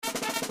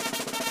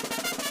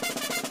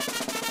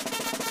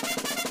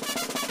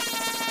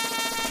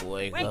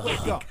Wake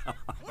Wake up. up.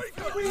 Wake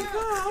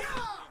up.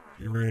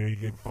 You ready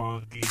to get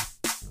funky?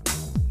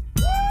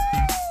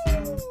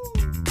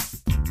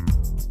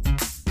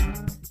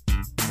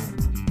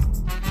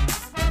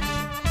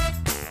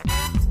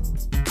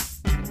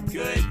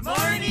 Good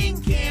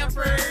morning,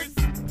 campers.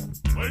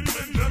 Ladies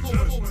and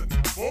gentlemen,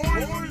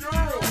 boys and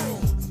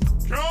girls,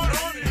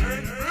 Connie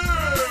and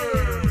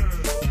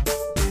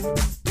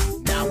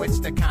Fish! Now it's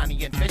the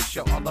Connie and Fish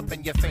show, all up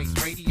in your face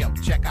radio.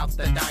 Check out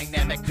the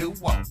dynamic duo.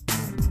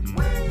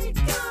 Wake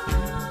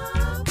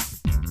up.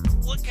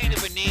 What kind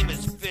of a name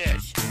is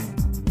Fish?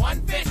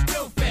 One fish,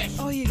 two fish.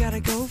 Oh, you gotta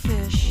go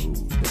fish.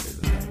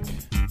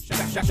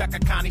 Shaka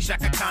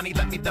Connie,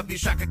 let me W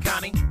Shaka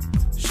Connie.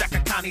 Shaka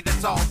Connie,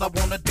 that's all I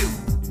wanna do.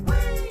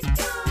 Wake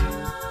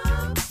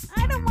up.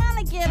 I don't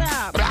wanna get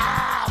up.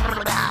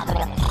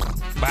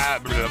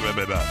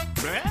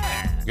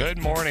 Good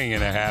morning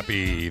and a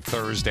happy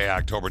Thursday,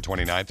 October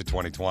 29th of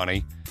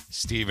 2020.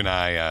 Steve and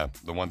I,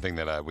 the one thing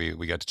that we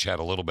got to chat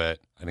a little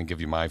bit, I didn't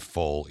give you my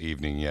full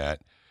evening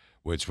yet,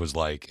 which was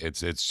like,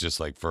 it's just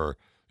like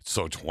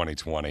so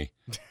 2020.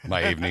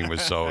 My evening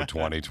was so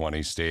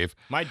 2020, Steve.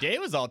 My day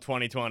was all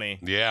 2020.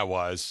 Yeah, it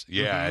was.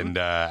 Yeah, and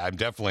I'm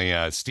definitely,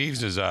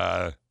 Steve's is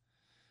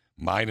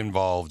mine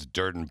involved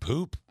dirt and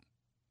poop.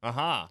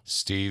 Uh-huh.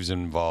 Steve's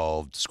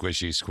involved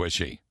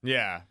squishy.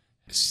 Yeah.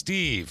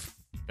 Steve,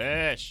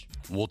 Fish.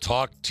 we'll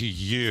talk to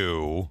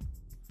you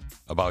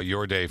about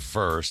your day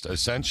first.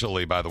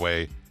 Essentially, by the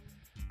way,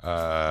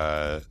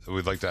 I'd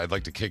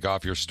like to kick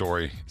off your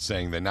story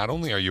saying that not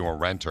only are you a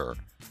renter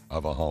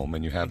of a home,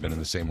 and you have been in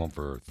the same home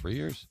for 3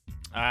 years?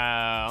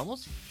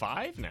 Almost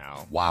 5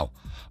 now. Wow.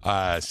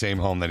 Same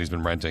home that he's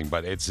been renting,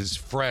 but it's his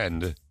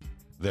friend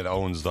that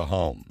owns the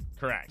home.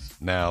 Correct.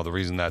 Now, the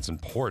reason that's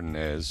important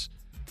is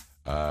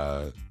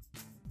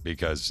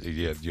because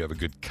you have a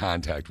good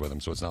contact with him,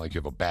 so it's not like you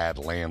have a bad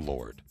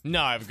landlord.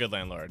 No, I have a good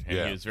landlord, and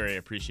Yeah. he was very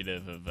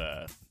appreciative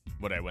of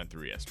what I went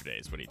through yesterday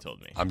is what he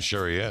told me. I'm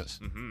sure he is.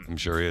 Mm-hmm. I'm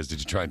sure he is. Did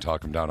you try and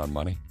talk him down on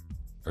money?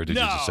 Or did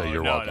you just say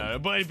you're welcome? No,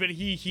 but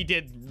he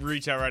did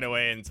reach out right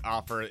away and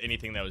offer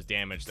anything that was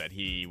damaged that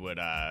he would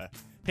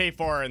pay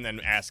for and then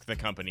ask the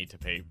company to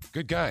pay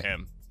Good guy.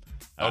 him.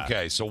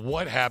 Okay, so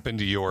what happened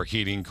to your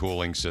heating,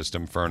 cooling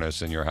system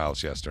furnace in your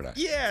house yesterday?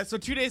 Yeah, so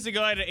 2 days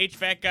ago, I had an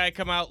HVAC guy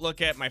come out,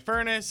 look at my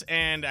furnace,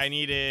 and I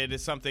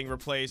needed something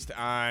replaced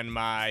on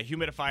my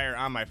humidifier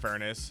on my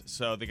furnace.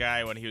 So the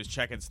guy, when he was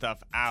checking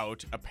stuff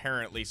out,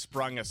 apparently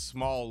sprung a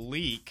small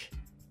leak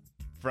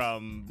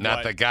from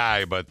Not the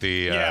guy, but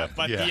the...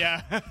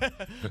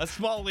 a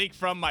small leak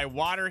from my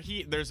water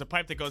heat. There's a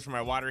pipe that goes from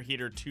my water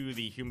heater to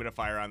the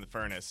humidifier on the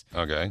furnace.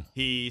 Okay.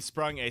 He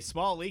sprung a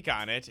small leak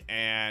on it,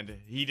 and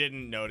he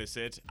didn't notice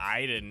it.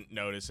 I didn't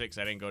notice it because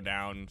I didn't go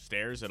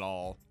downstairs at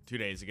all 2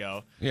 days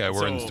ago. Yeah,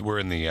 we're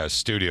in the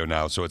studio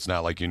now, so it's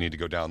not like you need to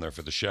go down there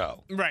for the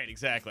show. Right,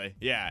 exactly.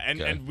 Yeah,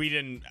 and we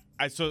didn't.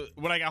 So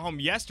when I got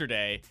home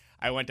yesterday,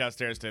 I went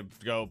downstairs to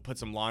go put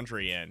some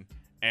laundry in,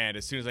 and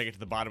as soon as I get to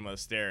the bottom of the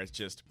stairs,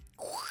 just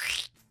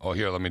Oh,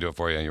 here, let me do it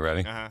for you. You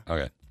ready? Uh-huh.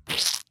 Okay.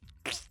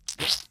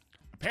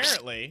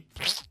 apparently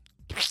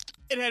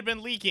it had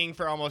been leaking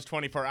for almost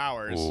 24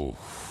 hours. Ooh.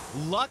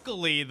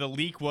 Luckily, the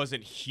leak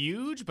wasn't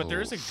huge, but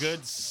there's a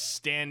good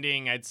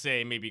standing, I'd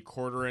say maybe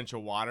quarter inch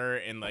of water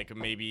in like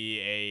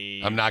maybe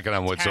a I'm knocking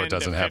on wood so it 10 to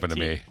doesn't happen to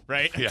 15 me.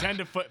 Right? Yeah. A 10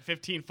 to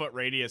 15 foot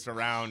radius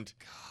around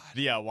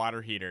the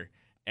water heater.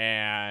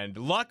 And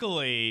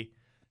luckily,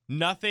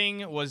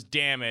 nothing was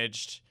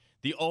damaged.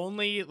 The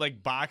only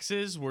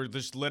boxes were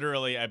just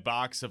literally a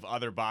box of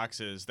other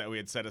boxes that we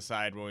had set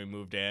aside when we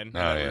moved in.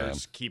 That we were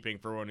just keeping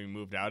for when we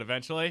moved out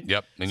eventually.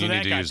 Yep, and So you need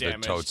that to got use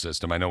damaged. the tote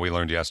system. I know we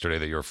learned yesterday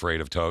that you're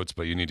afraid of totes,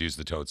 but you need to use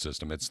the tote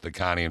system. It's the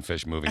Connie and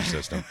Fish moving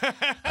system.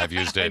 I've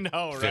used it I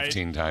know, right?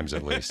 15 times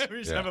at least. We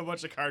just have a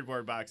bunch of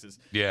cardboard boxes.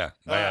 Yeah,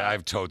 I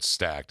have totes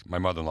stacked. My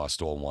mother-in-law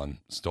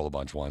stole a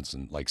bunch once,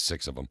 and like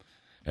 6 of them,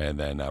 and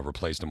then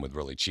replaced them with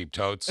really cheap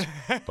totes.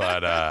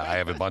 But I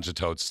have a bunch of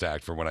totes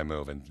stacked for when I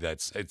move, and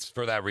it's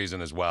for that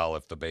reason as well.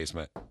 If the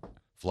basement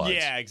floods,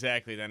 Yeah,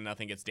 exactly. Then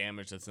nothing gets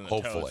damaged that's in the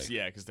Hopefully. totes.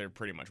 Yeah, because they're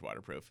pretty much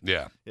waterproof.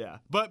 yeah. Yeah.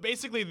 But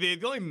basically, the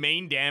only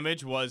main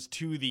damage was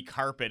to the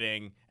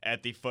carpeting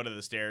at the foot of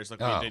the stairs. Like,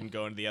 Oh. we didn't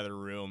go into the other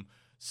room.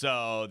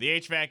 So the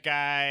HVAC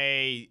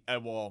guy,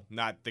 well,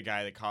 not the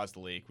guy that caused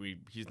the leak.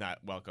 He's not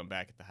welcome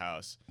back at the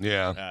house.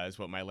 Yeah. Is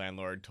what my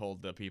landlord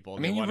told the people. I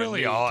mean, They you want a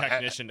really new all-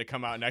 technician to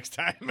come out next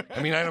time.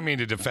 I mean, I don't mean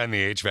to defend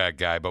the HVAC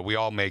guy, but we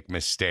all make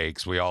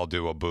mistakes. We all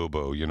do a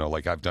boo-boo. You know,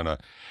 like I've done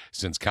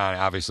since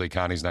obviously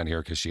Connie's not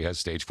here because she has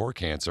stage 4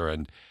 cancer,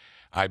 and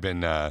I've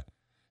been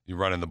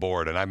running the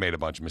board, and I made a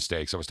bunch of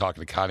mistakes. I was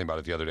talking to Connie about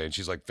it the other day, and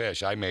she's like,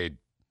 Fish, I made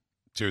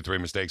 2 or 3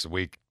 mistakes a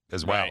week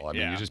as well. Right, I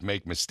mean, yeah. you just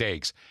make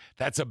mistakes.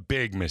 That's a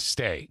big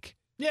mistake.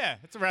 Yeah,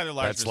 it's a rather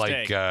large That's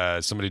mistake.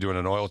 like somebody doing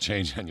an oil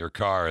change on your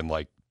car and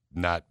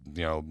not,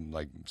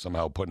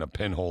 somehow putting a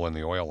pinhole in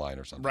the oil line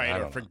or something. Right, I or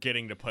don't know.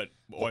 forgetting to put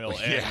oil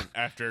in Yeah.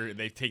 after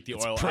they take the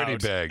It's oil pretty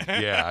out. big.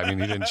 Yeah, I mean,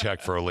 he didn't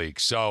check for a leak.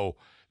 So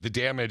the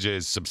damage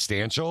is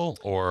substantial,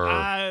 or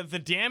The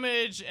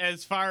damage,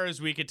 as far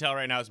as we could tell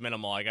right now, is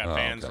minimal. I got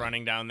fans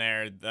running down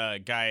there. The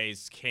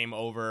guys came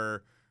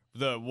over.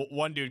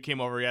 One dude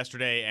came over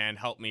yesterday and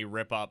helped me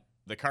rip up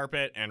the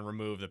carpet and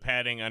remove the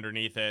padding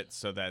underneath it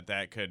so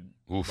that could,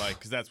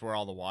 because that's where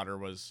all the water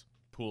was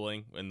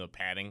pooling in the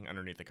padding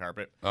underneath the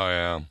carpet. Oh,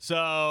 yeah.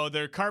 So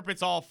the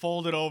carpet's all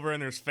folded over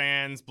and there's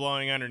fans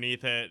blowing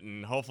underneath it,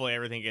 and hopefully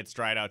everything gets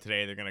dried out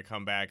today. They're going to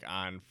come back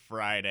on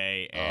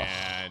Friday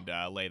and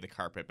lay the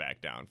carpet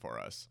back down for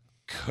us.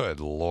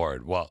 Good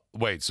Lord. Well,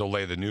 wait, so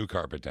lay the new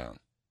carpet down.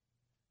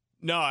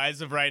 No,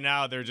 as of right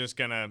now, they're just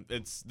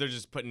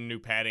putting new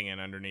padding in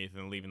underneath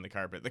and leaving the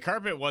carpet. The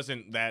carpet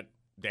wasn't that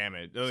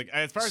damaged. Like,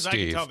 as far as I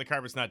can tell, the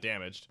carpet's not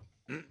damaged.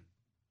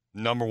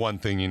 Number one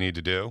thing you need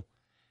to do,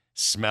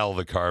 smell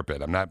the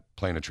carpet. I'm not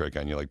playing a trick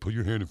on you. Like, put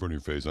your hand in front of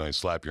your face and I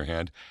slap your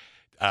hand.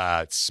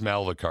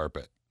 Smell the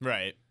carpet.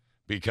 Right.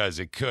 Because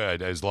it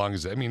could, as long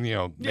as, it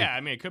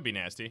could be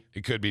nasty.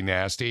 It could be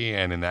nasty,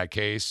 and in that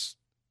case,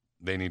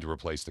 they need to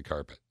replace the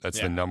carpet. That's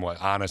the number one,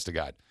 honest to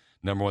God,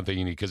 number one thing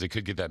you need, because it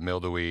could get that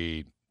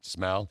mildewy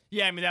smell.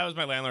 Yeah, I mean, that was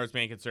my landlord's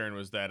main concern,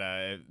 was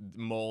that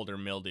mold or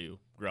mildew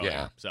growing.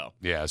 Yeah. So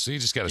you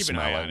just got to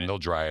smell it, and they'll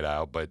dry it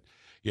out. But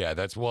yeah,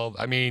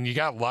 you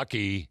got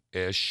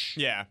lucky-ish.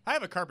 Yeah, I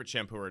have a carpet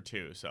shampooer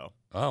too, so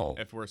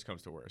if worse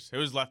comes to worse. It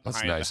was left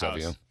behind That's nice at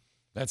the house. of you.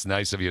 That's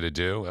nice of you to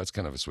do. That's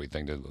kind of a sweet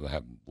thing to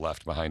have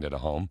left behind at a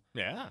home.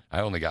 Yeah.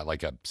 I only got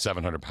like a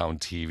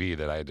 700-pound TV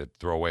that I had to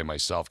throw away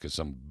myself because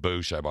some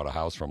boosh I bought a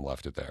house from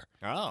left it there.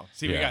 Oh,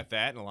 see, we got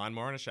that and a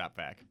lawnmower and a shop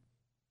vac.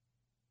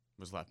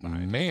 Was left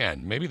behind.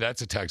 Man, maybe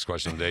that's a text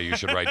question today you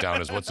should write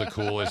down is what's the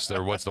coolest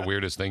or what's the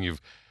weirdest thing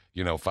you've,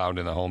 found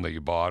in the home that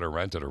you bought or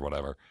rented or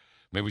whatever.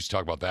 Maybe we should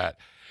talk about that.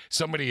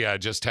 Somebody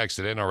just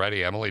texted in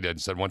already. Emily did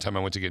and said, one time I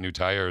went to get new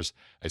tires.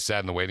 I sat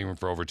in the waiting room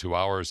for over 2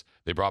 hours.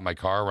 They brought my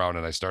car around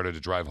and I started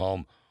to drive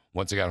home.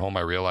 Once I got home,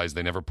 I realized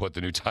they never put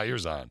the new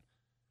tires on.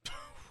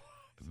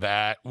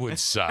 That would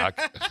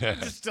suck.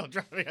 Still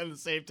driving on the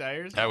same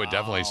tires? That would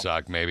definitely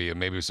suck.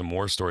 Maybe some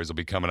more stories will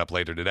be coming up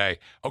later today.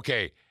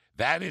 Okay,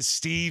 that is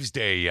Steve's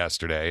day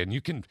yesterday, and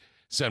you can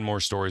send more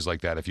stories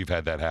like that if you've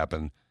had that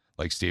happen,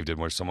 like Steve did,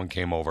 where someone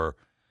came over.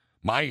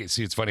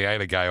 It's funny, I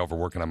had a guy over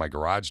working on my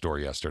garage door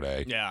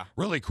yesterday. Yeah.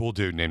 Really cool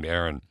dude named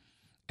Aaron,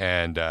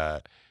 and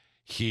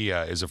he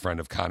is a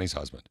friend of Connie's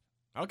husband.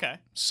 Okay.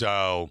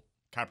 So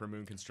Copper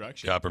Moon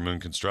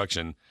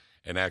Construction.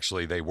 And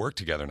actually they work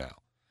together now.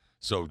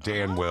 So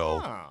Dan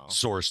will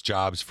source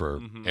jobs for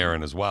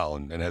Aaron as well,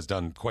 and has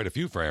done quite a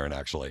few for Aaron,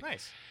 actually.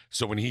 Nice.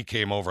 So when he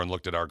came over and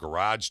looked at our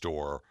garage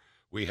door,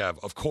 we have,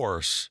 of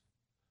course,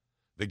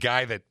 the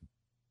guy that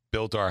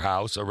built our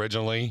house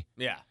originally.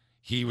 Yeah.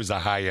 He was a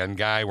high-end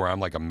guy where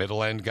I'm like a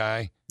middle-end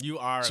guy. You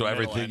are so a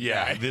everything,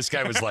 guy. This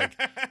guy was like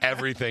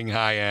everything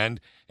high-end.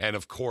 And,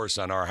 of course,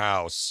 on our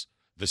house,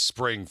 the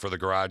spring for the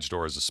garage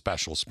door is a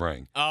special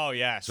spring. Oh,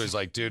 yes. So he's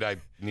like, dude, I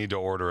need to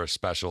order a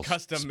special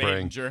Custom spring. made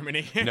in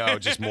Germany? No,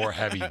 just more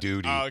heavy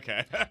duty. Oh,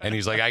 okay. And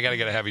he's like, I got to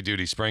get a heavy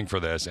duty spring for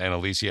this. And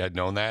Alicia had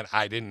known that.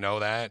 I didn't know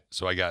that.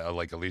 So I got,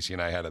 Alicia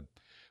and I had a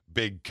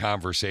big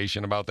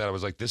conversation about that. I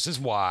was like, this is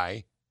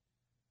why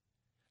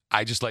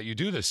I just let you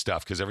do this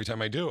stuff, because every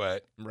time I do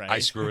it, I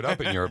screw it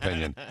up, in your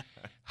opinion.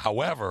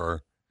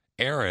 However,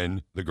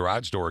 Aaron, the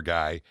garage door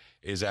guy,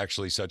 is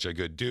actually such a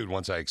good dude.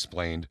 Once I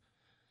explained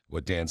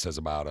what Dan says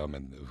about him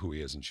and who he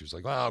is, and she was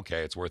like, well,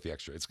 okay, it's worth the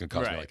extra. It's going to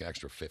cost me like an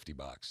extra $50,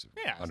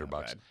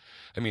 $100.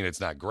 I mean,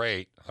 it's not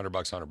great, $100,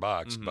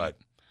 $100, but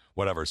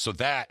whatever. So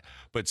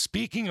but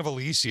speaking of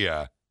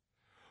Alicia,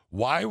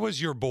 why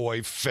was your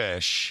boy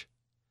Fish,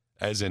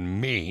 as in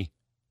me,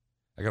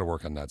 I got to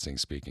work on not saying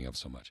speaking of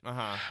so much.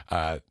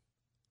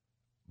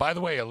 By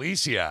the way,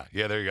 Alicia,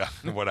 yeah, there you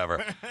go,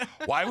 whatever.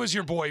 Why was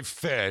your boy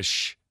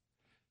Fish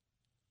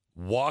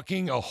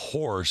walking a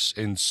horse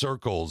in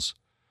circles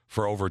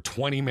for over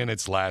 20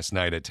 minutes last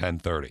night at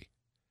 10:30?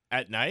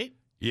 At night?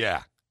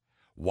 Yeah.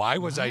 Why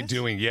was I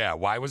doing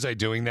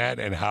that,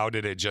 and how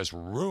did it just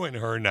ruin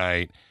her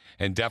night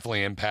and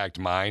definitely impact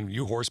mine?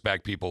 You horse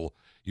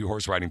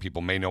riding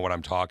people may know what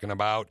I'm talking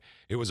about.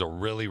 It was a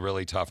really,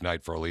 really tough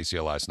night for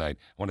Alicia last night.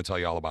 I want to tell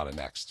you all about it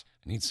next.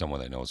 I need someone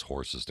that knows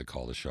horses to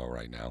call the show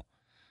right now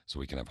so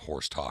we can have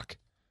horse talk.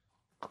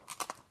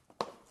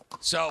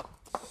 So,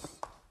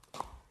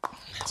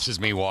 it's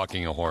just me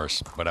walking a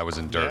horse, but I was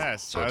in dirt,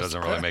 so it doesn't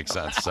really make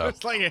sense. So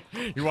it's like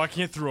you're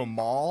walking it through a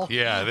mall.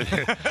 Yeah,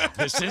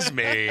 this is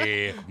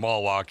me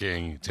mall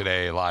walking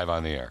today live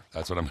on the air.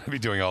 That's what I'm going to be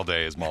doing all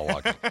day, is mall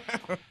walking.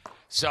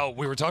 So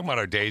we were talking about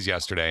our days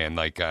yesterday, and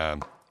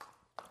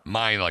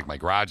mine, my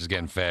garage is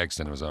getting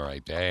fixed, and it was all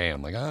right day.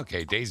 I'm like,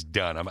 okay, day's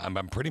done.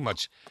 I'm pretty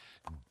much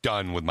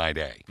done with my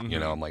day. You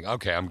know, I'm like,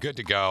 okay, I'm good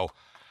to go.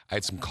 I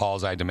had some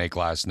calls I had to make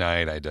last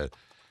night. I had to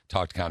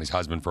talk to Connie's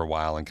husband for a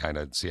while and kind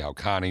of see how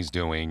Connie's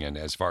doing. And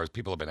as far as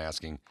people have been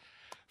asking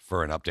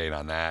for an update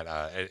on that,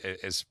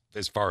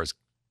 as far as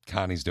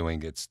Connie's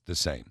doing, it's the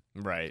same.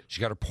 Right. She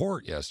got a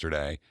port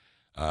yesterday,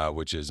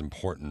 which is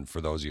important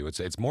for those of you.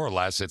 It's more or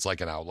less, it's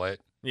like an outlet.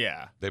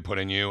 Yeah. they put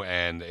in you,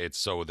 and it's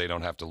so they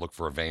don't have to look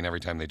for a vein every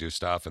time they do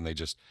stuff, and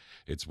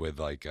it's with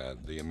like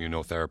the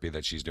immunotherapy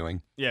that she's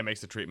doing. Yeah, it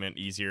makes the treatment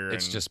easier.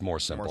 It's and just more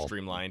simple, more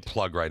streamlined.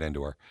 Plug right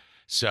into her.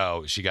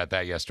 So she got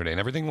that yesterday, and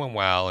everything went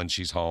well, and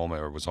she's home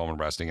or was home and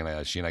resting,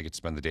 and she and I get to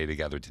spend the day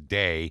together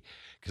today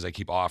because I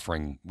keep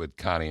offering with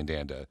Connie and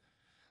Dan to,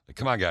 like,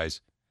 come on,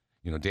 guys.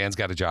 Dan's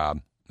got a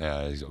job.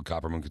 He's at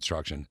Copper Moon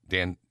Construction.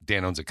 Dan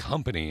owns a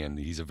company, and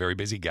he's a very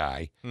busy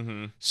guy.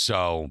 Mm-hmm.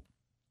 So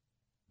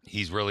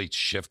he's really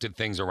shifted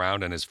things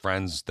around, and his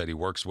friends that he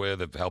works with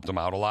have helped him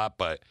out a lot.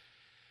 But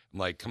I'm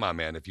like, come on,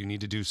 man, if you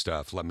need to do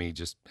stuff, let me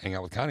just hang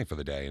out with Connie for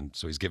the day. And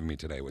so he's giving me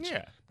today, which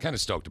I'm kind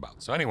of stoked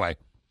about. So anyway,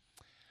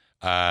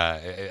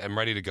 I'm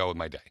ready to go with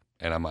my day,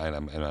 and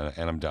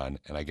I'm done.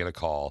 And I get a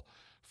call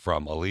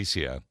from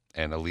Alicia,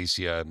 and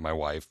Alicia, my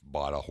wife,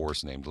 bought a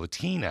horse named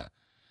Latina.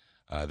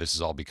 This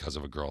is all because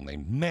of a girl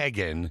named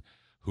Megan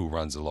who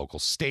runs a local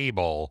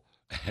stable.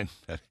 And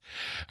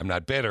I'm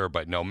not bitter,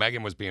 but no,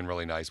 Megan was being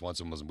really nice.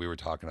 Once we were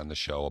talking on the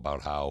show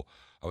about how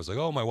I was like,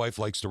 oh, my wife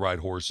likes to ride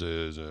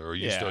horses, or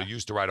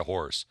used to ride a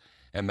horse.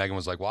 And Megan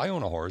was like, well, I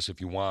own a horse. If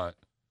you want,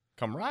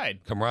 come ride,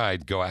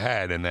 go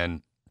ahead. And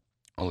then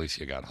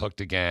Alicia got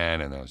hooked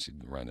again, and then she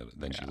rented it.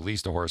 Then she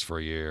leased a horse for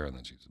a year, and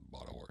then she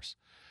bought a horse.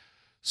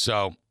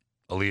 So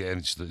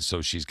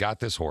so she's got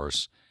this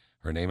horse.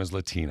 Her name is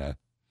Latina.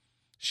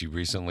 She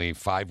recently,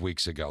 5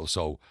 weeks ago,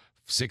 so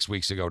 6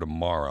 weeks ago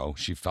tomorrow,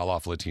 she fell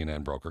off Latina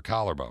and broke her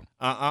collarbone.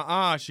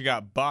 She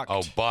got bucked.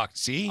 Oh, bucked.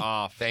 See?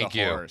 Off Thank the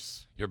you.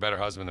 horse. You're a better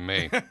husband than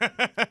me.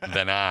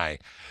 than I.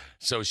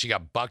 So she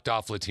got bucked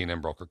off Latina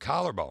and broke her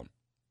collarbone.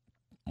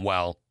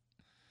 Well,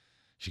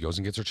 she goes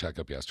and gets her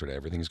checkup yesterday.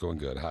 Everything's going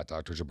good. Hot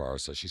Dr. Jabbar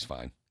says she's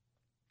fine.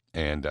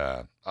 And,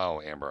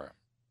 Amber.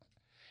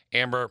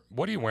 Amber,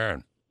 what are you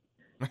wearing?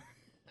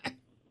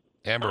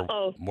 Amber,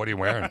 What are you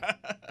wearing?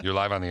 You're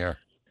live on the air.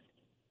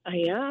 I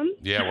am.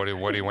 Yeah, what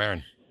are you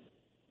wearing?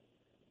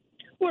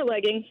 More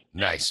leggings.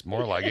 Nice.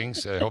 More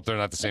leggings. I hope they're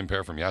not the same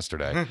pair from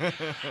yesterday.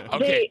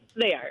 Okay.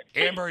 They are.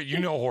 Amber, you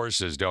know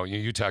horses, don't you?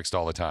 You text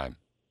all the time.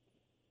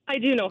 I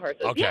do know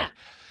horses. Okay. Yeah.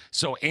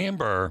 So,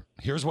 Amber,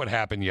 here's what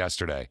happened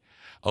yesterday.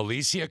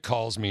 Alicia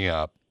calls me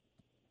up,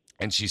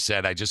 and she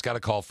said, I just got a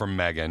call from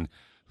Megan,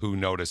 who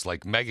noticed,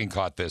 like, Megan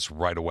caught this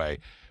right away.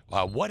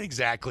 What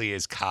exactly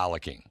is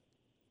colicking?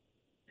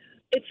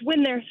 It's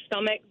when their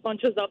stomach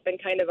bunches up in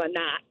kind of a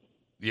knot.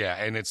 Yeah,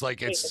 and it's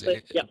like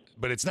Yeah.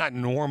 But it's not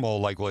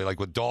normal like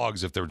with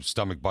dogs. If their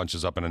stomach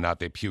bunches up in a knot,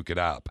 they puke it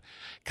up.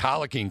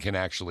 Colicking can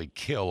actually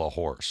kill a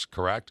horse,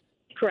 correct?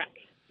 Correct.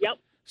 Yep.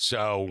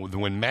 So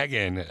when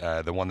Megan,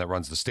 the one that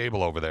runs the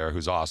stable over there,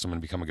 who's awesome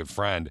and become a good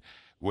friend,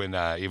 when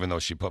even though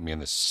she put me in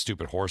this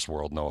stupid horse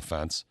world, no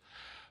offense,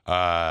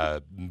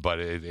 but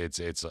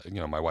it's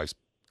my wife's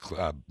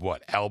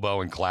elbow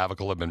and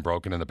clavicle have been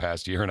broken in the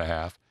past year and a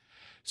half.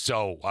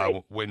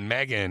 So when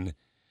Megan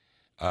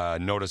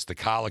noticed the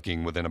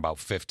colicking within about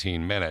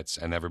 15 minutes,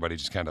 and everybody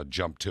just kind of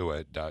jumped to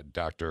it.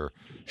 Dr.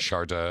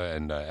 Sharta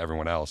and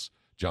everyone else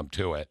jumped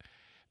to it.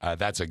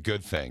 That's a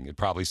good thing. It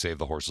probably saved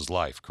the horse's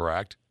life,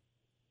 correct?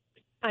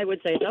 I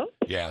would say so.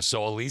 Yeah,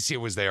 so Alicia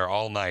was there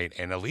all night,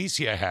 and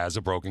Alicia has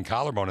a broken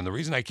collarbone. And the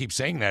reason I keep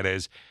saying that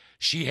is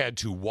she had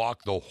to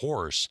walk the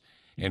horse,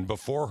 and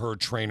before her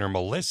trainer,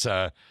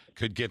 Melissa,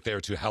 could get there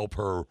to help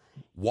her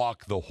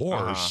walk the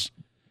horse,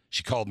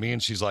 she called me,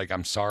 and she's like,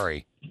 I'm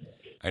sorry.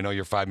 I know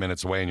you're 5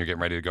 minutes away and you're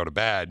getting ready to go to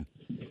bed.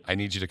 I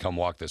need you to come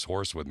walk this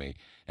horse with me.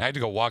 And I had to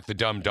go walk the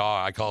dumb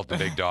dog. I call it the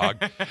big dog.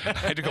 I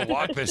had to go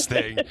walk this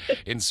thing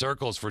in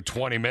circles for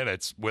 20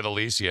 minutes with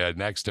Alicia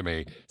next to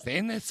me.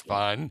 Isn't this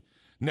fun?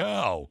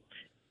 No,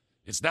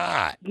 it's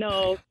not.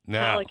 No, No.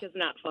 colic is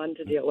not fun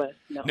to deal with.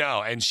 No.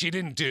 No, and she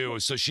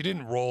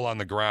didn't roll on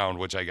the ground,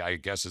 which I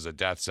guess is a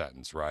death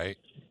sentence, right?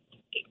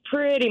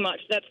 Pretty much.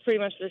 That's pretty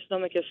much their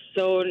stomach is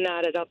so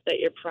knotted up that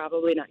you're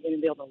probably not going to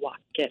be able to walk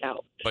it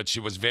out. But she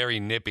was very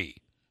nippy.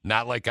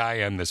 Not like I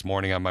am this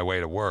morning on my way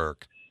to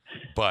work,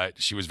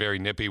 but she was very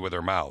nippy with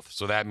her mouth.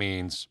 So that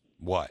means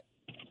what?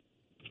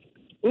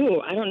 Ooh,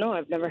 I don't know.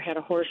 I've never had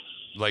a horse.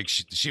 Like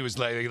she was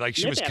like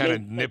she Nip was at kind me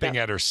of like nipping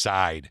that. at her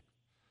side,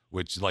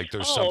 which like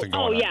there's something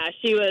going on. yeah,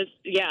 she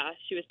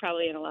was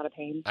probably in a lot of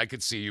pain. I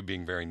could see you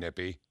being very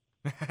nippy.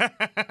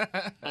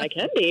 I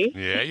can be.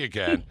 Yeah, you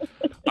can.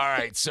 All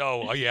right,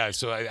 so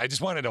I just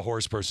wanted a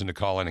horse person to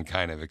call in and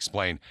kind of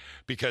explain,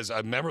 because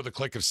a member of the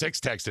Click of Six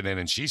texted in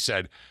and she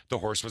said the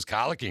horse was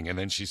colicking, and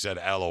then she said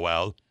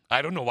LOL.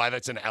 I don't know why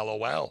that's an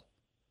LOL.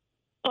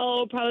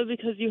 Oh, probably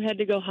because you had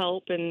to go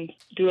help and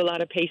do a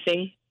lot of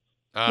pacing.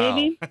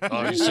 Maybe.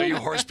 Oh, so you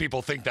horse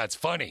people think that's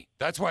funny.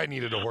 That's why I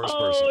needed a horse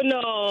person.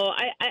 Oh no,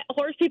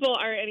 horse people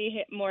aren't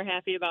any more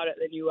happy about it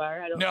than you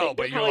are. I don't. No, think.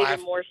 but They're probably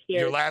even more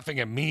scared. you're laughing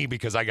at me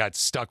because I got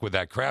stuck with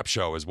that crap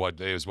show. Is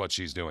what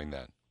she's doing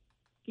then?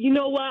 You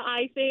know what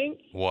I think?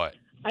 What?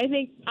 I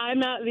think I'm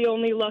not the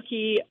only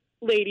lucky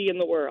lady in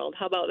the world.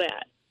 How about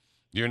that?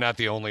 You're not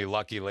the only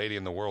lucky lady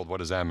in the world. What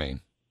does that mean?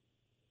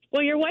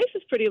 Well, your wife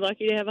is pretty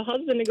lucky to have a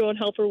husband to go and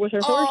help her with her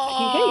horse that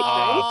he hates,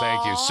 Oh, right?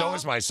 thank you. So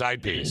is my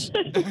side piece.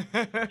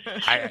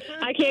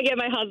 I can't get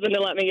my husband to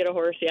let me get a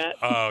horse yet.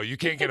 Oh, you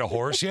can't get a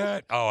horse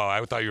yet? Oh,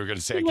 I thought you were going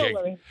to say I He won't can't.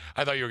 let me.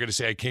 I thought you were going to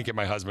say I can't get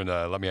my husband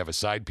to let me have a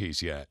side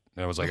piece yet.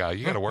 And I was like, oh,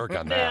 you got to work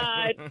on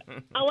that. Yeah,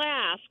 I'll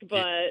ask,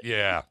 but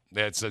Yeah,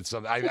 that's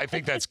I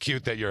think that's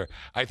cute that you're.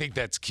 I think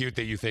that's cute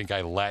that you think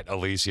I let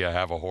Alicia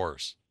have a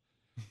horse.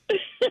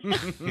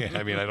 Yeah,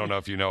 I mean, I don't know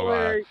if you know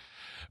Or-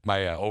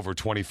 my over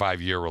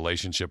 25-year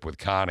relationship with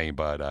Connie,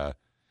 but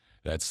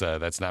that's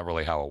not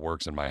really how it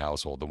works in my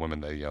household. The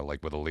women that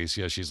like with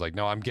Alicia, she's like,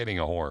 no, I'm getting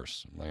a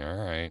horse. I'm like, all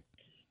right,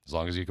 as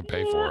long as you can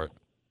pay for it.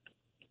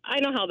 I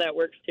know how that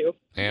works too.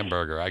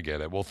 Hamburger, I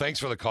get it. Well, thanks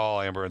for the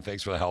call, Amber, and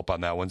thanks for the help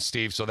on that one,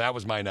 Steve. So that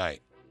was my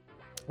night.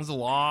 It was a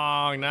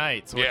long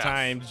night. So what Yeah.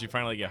 time did you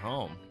finally get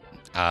home?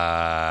 Well,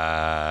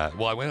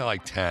 I went at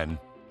like 10,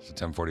 so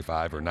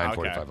 10:45 or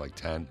 9:45, Okay. like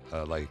 10,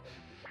 like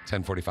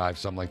 10:45,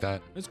 something like that.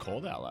 It was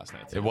cold out last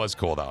night. Too. It was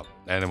cold out,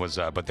 and it was,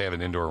 but they have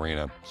an indoor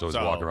arena, so I was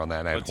walking around that,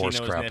 and I had Tina horse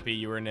was crap. nippy.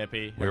 You were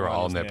nippy. We were everyone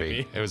all was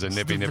nippy. It was a It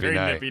nippy, nippy very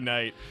night. nippy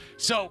night.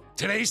 So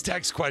today's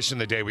text question of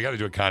the day, we got to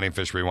do a Connie and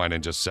Fish rewind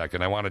in just a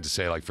second. I wanted to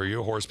say, like, for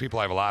you horse people,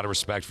 I have a lot of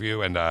respect for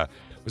you, and it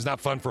was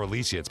not fun for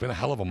Alicia. It's been a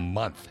hell of a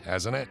month,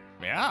 hasn't it?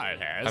 Yeah,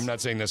 it has. I'm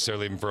not saying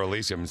necessarily even for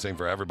Alicia. I'm saying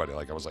for everybody.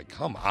 Like, I was like,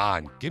 come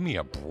on, give me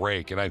a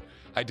break. And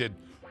I did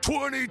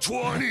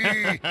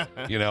 2020,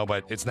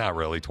 but it's not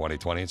really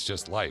 2020. It's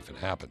just life. It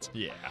happens.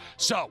 Yeah.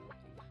 So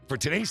for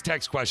today's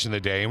text question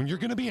of the day, and you're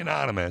going to be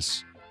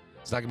anonymous.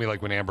 It's not going to be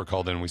like when Amber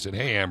called in and we said,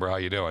 hey, Amber, how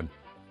you doing?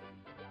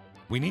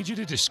 We need you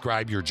to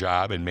describe your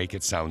job and make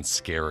it sound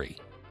scary.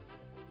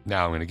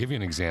 Now, I'm going to give you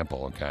an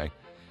example, okay?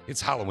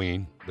 It's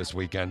Halloween this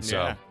weekend,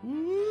 so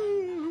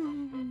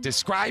Yeah.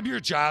 describe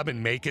your job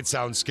and make it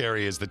sound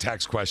scary is the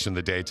text question of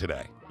the day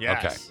today.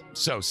 Yes. Okay.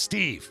 So,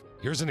 Steve,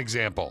 here's an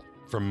example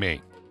from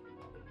me.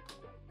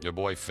 Your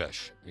boy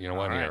Fish. You know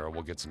what? All right. Here,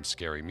 we'll get some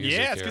scary music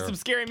Yeah, let's here. get some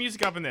scary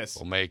music up in this.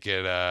 We'll make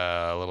it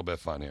a little bit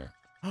fun here.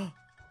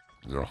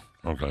 Yeah.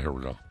 Okay, here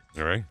we go.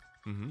 You ready?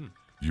 Mm-hmm.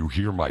 You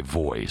hear my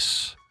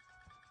voice,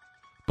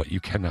 but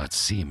you cannot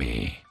see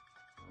me.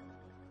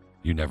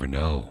 You never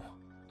know.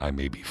 I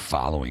may be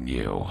following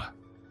you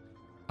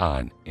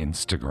on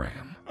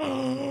Instagram.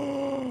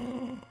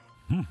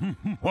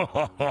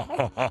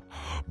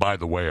 By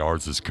the way,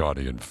 ours is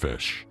Connie and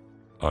Fish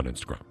on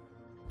Instagram.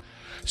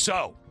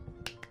 So,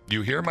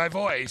 you hear my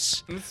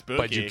voice, It's spooky.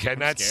 but you I'm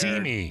cannot see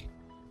scared. me.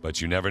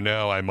 But you never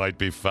know. I might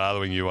be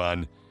following you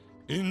on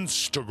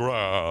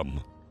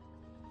Instagram.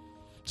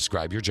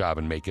 Describe your job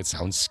and make it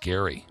sound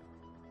scary.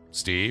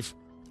 Steve?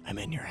 I'm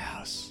in your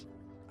house.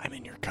 I'm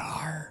in your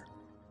car.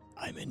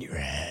 I'm in your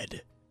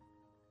head.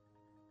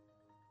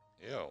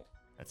 Ew.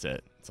 That's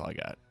it. That's all I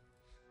got.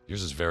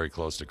 Yours is very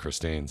close to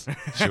Christine's.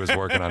 She was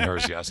working on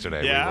hers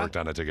yesterday. Yeah? We worked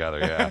on it together,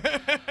 yeah.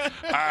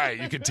 All right,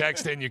 you can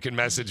text in, you can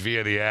message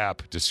via the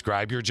app.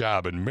 Describe your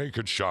job and make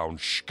it sound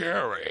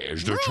scary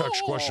is the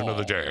text question of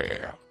the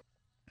day.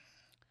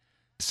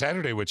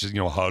 Saturday, which is,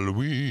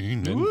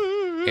 Halloween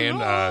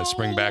and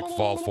spring back,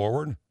 fall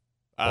forward.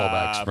 Fall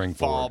back, spring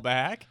Fall forward.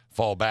 back.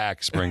 Fall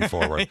back, spring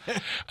forward.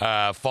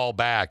 Fall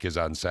back is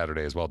on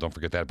Saturday as well. Don't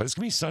forget that. But it's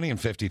going to be sunny and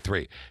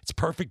 53. It's a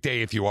perfect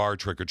day if you are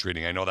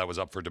trick-or-treating. I know that was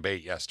up for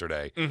debate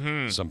yesterday.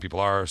 Mm-hmm. Some people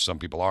are, some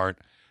people aren't.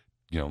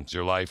 It's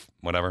your life,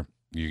 whatever.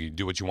 You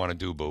do what you want to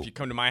do, boo. If you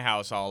come to my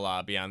house,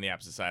 I'll be on the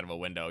opposite side of a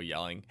window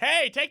yelling,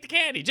 "Hey, take the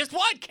candy! Just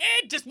one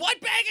kid! Just one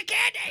bag of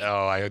candy!"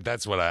 Oh,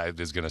 that's what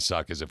is going to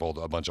suck is if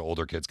a bunch of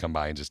older kids come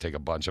by and just take a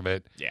bunch of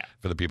it Yeah.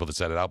 for the people that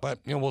set it out. But,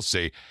 we'll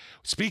see.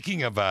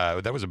 Speaking of,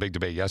 that was a big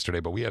debate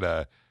yesterday, but we had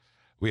a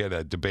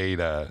debate.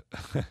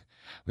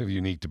 We have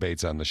unique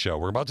debates on the show.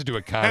 We're about to do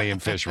a Connie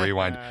and Fish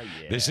rewind.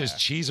 This is Yeah.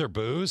 Cheese or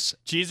Booze.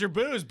 Cheese or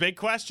booze? Big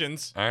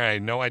questions. All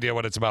right, no idea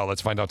what it's about.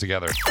 Let's find out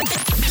together.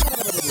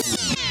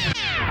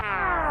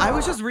 I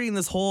was just reading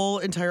this whole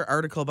entire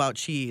article about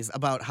cheese,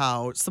 about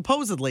how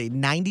supposedly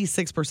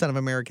 96% of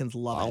Americans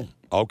love it.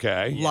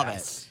 Okay. Love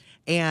it.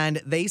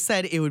 And they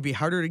said it would be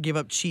harder to give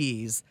up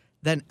cheese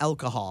than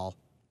alcohol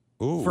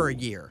Ooh. for a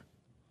year.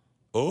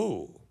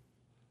 Ooh.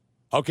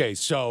 Okay,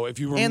 so if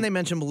you And they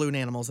mentioned balloon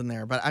animals in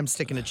there, but I'm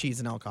sticking to cheese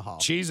and alcohol.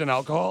 cheese and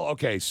alcohol.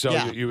 Okay, so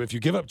Yeah. if you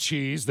give up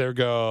cheese, there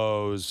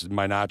goes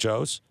my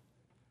nachos.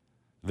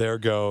 There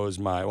goes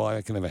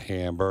I can have a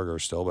hamburger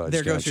still, but I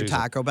There just can't goes your have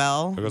cheese. Taco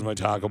Bell. There goes my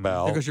Taco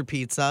Bell. There goes your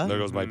pizza. There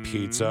goes my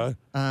pizza.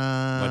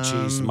 My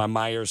cheese, my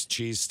Myers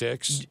cheese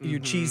sticks. Your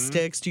cheese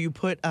sticks. Do you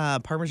put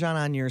Parmesan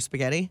on your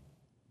spaghetti?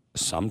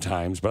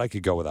 Sometimes, but I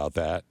could go without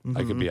that.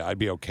 I'd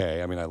be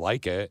okay. I mean, I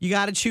like it. You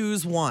got to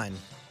choose one.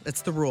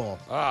 That's the rule.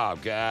 Oh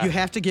God. You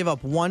have to give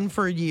up one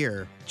for a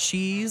year.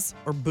 Cheese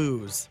or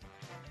booze.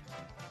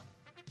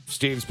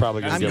 Steve's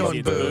probably gonna I'm give going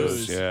up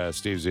booze. booze. Yeah,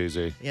 Steve's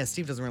easy. Yeah,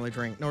 Steve doesn't really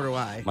drink, nor do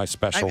I. My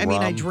special I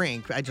mean, I rum.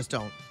 drink. I just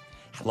don't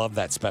I love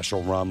that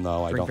special rum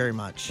though. I drink don't very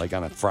much. like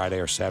on a Friday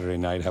or Saturday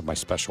night have my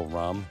special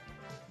rum.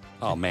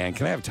 Oh man,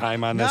 can I have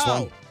time on this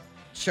one?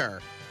 Sure.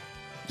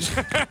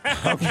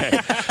 Okay.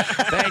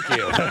 Thank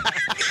you.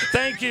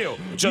 Thank you.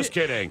 Just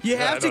kidding. You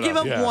have to give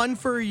up Yeah. one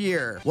for a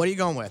year. What are you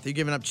going with? Are you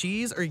giving up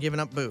cheese or are you giving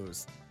up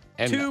booze?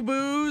 And 2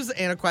 booze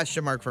and a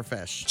question mark for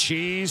fish.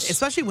 cheese.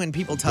 Especially when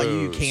people tell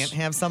you booze. can't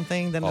have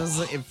something, then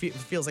it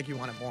feels like you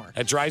want it more.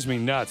 It drives me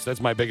nuts.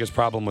 That's my biggest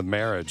problem with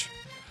marriage.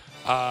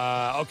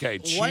 Okay,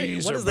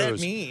 cheese What or does that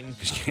booze? mean?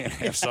 You can't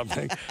have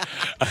something.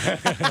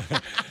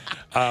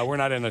 We're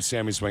not in a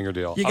Sammy Swinger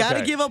deal. You got to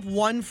Okay. give up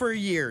one for a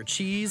year,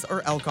 cheese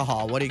or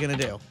alcohol. What are you going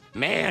to do?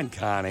 Man,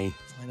 Connie.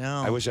 I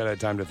know. I wish I had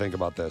time to think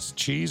about this.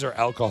 Cheese or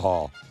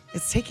alcohol?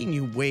 It's taking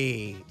you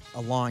way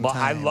a long Well,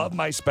 I time. love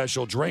my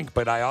special drink,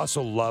 but I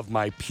also love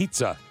my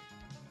pizza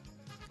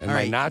and All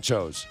my right.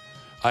 nachos.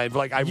 I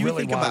You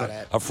really think want about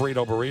it. a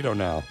Frito burrito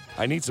now.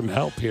 I need some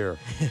help here.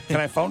 Can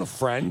I phone a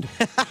friend?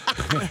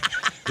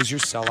 Is your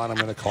cell on? I'm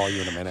going to call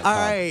you in a minute. All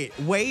Tom. right,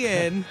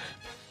 weigh in.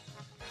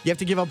 You have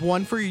to give up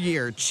one for a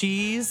year,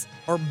 cheese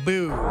or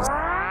booze.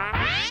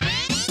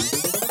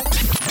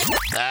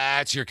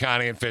 That's your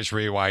Connie and Fish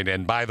rewind.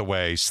 And by the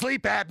way,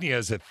 sleep apnea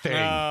is a thing.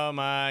 Oh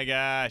my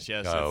gosh,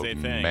 yes, Oh, that's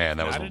a thing. man,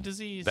 that Not was a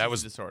disease. That it's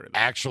was a disorder.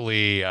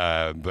 actually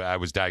I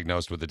was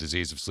diagnosed with the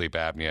disease of sleep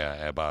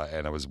apnea,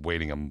 and I was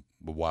waiting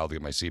a while to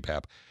get my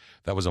CPAP.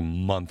 That was a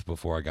month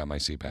before I got my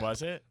CPAP.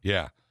 Was it?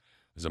 Yeah, it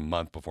was a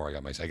month before I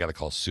got my. I got to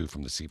call Sue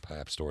from the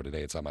CPAP store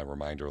today. It's on my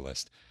reminder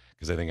list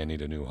because I think I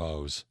need a new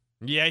hose.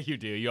 Yeah, you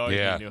do. You always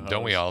Yeah, need a new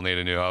don't we hose. all need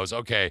a new hose?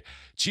 Okay,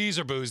 cheese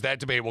or booze? That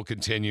debate will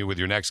continue with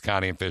your next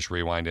Connie and Fish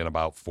rewind in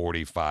about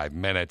 45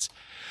 minutes.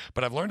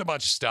 But I've learned a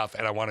bunch of stuff,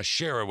 and I want to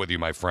share it with you,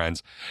 my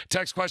friends.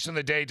 Text question of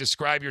the day: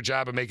 describe your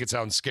job and make it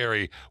sound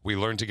scary. We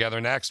learn together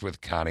next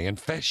with Connie and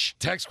Fish.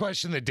 Text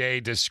question of the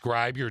day: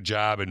 describe your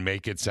job and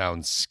make it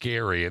sound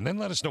scary, and then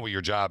let us know what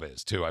your job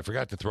is too. I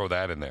forgot to throw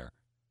that in there.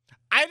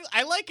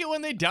 I like it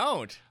when they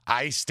don't.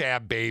 I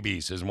stab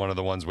babies is one of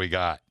the ones we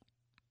got,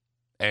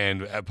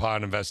 and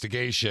upon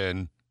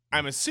investigation.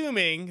 I'm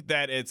assuming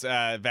that it's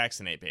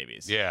vaccinate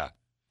babies. Yeah.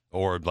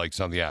 Or like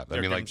something, yeah.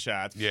 They're giving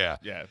shots. Yeah.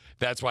 Yeah.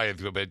 That's why,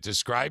 but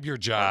describe your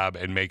job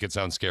and make it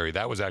sound scary.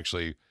 That was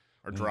actually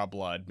Or draw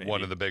blood, maybe.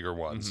 one of the bigger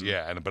ones.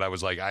 Yeah. But I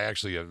was like,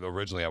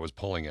 originally I was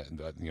pulling it,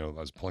 I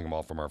was pulling them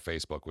all from our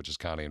Facebook, which is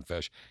Connie and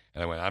Fish.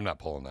 And I went, I'm not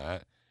pulling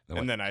that.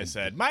 And then I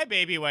said, my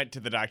baby went to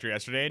the doctor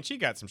yesterday and she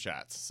got some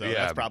shots. So Yeah,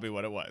 that's probably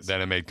what it was. Then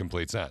it made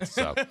complete sense.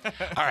 So,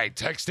 all right,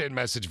 text in,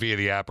 message via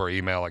the app or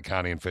email at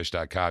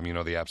connieandfish.com. You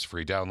know the app's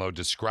free download.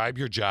 Describe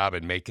your job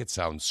and make it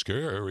sound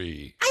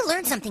scary. I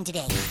learned something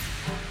today.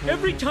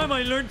 Every time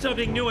I learn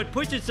something new, it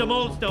pushes some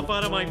old stuff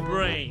out of my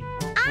brain.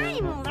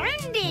 I'm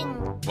learning.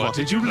 What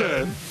did you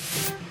learn?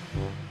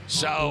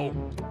 So,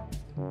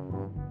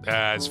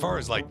 as far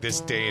as like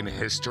this day in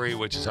history,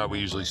 which is how we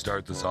usually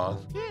start this off,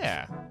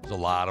 Yeah. there's a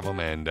lot of them,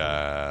 and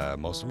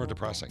most of them are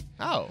depressing.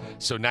 Oh.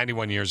 So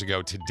 91 years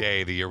ago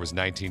today, the year was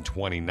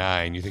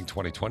 1929. You think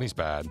 2020's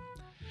bad?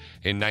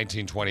 In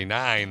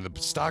 1929,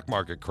 the stock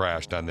market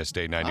crashed on this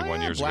day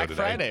 91 years Black ago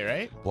today. Friday,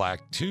 right? Black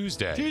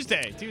Tuesday.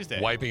 Tuesday.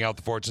 Wiping out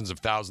the fortunes of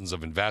thousands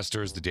of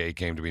investors. The day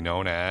came to be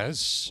known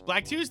as,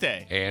 Black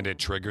Tuesday. and it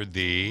triggered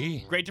the,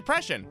 Great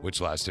Depression.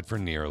 which lasted for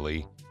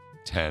nearly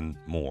 10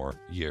 more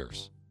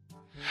years.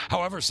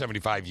 However,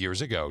 75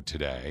 years ago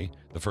today,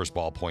 the first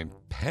ballpoint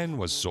pen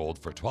was sold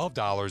for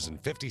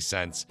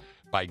 $12.50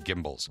 by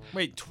Gimbels.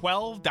 Wait,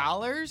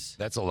 $12?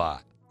 That's a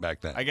lot back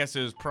then. I guess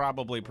it was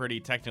probably pretty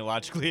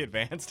technologically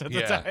advanced at the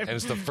yeah, time. and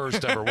it's the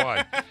first ever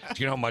one.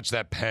 Do you know how much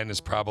that pen is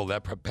probably?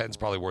 That pen's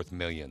probably worth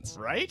millions.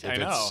 Right? If I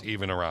know. it's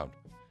even around.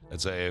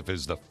 If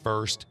it's the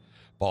first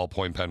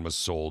ballpoint pen was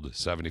sold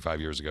 75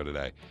 years ago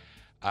today.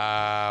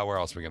 Where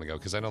else are we going to go?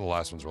 Because I know the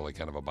last one's really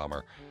kind of a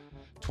bummer.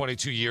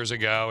 22 years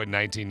ago, in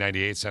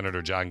 1998,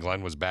 Senator John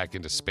Glenn was back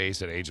into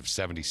space at age of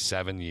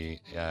 77. He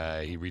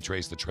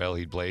retraced the trail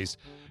he'd blazed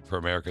for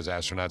America's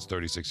astronauts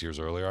 36 years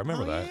earlier. I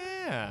remember that.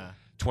 Yeah.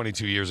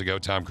 22 years ago,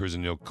 Tom Cruise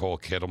and Nicole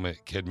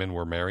Kidman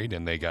were married,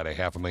 and they got a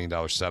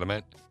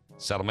 $500,000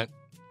 settlement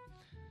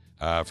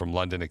from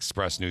London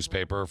Express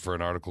newspaper for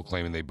an article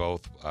claiming they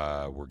both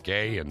were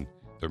gay and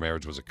their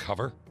marriage was a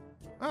cover.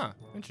 Huh.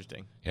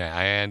 Interesting. Yeah,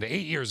 and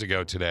 8 years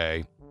ago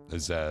today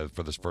is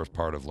for this first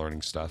part of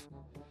learning stuff.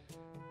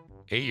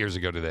 8 years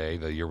ago today,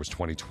 the year was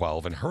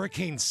 2012, and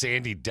Hurricane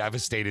Sandy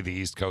devastated the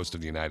east coast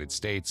of the United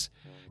States,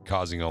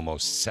 causing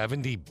almost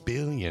 $70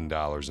 billion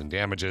in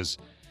damages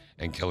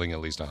and killing at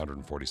least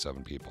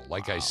 147 people.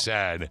 Like I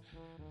said,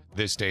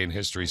 this day in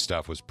history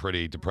stuff was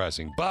pretty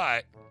depressing.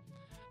 But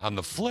on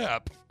the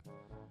flip,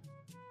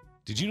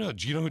 do you know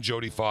who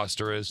Jodie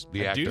Foster is?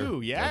 The I actor?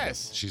 do,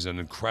 yes. Okay. She's an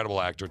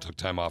incredible actor, took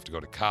time off to go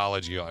to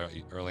college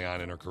early on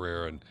in her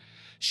career, and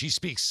she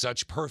speaks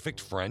such perfect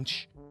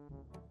French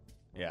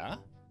Yeah.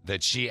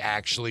 that she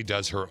actually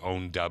does her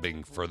own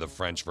dubbing for the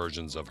French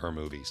versions of her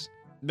movies.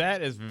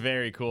 That is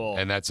very cool.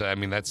 And that's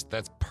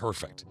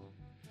perfect.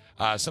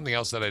 Something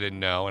else that I didn't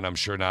know, and I'm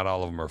sure not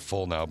all of them are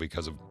full now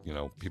because of,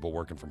 people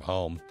working from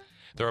home.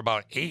 There are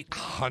about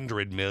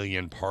 800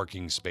 million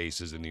parking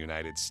spaces in the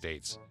United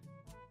States.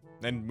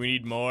 And we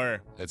need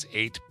more. That's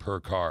 8 per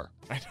car.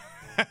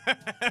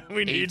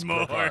 We need 8 per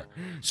more. car.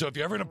 So if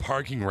you're ever in a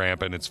parking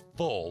ramp and it's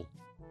full,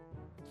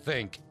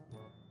 think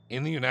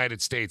in the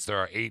United States there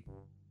are 8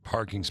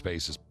 parking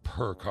spaces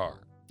per car.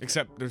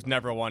 Except there's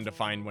never one to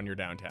find when you're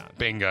downtown.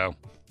 Bingo.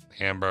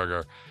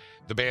 Hamburger.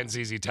 The band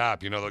ZZ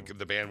Top, you know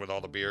the band with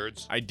all the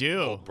beards? I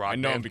do. rock I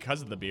know him band?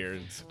 because of the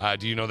beards.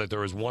 Do you know that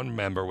there is one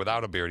member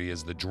without a beard? He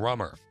is the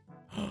drummer.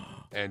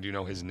 And do you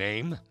know his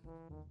name?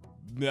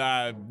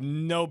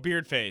 No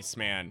beard face,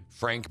 man.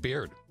 Frank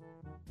Beard.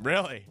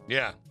 Really?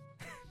 Yeah.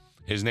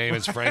 His name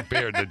is Frank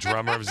Beard. The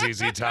drummer of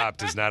ZZ Top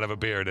does not have a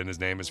beard, and his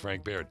name is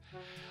Frank Beard.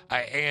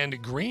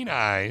 And green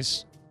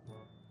eyes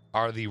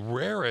are the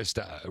rarest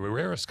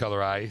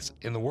color eyes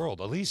in the world.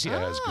 Alicia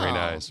has green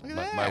eyes. look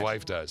at My that.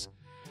 wife does.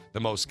 The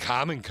most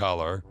common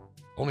color,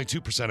 only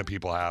 2% of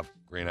people have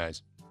green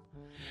eyes.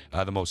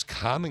 The most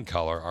common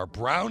color are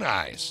brown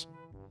eyes.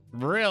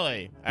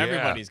 Really?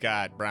 Everybody's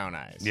got brown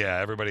eyes. Yeah,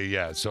 everybody,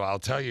 yeah. So I'll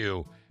tell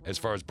you, as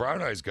far as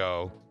brown eyes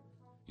go,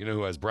 you know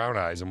who has brown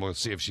eyes, and we'll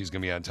see if she's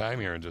going to be on time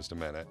here in just a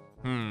minute.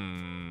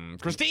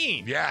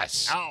 Christine.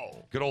 Yes.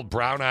 Ow. Good old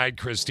brown-eyed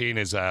Christine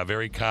is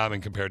very common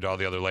compared to all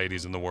the other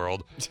ladies in the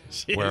world,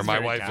 She where is my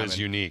very wife common. is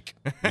unique.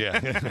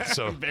 Yeah,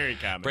 so Very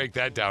common. break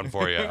that down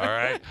for you. All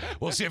right,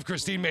 we'll see if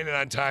Christine made it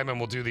on time, and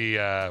we'll do the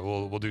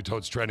we'll do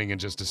Toad's Trending in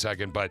just a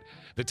second. But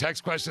the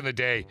text question of the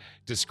day: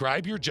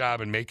 describe your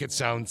job and make it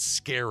sound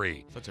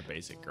scary. Such a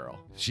basic girl.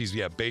 She's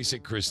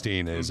basic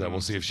Christine is.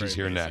 We'll see if she's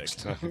Very here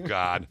basic. next. Oh,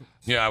 God.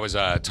 Yeah, I was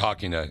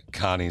talking to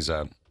Connie's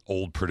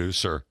old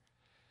producer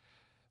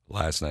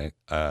last night.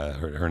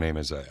 Her name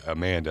is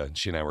Amanda.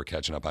 She and I were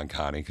catching up on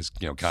Connie because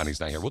Connie's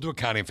not here. We'll do a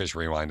Connie and Fish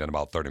rewind in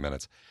about 30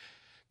 minutes.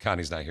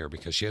 Connie's not here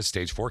because she has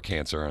stage 4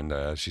 cancer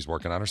and she's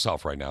working on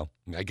herself right now.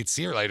 I could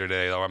see her later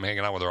today though. I'm hanging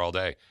out with her all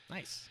day.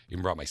 Nice.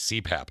 Even brought my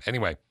CPAP.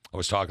 Anyway, I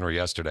was talking to her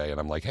yesterday and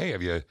I'm like, hey,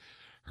 have you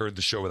heard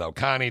the show without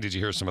Connie? Did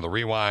you hear some of the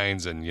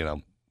rewinds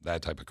and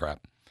that type of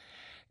crap?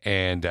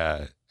 And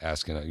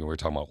asking, we were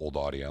talking about old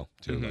audio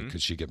too. Like,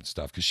 could she give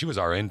stuff? Because she was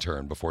our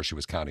intern before she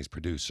was Connie's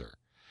producer.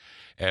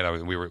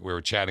 And we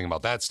were chatting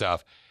about that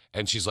stuff.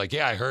 And she's like,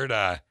 yeah, I heard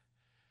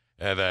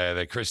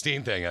the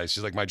Christine thing.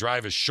 She's like, my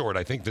drive is short.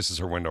 I think this is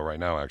her window right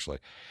now, actually.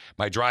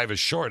 My drive is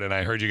short. And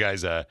I heard you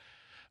guys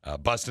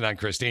busting on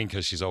Christine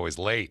because she's always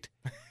late.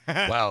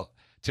 Well,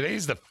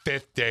 today's the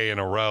 5th day in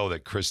a row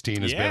that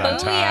Christine has been on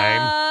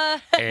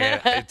time.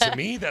 And to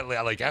me, that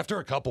like after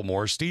a couple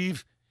more,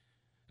 Steve,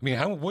 I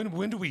mean,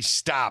 when do we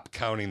stop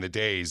counting the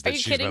days that Are you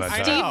she's kidding? been on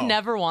time? Steve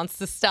never wants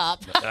to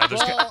stop.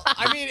 Well,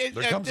 I mean,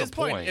 there at comes this a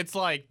point, point. it's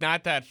like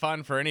not that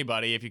fun for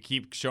anybody if you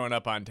keep showing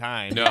up on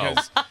time. No,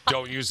 because-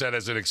 don't use that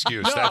as an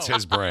excuse. No, That's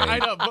his brain. I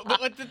know,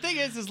 but the thing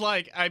is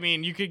like, I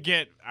mean, you could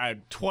get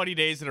 20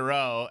 days in a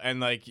row, and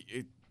like,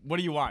 what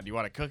do you want? Do you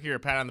want a cookie or a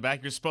pat on the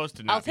back? You're supposed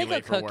to not I'll be take a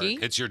late for cookie.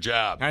 work. It's your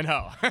job. I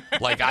know.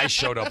 Like I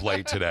showed up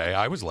late today.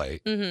 I was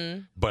late,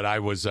 but I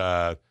was,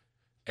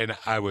 and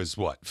I was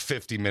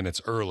 50 minutes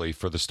early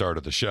for the start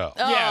of the show.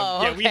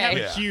 Yeah, we have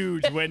okay. a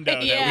huge window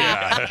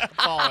Yeah. that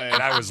we fall in.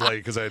 And I was late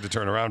because I had to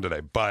turn around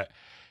today. But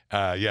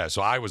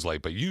so I was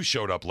late. But you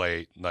showed up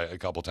late like, a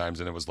couple times,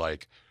 and it was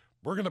like,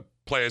 we're gonna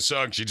play a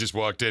song. She just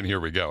walked in. Here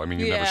we go. I mean,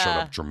 you never showed Yeah.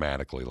 up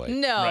dramatically late.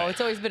 No, Right. it's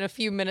always been a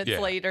few minutes Yeah.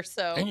 late or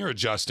so. And you're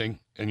adjusting,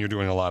 and you're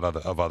doing a lot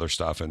of other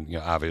stuff, and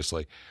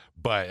obviously.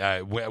 But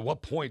at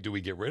what point do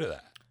we get rid of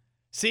that?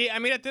 See, I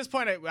mean, at this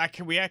point,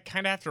 we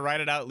kind of have to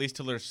ride it out at least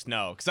till there's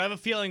snow. Because I have a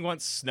feeling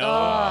once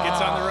snow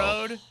gets on the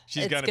road,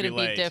 she's it's going to be be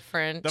late.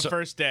 different. The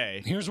first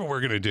day. Here's what we're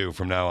going to do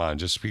from now on,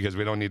 just because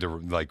we don't need to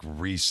like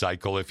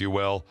recycle, if you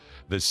will,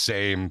 the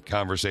same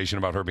conversation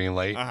about her being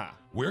late. Uh-huh.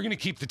 We're going to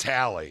keep the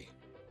tally,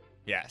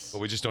 Yes. but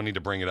we just don't need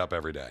to bring it up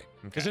every day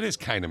because it is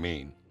kind of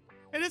mean.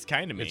 It is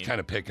kind of mean. It's kind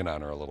of picking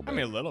on her a little bit. I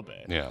mean, a little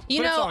bit. Yeah. You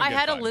But it's know, all in I good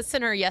had a fun.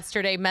 listener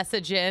yesterday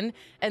message in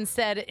and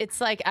said,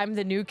 it's like I'm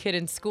the new kid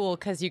in school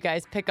because you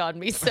guys pick on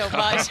me so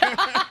much.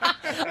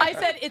 I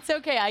said, it's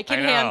okay. I can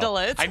I know. handle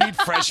it. I need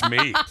fresh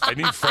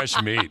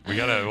meat. We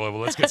gotta. Well,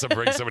 let's get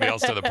bring somebody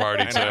else to the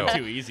party I know, I'm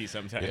too. too easy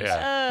sometimes.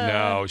 Yeah.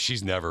 No,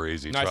 she's never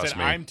easy. No, I Trust said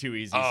me. I'm too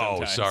easy Oh,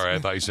 sometimes. sorry. I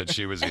thought you said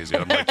she was easy.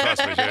 I'm like,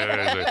 trust me.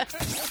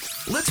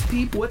 Let's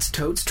peep what's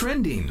Toad's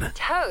trending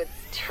Toad's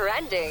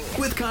Trending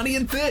with Connie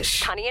and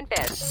Fish. Connie and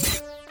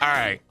Fish. All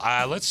right,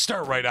 let's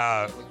start right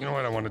out. You know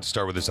what? I wanted to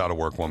start with this out of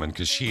work woman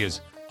because she is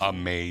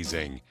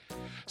amazing.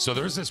 So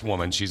there's this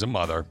woman. She's a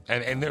mother,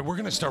 and we're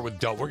going to start with.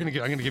 I'm going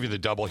to give you the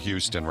double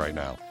Houston right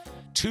now.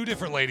 2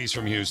 different ladies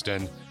from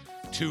Houston,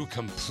 2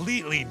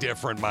 completely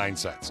different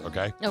mindsets.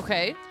 Okay.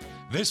 Okay.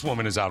 This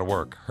woman is out of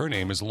work. Her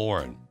name is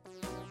Lauren.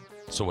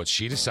 So what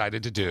she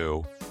decided to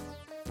do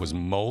was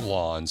mow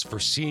lawns for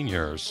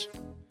seniors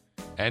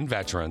and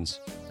veterans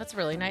That's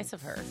really nice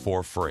of her.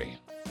 for free.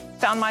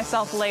 Found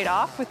myself laid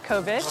off with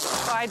COVID,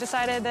 so I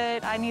decided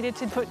that I needed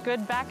to put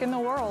good back in the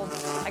world.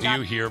 Do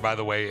you hear, by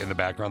the way, in the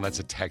background, that's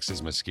a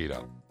Texas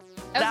mosquito.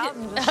 I was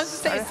going to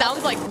say, it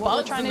sounds like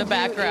bugs in the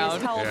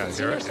background. Yeah,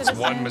 hear it? It's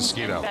one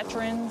mosquito.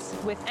 Veterans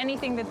with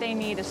anything that they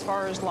need as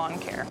far as lawn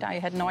care. I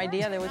had no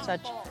idea there was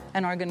such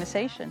an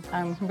organization.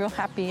 I'm real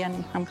happy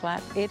and I'm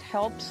glad. It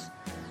helps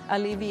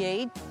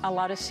alleviate a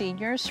lot of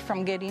seniors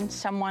from getting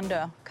someone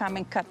to come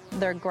and cut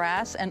their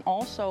grass, and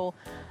also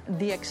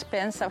the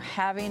expense of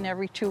having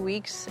every 2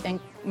 weeks and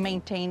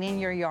maintaining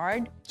your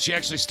yard. She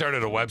actually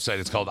started a website.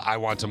 It's called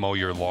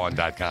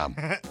iwanttomowyourlawn.com.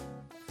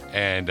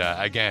 And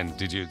again,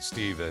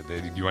 Steve,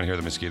 you want to hear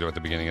the mosquito at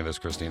the beginning of this,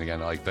 Christine? Again,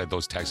 like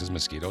those Texas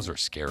mosquitoes are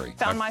scary.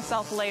 Found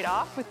myself laid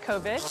off with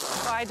COVID,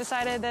 so I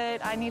decided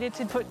that I needed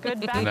to put good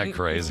back. Isn't that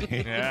crazy?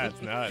 Yeah,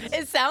 it's nuts.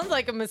 It sounds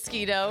like a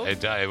mosquito.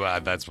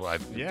 That's why.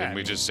 Didn't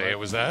we just say it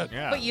was that?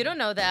 Yeah. But you don't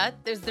know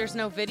that. There's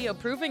no video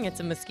proving it's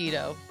a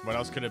mosquito. What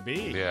else could it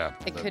be? Yeah.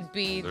 It could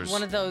be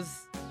one of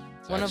those.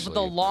 One actually- of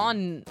the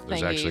lawn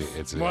There's thingies. actually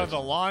it's One of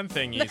the lawn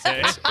thingies,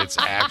 eh? it's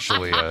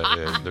actually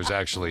there's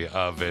actually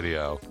a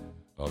video.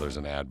 Oh, there's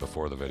an ad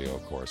before the video,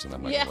 of course, and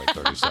I'm not gonna wait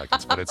 30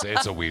 seconds. But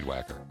it's a weed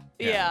whacker.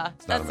 Yeah,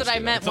 It's not that's a what I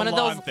mosquito. meant. It's One a of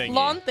those lawn thingy.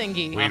 lawn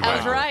thingy. Weed I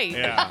was whacker. right.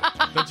 Yeah.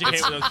 Don't you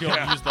hate when those people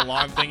use the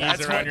lawn thingies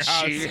That's around what your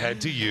house? she had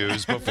to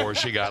use before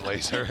she got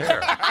laser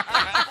hair.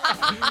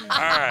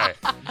 All right.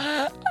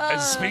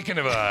 And speaking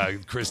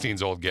of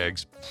Christine's old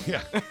gigs,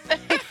 yeah.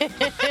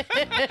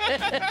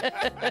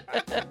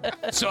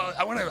 So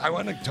I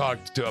want to talk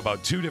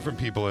about two different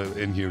people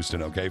in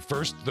Houston. Okay,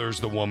 first there's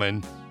the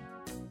woman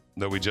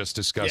that we just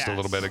discussed a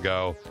little bit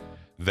ago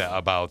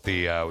about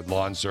the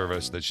lawn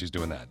service that she's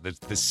doing that.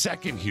 The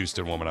second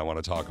Houston woman I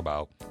want to talk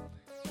about.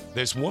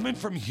 This woman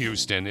from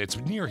Houston. It's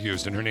near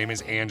Houston. Her name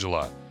is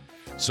Angela.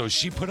 So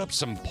she put up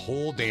some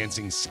pole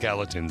dancing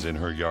skeletons in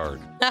her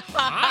yard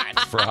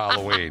for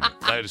Halloween.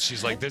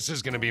 She's like, this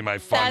is going to be my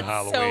fun That's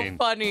Halloween. so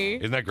funny.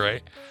 Isn't that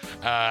great?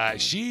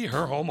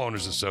 Her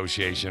homeowners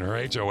association,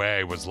 her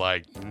HOA was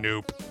like,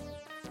 nope.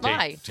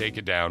 Why? Take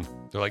it down.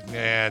 They're like,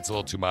 nah, it's a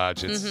little too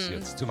much.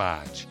 It's too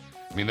much.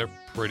 I mean, they're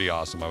pretty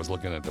awesome. I was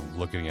looking at them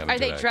Are today.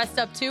 they dressed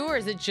up too, or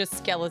is it just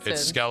skeletons?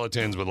 It's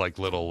skeletons with like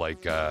little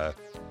like a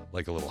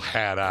little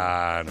hat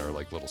on or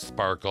like little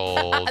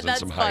sparkles and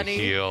some high funny.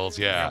 heels.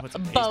 Yeah. Put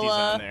some pasties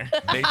on there.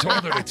 They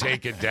told her to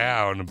take it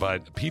down,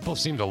 but people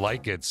seem to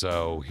like it.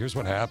 So here's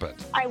what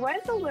happened. I was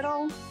a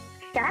little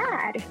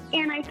sad,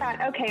 and I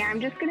thought, okay,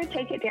 I'm just going to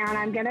take it down.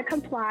 I'm going to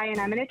comply, and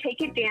I'm going to take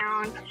it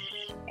down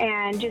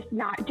and just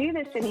not do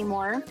this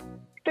anymore.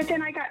 But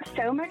then I got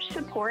so much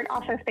support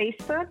off of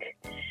Facebook,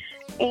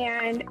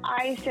 and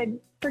I said,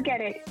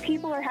 forget it.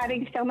 People are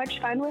having so much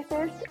fun with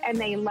this, and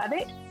they love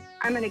it.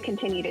 I'm going to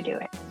continue to do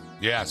it.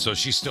 Yeah, so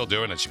she's still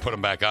doing it. She put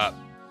them back up.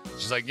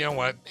 She's like, you know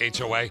what,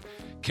 HOA?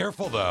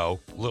 Careful, though,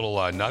 little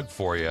nug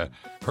for you.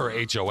 Her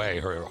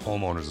HOA, her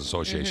homeowners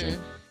association,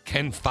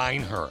 can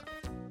fine her.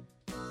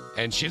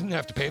 And she doesn't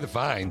have to pay the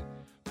fine,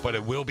 but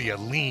it will be a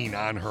lien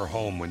on her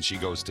home when she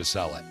goes to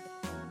sell it.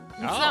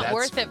 It's not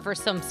worth it for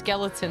some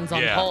skeletons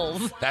on Yeah,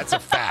 poles. that's a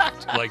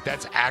fact. Like,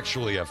 that's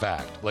actually a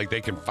fact. Like,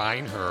 they can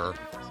fine her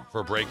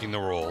for breaking the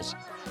rules,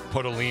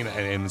 put a lien,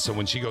 and so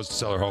when she goes to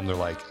sell her home, they're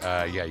like,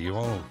 yeah, you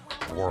owe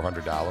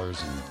 $400 in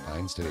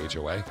fines to the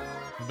HOA.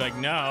 Like,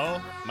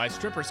 no, my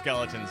stripper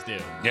skeletons do.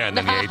 Yeah, and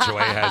then the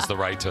HOA has the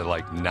right to,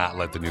 like, not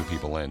let the new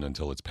people in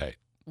until it's paid.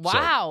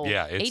 Wow. So,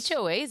 yeah, it's...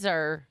 HOAs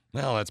are.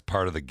 Well, that's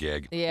part of the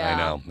gig. Yeah. I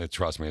know.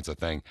 Trust me, it's a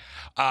thing.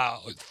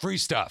 Free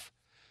stuff.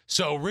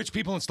 So rich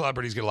people and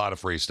celebrities get a lot of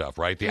free stuff,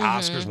 right? The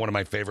Oscars, one of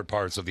my favorite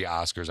parts of the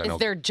Oscars. I know. Is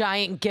there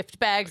giant gift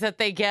bags that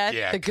they get?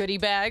 Yeah. The goodie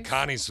bags?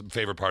 Connie's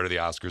favorite part of the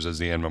Oscars is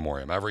the In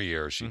Memoriam. Every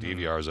year she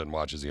DVRs it and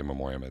watches the In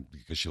Memoriam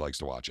because she likes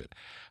to watch it.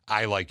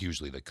 I like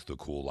usually the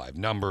cool live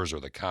numbers or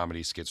the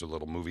comedy skits or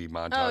little movie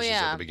montages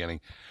at the beginning,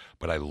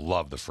 but I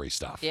love the free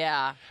stuff.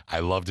 Yeah.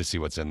 I love to see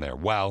what's in there.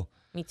 Well,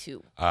 me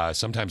too.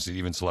 Sometimes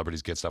even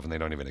celebrities get stuff and they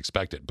don't even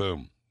expect it.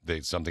 Boom.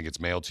 Something gets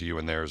mailed to you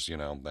and there's, I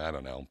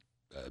don't know,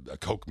 a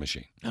Coke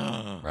machine,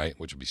 right?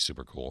 Which would be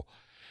super cool.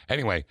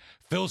 Anyway,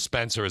 Phil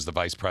Spencer is the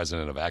vice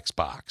president of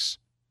Xbox.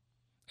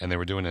 And they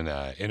were doing an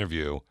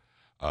interview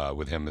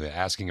with him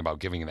asking about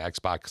giving an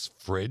Xbox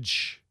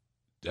fridge.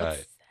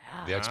 What's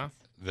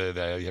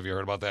Have you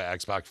heard about that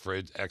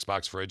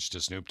Xbox fridge to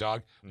Snoop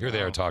Dogg? Here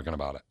they are talking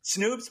about it.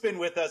 Snoop's been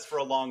with us for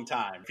a long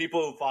time.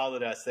 People who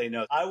followed us, they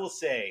know. I will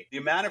say the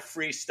amount of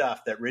free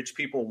stuff that rich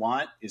people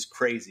want is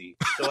crazy.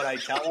 So what I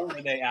tell them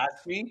when they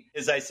ask me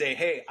is I say,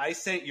 hey, I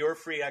sent your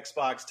free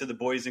Xbox to the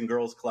Boys and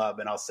Girls Club,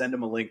 and I'll send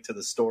them a link to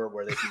the store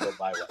where they can go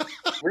buy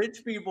one.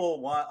 Rich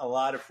people want a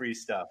lot of free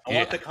stuff. I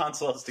want the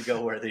consoles to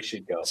go where they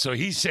should go. So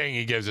he's saying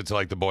he gives it to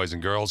like the Boys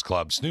and Girls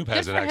Club. Snoop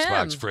has an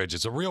Xbox fridge.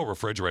 It's a real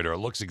refrigerator. It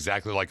looks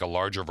exactly like a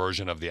larger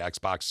version of the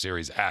Xbox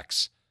Series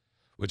X,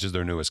 which is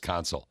their newest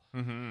console.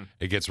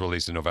 It gets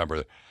released in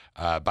November.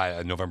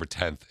 By November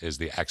 10th is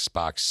the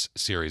Xbox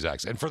Series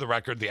X. And for the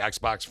record, the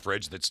Xbox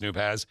fridge that Snoop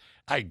has,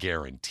 I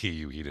guarantee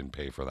you he didn't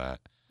pay for that.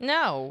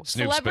 No.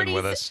 Snoop's been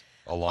with us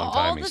a long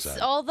time, he said.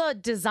 All the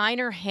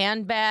designer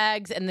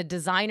handbags and the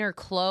designer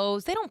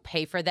clothes, they don't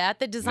pay for that.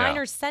 The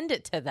designers send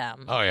it to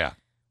them. Oh, yeah.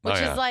 Which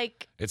is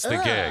like, it's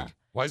the gig.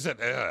 Why is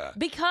that?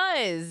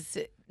 Because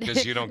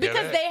Because you don't get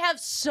because it? they have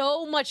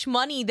so much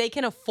money, they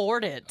can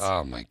afford it.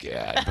 Oh, my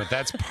God. But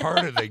that's part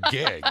of the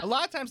gig. A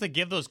lot of times they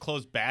give those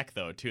clothes back,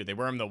 though, too. They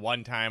wear them the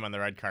one time on the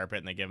red carpet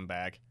and they give them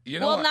back.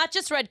 Well, not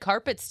just red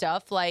carpet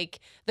stuff. Like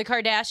the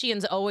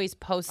Kardashians always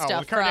post Oh,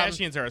 stuff the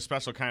Kardashians are a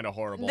special kind of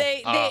horrible.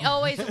 They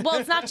always, well,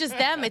 it's not just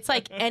them. It's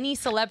like any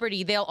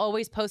celebrity. They'll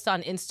always post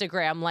on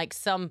Instagram like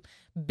some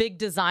big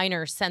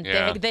designer sent.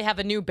 Yeah. They have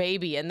a new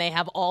baby and they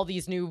have all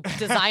these new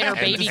designer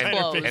baby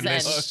clothes. And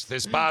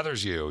this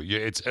bothers you.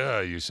 It's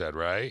you said,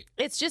 right?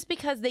 It's just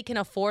because they can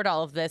afford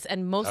all of this,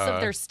 and most of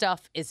their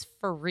stuff is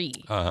free.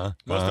 Most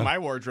of my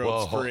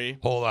wardrobe's well, free.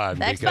 Hold on.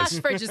 The Xbox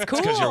fridge is It's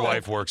because your cool.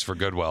 wife works for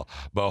Goodwill.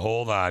 But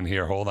hold on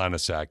a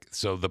sec.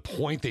 So the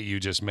point that you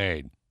just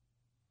made,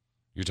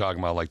 you're talking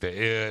about like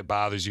it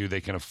bothers you,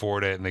 they can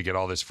afford it, and they get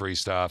all this free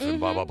stuff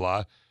and blah, blah,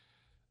 blah.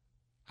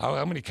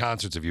 How many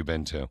concerts have you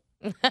been to?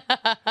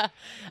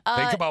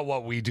 Think about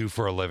what we do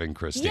for a living,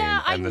 Christine,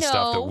 yeah, and the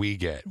stuff that we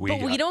get.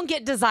 But we don't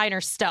get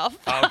designer stuff.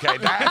 Okay,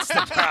 that's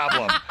the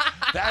problem.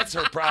 That's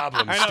her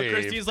problem, I know, Steve.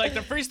 Christy's like,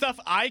 the free stuff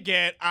I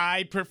get,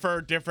 I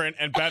prefer different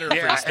and better free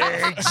Yeah,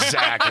 stuff.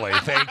 exactly.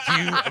 Thank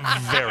you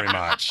very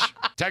much.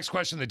 Text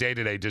question of the day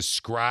today.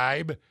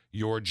 Describe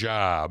your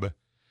job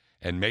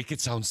and make it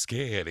sound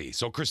scary.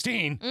 So,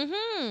 Christine,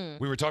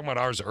 we were talking about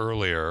ours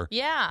earlier.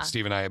 Yeah.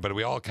 Steve and I, but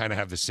we all kind of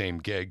have the same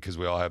gig because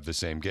we all have the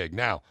same gig.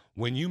 Now,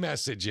 when you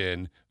message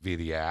in via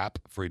the app,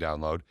 free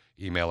download,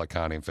 email at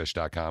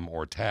connieandfish.com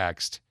or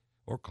text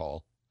or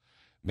call,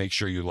 make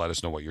sure you let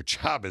us know what your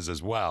job is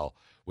as well,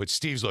 which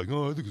Steve's like,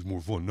 oh, I think it's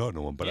more fun not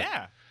knowing. But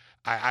Yeah.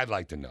 I'd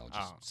like to know.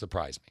 Just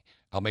surprise me.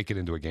 I'll make it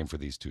into a game for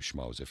these two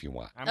schmoes if you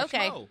want. I'm a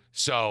Okay. schmo.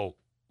 So,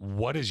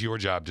 what is your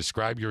job?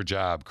 Describe your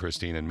job,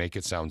 Christine, and make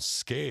it sound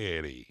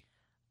scary.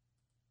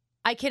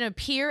 I can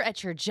appear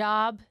at your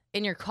job,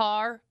 in your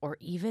car, or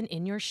even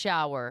in your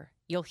shower.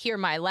 You'll hear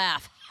my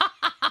laugh.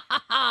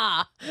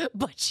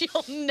 But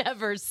you'll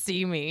never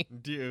see me.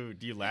 Do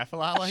you laugh a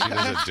lot like She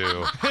that? doesn't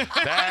do.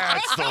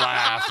 That's the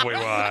laugh we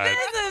want. This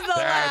is the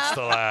That's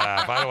the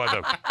laugh. I don't want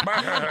They're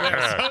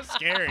the. so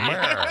scary.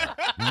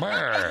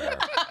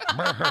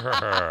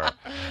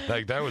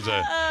 Like that was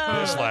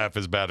this laugh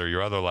is better.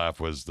 Your other laugh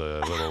was the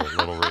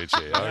little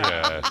Richie.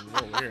 Okay. A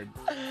little weird.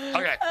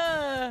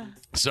 Okay.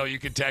 So you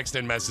can text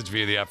and message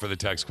via the app for the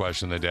text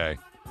question of the day.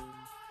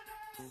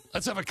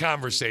 Let's have a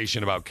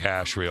conversation about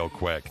cash real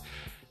quick.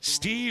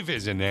 Steve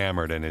is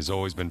enamored and has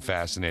always been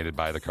fascinated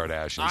by the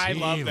Kardashians. I he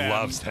love them.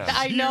 loves them.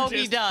 I know he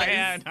Hugest does.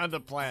 fan on the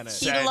planet.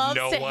 He Said loves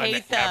no to one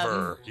hate them.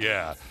 ever.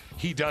 Yeah,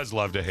 he does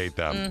love to hate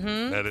them.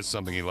 Mm-hmm. That is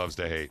something he loves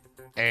to hate.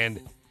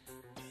 And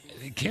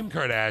Kim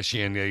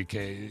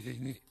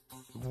Kardashian,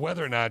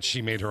 whether or not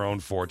she made her own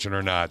fortune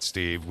or not,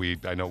 Steve,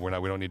 I know we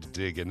don't need to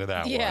dig into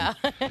that Yeah.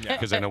 one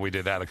because I know we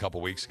did that a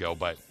couple weeks ago,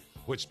 but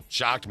which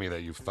shocked me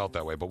that you felt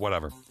that way. But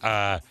whatever.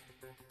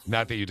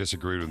 Not that you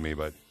disagreed with me,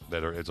 but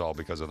that it's all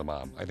because of the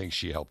mom. I think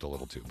she helped a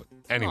little too. But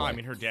anyway, Well, I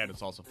mean, her dad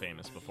was also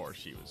famous before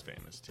she was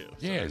famous too. So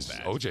yeah, there's he's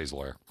that. OJ's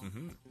lawyer.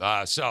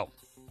 Mhm. So,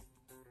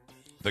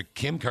 the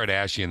Kim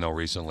Kardashian, though,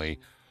 recently,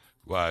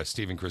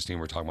 Steve and Christine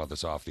were talking about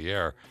this off the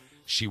air.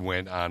 She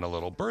went on a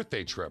little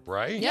birthday trip,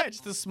 right? Yeah,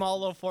 just a small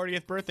little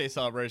 40th birthday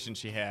celebration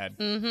she had.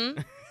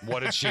 Mm-hmm.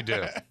 What did she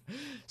do?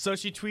 So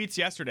she tweets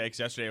yesterday, because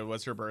yesterday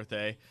was her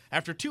birthday.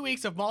 After 2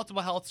 weeks of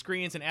multiple health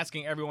screens and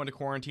asking everyone to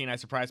quarantine, I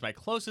surprised my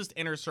closest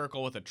inner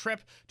circle with a trip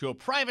to a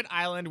private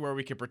island where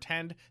we could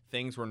pretend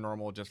things were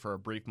normal just for a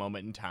brief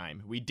moment in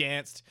time. We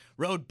danced,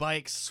 rode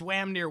bikes,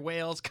 swam near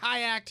whales,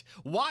 kayaked,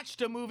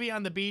 watched a movie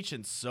on the beach,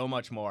 and so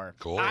much more.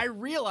 Cool. I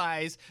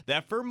realize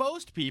that for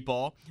most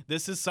people,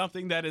 this is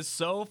something that is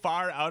so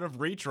far out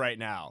of reach right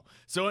now.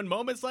 So in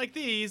moments like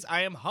these,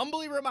 I am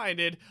humbly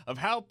reminded of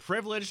how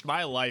privileged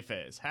my life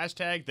is.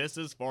 Hashtag this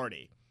is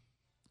 40.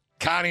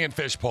 Connie and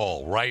Fish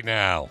poll right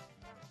now.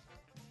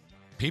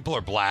 People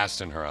are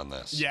blasting her on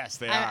this. Yes,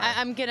 they are.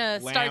 I'm going to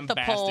start the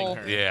poll.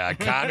 her. Yeah,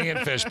 Connie and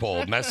Fish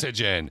poll.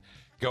 Message in.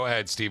 Go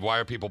ahead, Steve. Why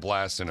are people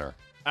blasting her?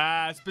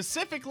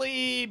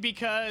 Specifically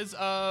because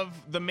of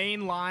the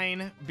main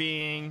line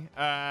being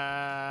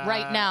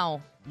Right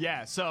now.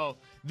 Yeah, so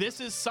this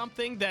is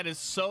something that is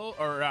so,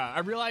 I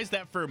realize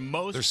that for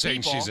most They're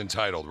saying people, she's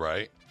entitled,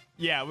 right?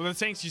 yeah, well, they're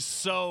saying she's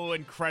so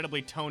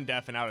incredibly tone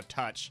deaf and out of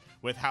touch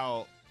with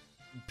how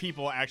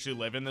people actually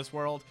live in this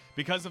world.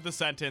 Because of the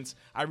sentence,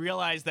 I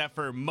realize that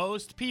for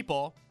most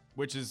people,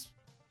 which is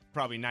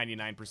probably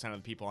 99% of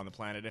the people on the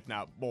planet, if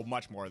not, well,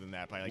 much more than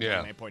that, probably like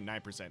Yeah.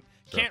 99.9%,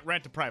 can't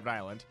rent a private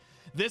island.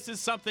 This is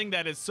something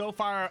that is so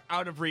far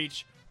out of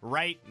reach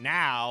right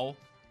now,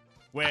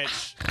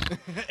 which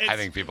I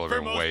think people are for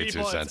being most way too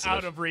people, it's sensitive.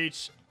 out of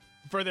reach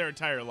for their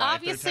entire life.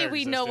 Obviously, their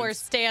we entire know where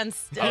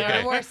existence.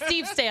 where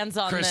Steve stands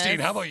on Christine,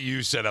 this. how about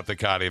you set up the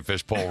Connie and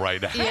Fish poll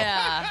right now?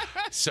 Yeah.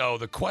 So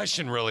the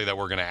question really that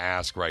we're going to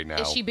ask right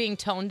now Is she being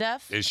tone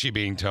deaf? is she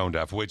being tone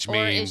deaf, which Or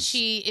means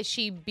is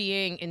she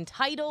being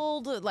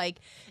entitled? Like,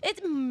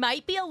 it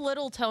might be a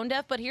little tone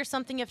deaf, but here's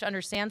something you have to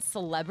understand.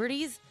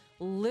 Celebrities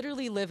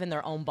literally live in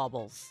their own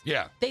bubbles.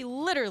 yeah. They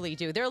literally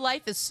do. Their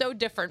life is so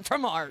different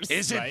from ours.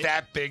 Is it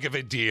that big of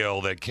a deal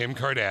that Kim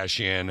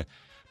Kardashian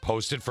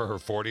posted for her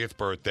 40th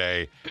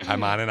birthday.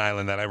 I'm on an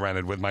island that I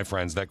rented with my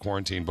friends that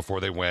quarantined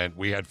before they went.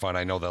 We had fun.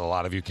 I know that a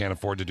lot of you can't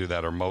afford to do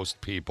that, or most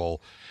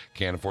people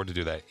can't afford to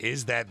do that.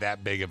 Is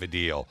that big of a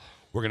deal?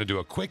 We're going to do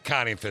a quick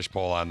Connie and Fish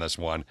poll on this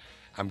one.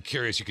 I'm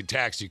curious. You can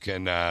text. You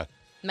can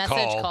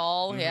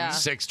call. Yeah.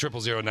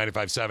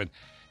 6000957.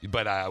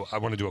 But I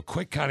want to do a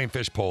quick Connie and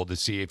Fish poll to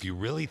see if you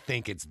really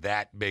think it's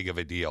that big of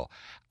a deal.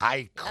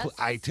 I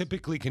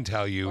typically can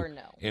tell you,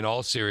 in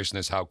all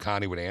seriousness, how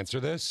Connie would answer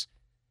this.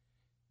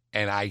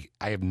 And I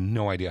have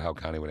no idea how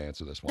Connie would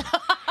answer this one.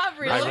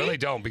 Really? I really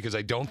don't, because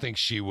I don't think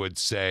she would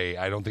say,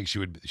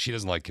 she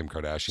doesn't like Kim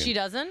Kardashian. She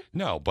doesn't?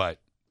 No, but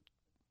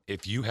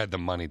if you had the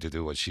money to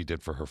do what she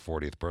did for her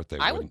 40th birthday,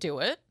 I would do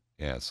it.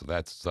 Yeah,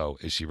 so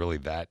is she really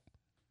that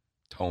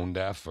tone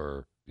deaf,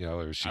 or,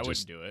 or is she I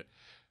just... wouldn't do it.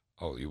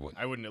 Oh, you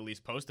wouldn't? I wouldn't at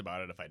least post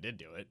about it if I did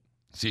do it.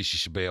 See, she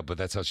should be able, but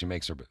that's how she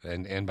makes her,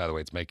 and by the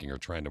way, it's making her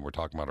trend, and we're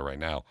talking about it right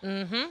now.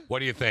 Mm-hmm. What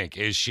do you think?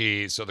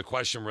 So the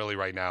question really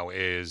right now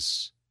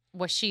is...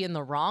 Was she in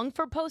the wrong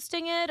for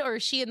posting it, or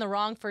is she in the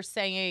wrong for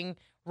saying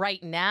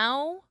right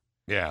now?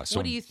 Yeah. So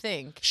what do you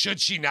think? Should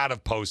she not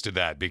have posted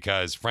that?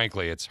 Because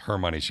frankly, it's her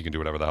money. She can do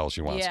whatever the hell she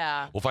wants.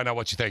 Yeah. We'll find out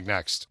what you think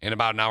next. In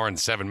about an hour and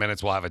 7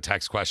 minutes, we'll have a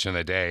text question of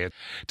the day.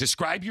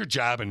 Describe your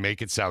job and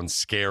make it sound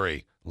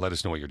scary. Let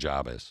us know what your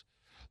job is.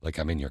 Like,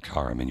 I'm in your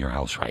car. I'm in your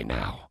house right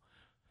now.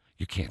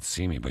 You can't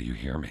see me, but you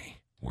hear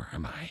me. Where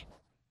am I?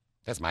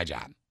 That's my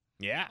job.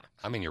 Yeah.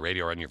 I'm in your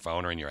radio or on your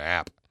phone or in your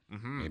app.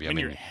 Mm-hmm. Maybe in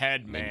your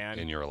head, man.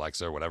 In your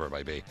Alexa or whatever it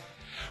might be.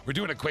 We're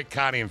doing a quick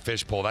Connie and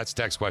Fish poll. That's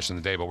text question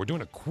of the day, but we're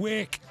doing a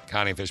quick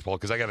Connie and Fish poll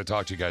because I got to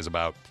talk to you guys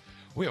about,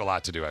 we have a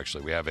lot to do,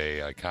 actually. We have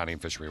a Connie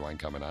and Fish rewind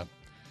coming up.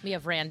 We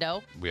have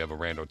Rando. We have a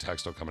Rando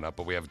Texto coming up,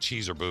 but we have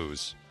Cheese or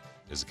Booze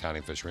is a Connie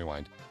and Fish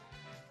rewind.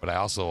 But I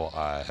also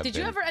have Did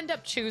you ever end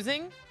up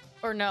choosing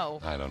or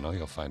no? I don't know.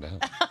 You'll find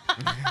out.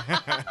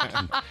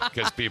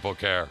 Because people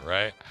care,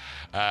 right?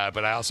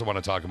 But I also want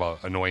to talk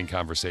about annoying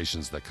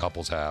conversations that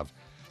couples have.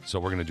 So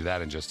we're going to do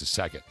that in just a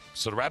second.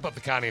 So to wrap up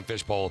the Connie and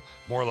Fish poll,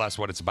 more or less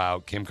what it's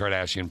about, Kim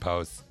Kardashian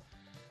posts,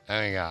 oh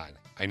my God,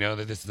 I know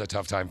that this is a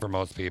tough time for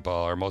most people,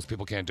 or most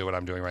people can't do what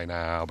I'm doing right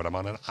now, but I'm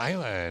on an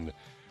island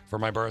for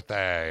my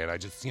birthday, and I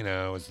just,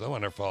 it's so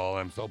wonderful.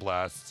 I'm so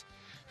blessed,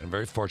 and I'm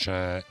very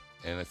fortunate,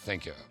 and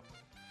thank you.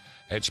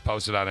 And she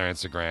posted on her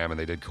Instagram, and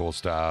they did cool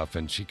stuff,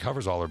 and she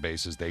covers all her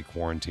bases. They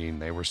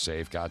quarantined, they were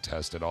safe, got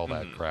tested, all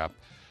that crap.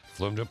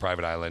 Flew him to a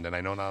private island, and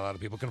I know not a lot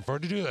of people can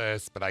afford to do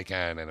this, but I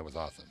can, and it was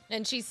awesome.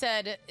 And she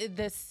said,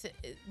 this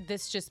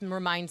just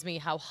reminds me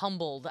how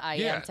humbled I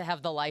am to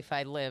have the life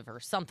I live, or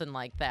something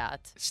like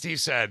that.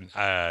 Steve said,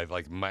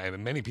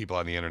 many people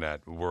on the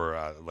internet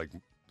were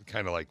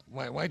kind of like,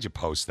 why'd you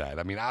post that?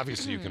 I mean,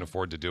 obviously you can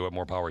afford to do it,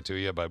 more power to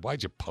you, but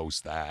why'd you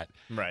post that?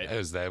 Right.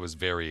 That was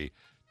very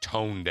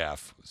tone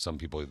deaf. Some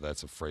people,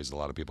 that's a phrase a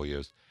lot of people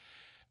use.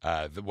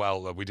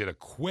 We did a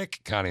quick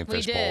Connie and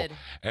Fish poll,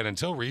 and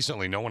until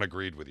recently, no one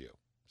agreed with you,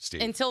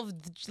 Steve. Until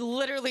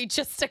literally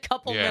just a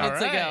couple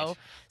minutes ago.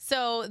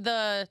 So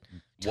the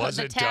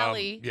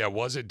tally.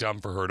 Was it dumb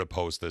for her to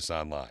post this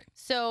online?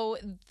 So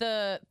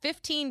the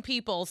 15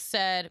 people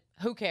said,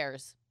 "Who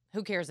cares?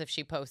 Who cares if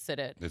she posted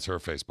it?" It's her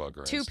Facebook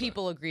or 2 Insta.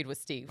 people agreed with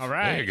Steve. All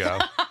right, there you go.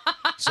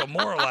 So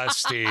more or less,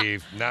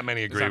 Steve. Not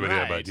many agree with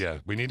you, but yeah,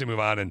 we need to move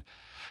on and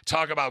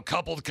talk about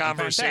coupled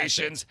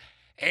conversations.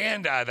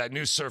 And that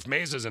new Surf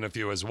Mazes in a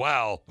few as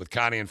well with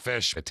Connie and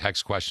Fish. A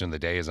text question of the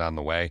day is on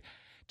the way.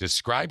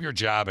 Describe your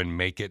job and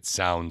make it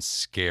sound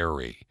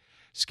scary.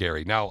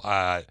 Scary.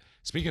 Now,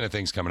 speaking of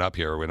things coming up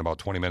here, in about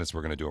 20 minutes,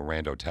 we're going to do a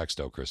Rando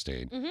Texto,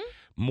 Christine. Mm-hmm.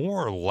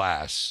 More or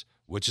less,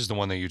 which is the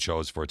one that you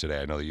chose for today?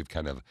 I know that you've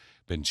kind of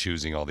been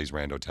choosing all these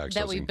Rando Textos.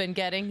 That we've been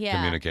getting,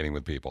 communicating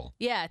with people.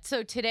 Yeah,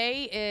 so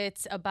today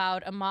it's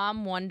about a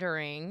mom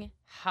wondering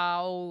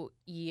how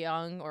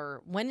young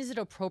or when is it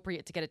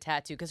appropriate to get a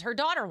tattoo? Because her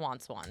daughter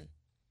wants one.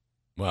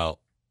 Well,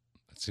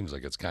 it seems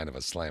like it's kind of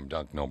a slam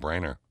dunk,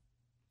 no-brainer.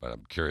 But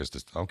I'm curious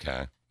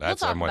okay. We'll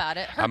talk about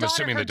it. I'm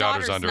assuming the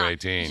daughter's under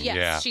 18. Yes,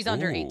 yeah. she's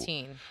under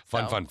 18.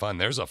 Fun.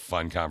 There's a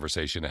fun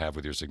conversation to have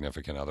with your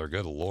significant other.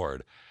 Good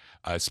Lord.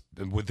 As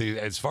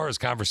far as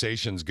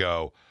conversations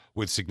go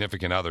with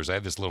significant others, I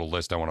have this little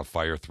list I want to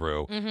fire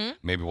through. Mm-hmm.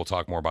 Maybe we'll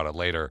talk more about it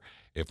later.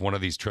 If one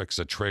of these trips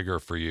a trigger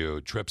for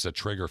you,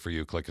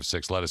 click of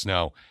 6, let us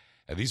know.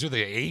 These are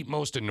the 8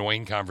 most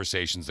annoying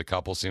conversations the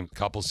couples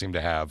seem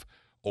to have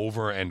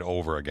over and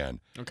over again.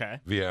 Okay.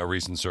 Via a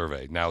recent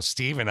survey. Now,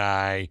 Steve and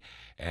I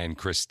and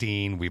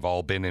Christine, we've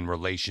all been in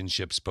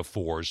relationships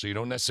before, so you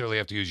don't necessarily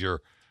have to use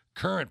your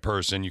current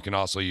person. You can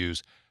also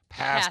use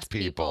past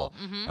people.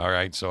 Mm-hmm. All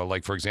right. So,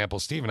 like, for example,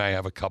 Steve and I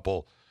have a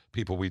couple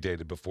people we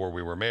dated before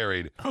we were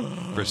married.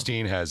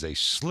 Christine has a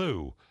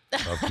slew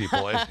of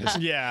people.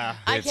 Yeah.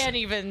 I can't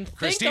even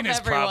Christine think of is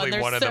everyone. probably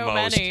There's one of so the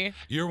most. many.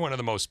 You're one of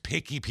the most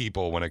picky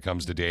people when it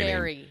comes to dating.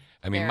 Very.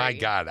 My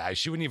God,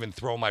 she wouldn't even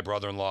throw my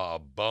brother-in-law a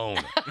bone.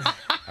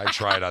 I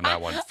tried on that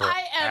one forever.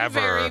 I am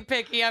very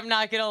picky, I'm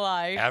not going to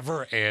lie.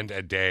 Ever and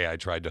a day, I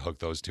tried to hook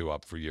those two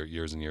up for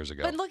years and years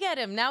ago. But look at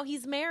him. Now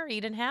he's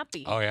married and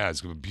happy. Oh, yeah.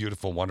 It's a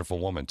beautiful, wonderful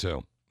woman,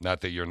 too.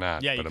 Not that you're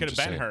not. Yeah, you but could I'm have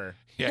just been saying. her.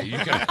 Yeah, you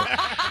could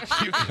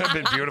have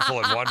been beautiful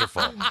and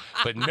wonderful.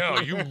 But no,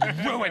 you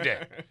ruined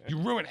it. You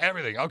ruined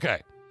everything.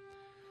 Okay.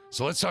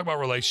 So let's talk about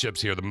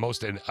relationships here. The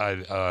most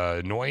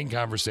annoying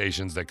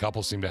conversations that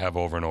couples seem to have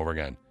over and over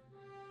again.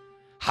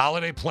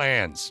 Holiday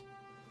plans.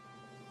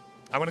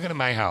 I want to go to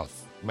my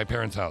house, my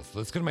parents' house.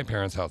 Let's go to my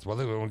parents' house. Well,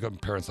 I want to go to my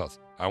parents' house.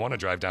 I want to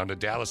drive down to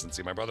Dallas and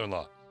see my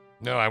brother-in-law.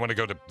 No, I want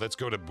to let's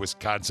go to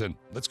Wisconsin.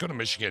 Let's go to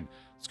Michigan.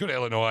 Let's go to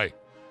Illinois.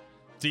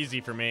 It's easy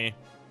for me.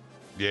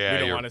 Yeah, we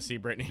don't want to see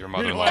Brittany. Your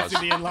We don't mother-in-law's. want to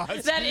see the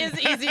in-laws. That is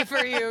easy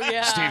for you,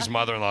 yeah. Steve's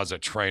mother-in-law's a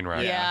train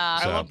wreck. Yeah.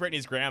 I So- love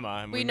Brittany's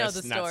grandma. And We know miss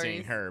the not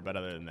seeing stories. her, but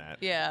other than that.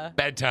 Yeah.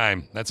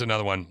 Bedtime. That's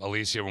another one.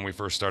 Alicia, when we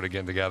first started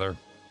getting together,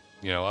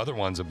 other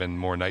ones have been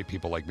more night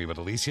people like me, but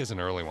Alicia's an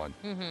early one.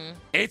 Mm-hmm.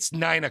 It's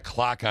 9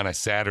 o'clock on a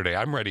Saturday.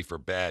 I'm ready for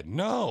bed.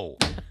 No.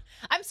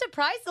 I'm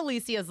surprised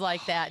Alicia's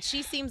like that.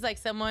 She seems like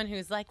someone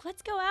who's like,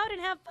 let's go out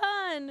and have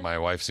fun. My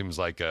wife seems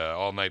like a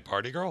all-night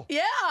party girl.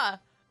 Yeah.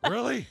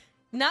 Really?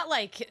 Not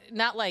like,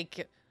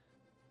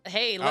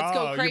 hey, let's Oh,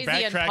 go you're crazy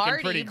and backtracking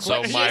party. pretty But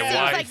So she my seems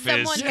wife like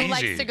someone is who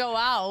likes easy. to go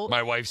out.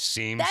 My wife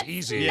seems That's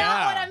easy.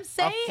 not what I'm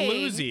saying. A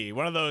floozy.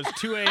 One of those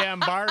 2 a.m.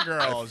 bar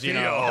girls, you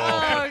know.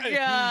 Oh,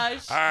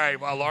 gosh. All right.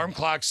 Well, alarm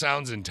clock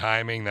sounds and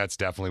timing. That's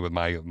definitely with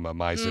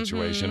my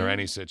situation or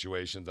any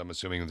situations. I'm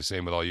assuming the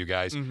same with all you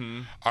guys.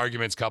 Mm-hmm.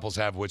 Arguments couples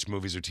have which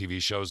movies or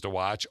TV shows to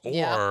watch, or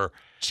Yeah.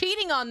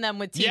 Cheating on them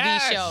with TV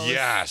Yes. shows.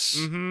 yes,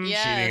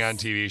 Yes. cheating on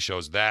TV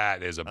shows.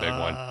 That is a big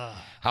one. Ugh.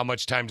 How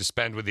much time to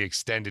spend with the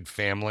extended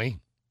family?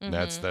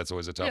 That's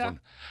always a tough one.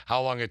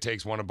 How long it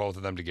takes one or both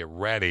of them to get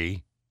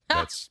ready?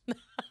 That's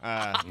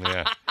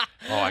yeah.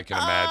 Oh, I can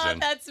imagine.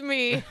 That's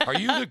me. Are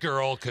you the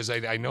girl? Because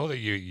I know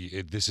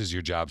that this is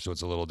your job, so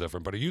it's a little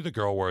different. But are you the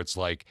girl where it's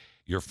like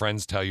your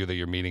friends tell you that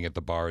you're meeting at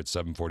the bar at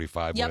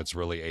 7:45 Yep. when it's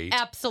really 8?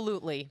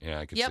 Absolutely. Yeah,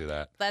 I can Yep, see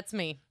that. That's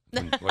me.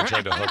 When I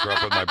tried to hook her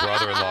up with my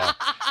brother-in-law,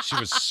 she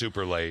was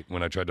super late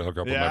when I tried to hook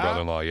her up with my Yeah?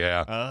 brother-in-law.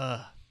 Yeah.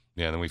 Ugh.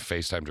 Yeah, and then we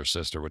FaceTimed her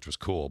sister, which was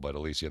cool, but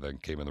Alicia then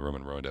came in the room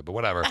and ruined it. But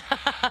whatever.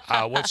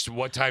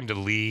 What time to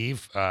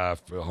leave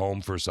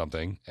home for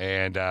something,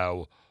 and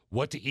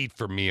what to eat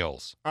for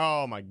meals?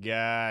 Oh my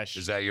gosh.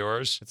 Is that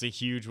yours? It's a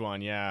huge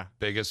one, yeah.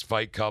 Biggest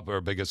fight couple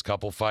or biggest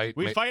couple fight?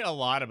 We fight a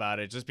lot about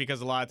it just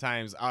because a lot of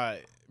times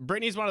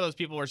Brittany's one of those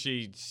people where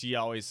she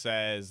always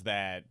says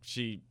that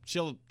she's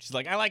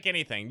like, I like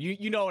anything.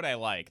 You know what I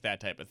like, that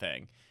type of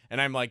thing.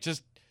 And I'm like,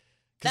 just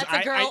That's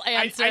a girl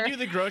answer. I do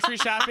the grocery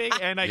shopping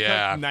and I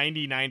Yeah. cook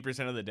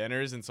 99% of the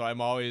dinners, and so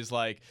I'm always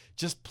like,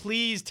 just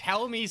please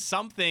tell me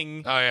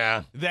something Oh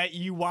yeah. that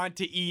you want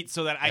to eat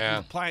so that I Yeah.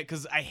 can plan,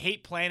 because I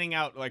hate planning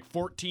out like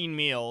 14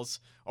 meals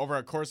over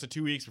a course of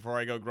 2 weeks before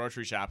I go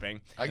grocery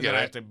shopping. I And get then I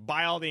it. have to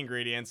buy all the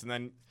ingredients, and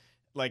then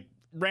like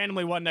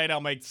randomly one night I'll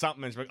make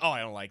something and it's like, oh, I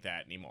don't like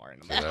that anymore.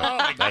 And I'm like, oh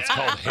my That's God.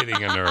 called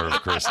hitting a nerve,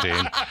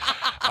 Christine.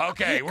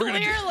 Okay, we're gonna.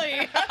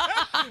 Clearly.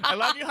 I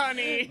love you,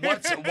 honey.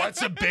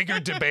 What's a bigger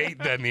debate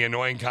than the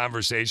annoying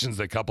conversations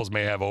that couples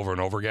may have over and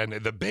over again?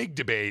 The big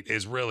debate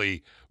is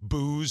really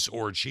booze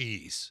or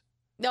cheese.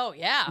 Oh,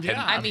 yeah.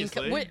 Yeah, I mean,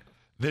 obviously.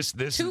 This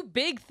two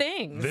big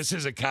things. This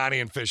is a Connie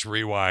and Fish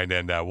rewind,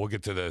 and we'll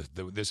get to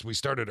this. We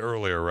started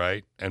earlier,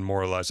 right? And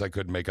more or less, I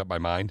couldn't make up my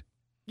mind.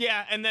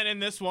 Yeah, and then in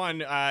this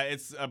one,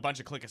 it's a bunch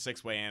of click a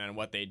six way in on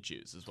what they'd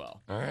choose as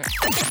well. All right.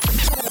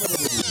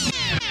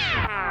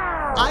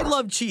 I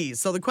love cheese.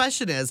 So the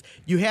question is,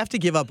 you have to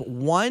give up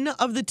one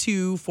of the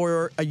two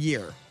for a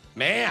year.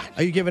 Man.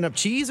 Are you giving up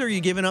cheese or are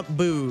you giving up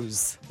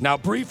booze? Now,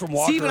 Bree from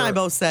Walker. Steve and I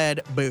both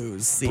said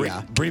booze. See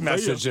ya. Bree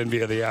messaged in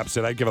via the app,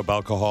 said, I'd give up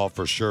alcohol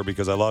for sure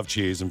because I love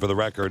cheese. And for the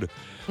record,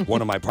 one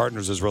of my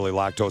partners is really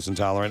lactose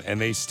intolerant, and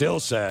they still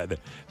said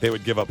they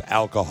would give up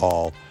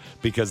alcohol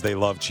because they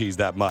love cheese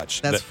that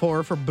much. That's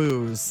 4 for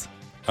booze.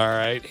 All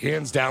right.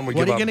 Hands down, we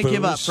What give are you up going to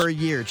give up booze. for a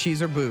year,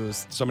 cheese or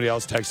booze? Somebody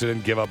else texted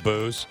in, give up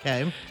booze.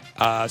 Okay.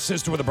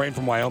 Sister with a brain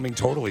from Wyoming,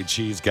 totally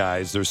cheese,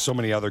 guys. There's so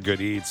many other good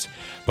eats,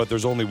 but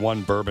there's only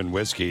one bourbon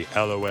whiskey.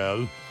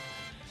 LOL.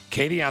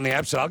 Katie on the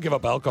app said, I'll give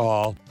up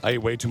alcohol. I eat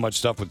way too much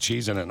stuff with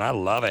cheese in it, and I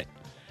love it.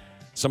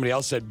 Somebody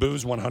else said,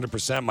 booze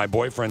 100%. My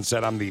boyfriend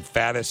said I'm the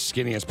fattest,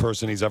 skinniest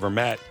person he's ever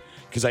met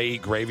because I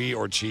eat gravy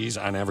or cheese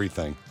on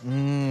everything.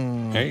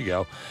 There you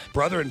go.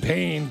 Brother in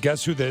pain,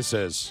 guess who this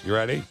is? You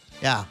ready?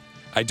 Yeah.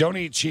 I don't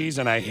eat cheese,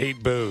 and I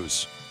hate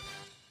booze.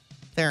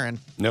 Theron.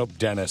 Nope,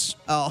 Dennis.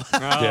 Oh.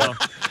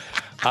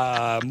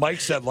 Yeah. Mike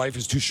said life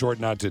is too short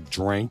not to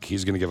drink.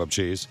 He's going to give up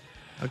cheese.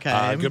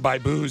 Okay. Goodbye,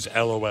 booze.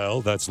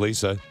 LOL. That's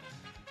Lisa.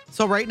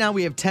 So right now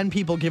we have 10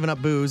 people giving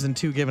up booze and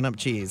 2 giving up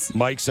cheese.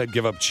 Mike said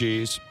give up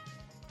cheese.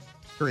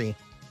 3.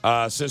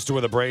 Sister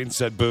with a brain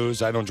said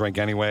booze. I don't drink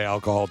anyway.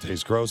 Alcohol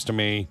tastes gross to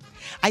me.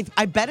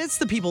 I bet it's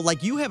the people,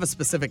 like you have a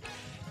specific,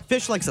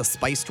 Fish likes a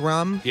spiced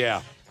rum.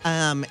 Yeah.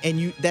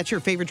 And that's your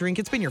favorite drink.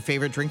 It's been your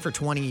favorite drink for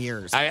 20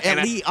 years.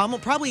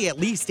 Probably at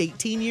least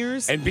 18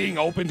 years. And being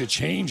open to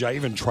change, I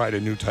even tried a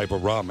new type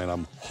of rum, and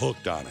I'm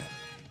hooked on it.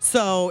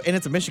 So, and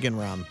it's a Michigan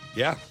rum.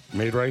 Yeah,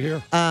 made right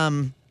here.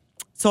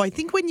 So I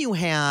think when you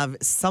have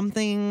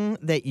something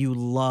that you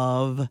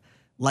love,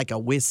 like a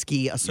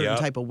whiskey, a certain Yep.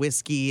 type of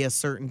whiskey, a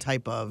certain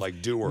type of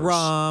Like Dewar's.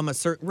 rum, a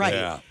certain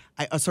Yeah.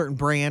 a certain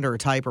brand or a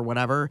type or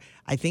whatever.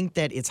 I think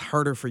that it's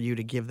harder for you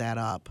to give that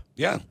up.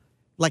 Yeah.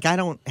 Like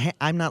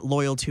I'm not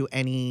loyal to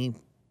any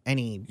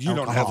You alcohol.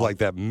 don't have like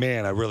that,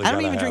 man, I really I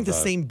don't gotta even drink the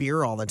have that same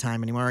beer all the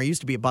time anymore. I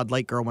used to be a Bud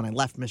Light girl when I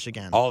left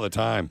Michigan. all the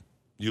time.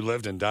 You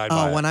lived and died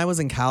by Oh, it. when I was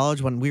in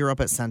college, when we were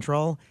up at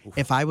Central,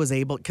 if I was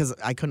able, because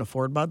I couldn't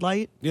afford Bud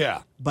Light,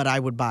 Yeah. but I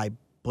would buy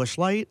Busch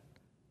Light,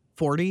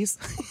 40s.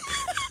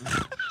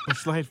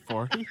 Busch Light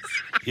 40s?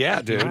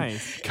 Yeah, dude.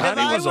 Nice.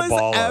 Connie if was a I was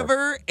baller.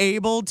 ever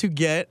able to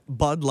get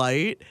Bud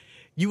Light,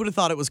 you would have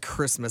thought it was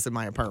Christmas in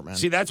my apartment.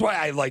 See, that's why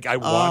I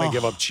want to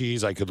give up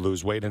cheese. I could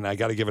lose weight, and I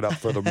got to give it up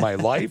for my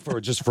life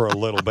or just for a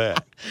little bit.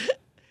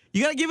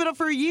 You got to give it up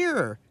for a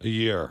year. A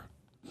year.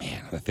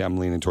 Man, I think I'm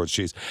leaning towards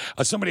cheese.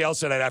 Somebody else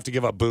said I'd have to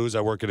give up booze.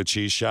 I work at a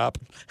cheese shop.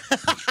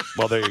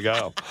 Well, there you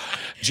go.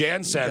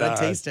 Jan said, gotta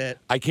taste it.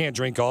 I can't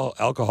drink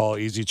alcohol.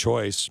 Easy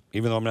choice.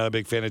 Even though I'm not a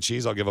big fan of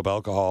cheese, I'll give up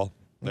alcohol.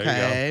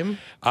 There you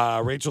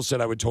go. Rachel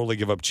said I would totally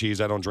give up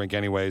cheese. I don't drink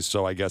anyways,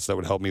 so I guess that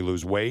would help me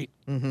lose weight.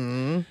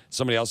 Mm-hmm.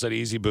 Somebody else said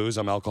easy booze.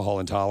 I'm alcohol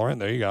intolerant.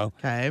 There you go.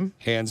 Okay.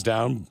 Hands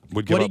down,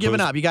 would give What are you up giving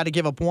booze. up? You got to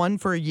give up one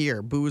for a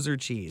year, booze or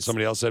cheese.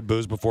 Somebody else said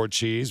booze before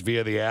cheese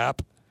via the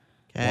app.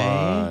 Okay.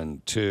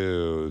 1,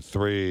 2,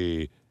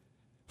 3,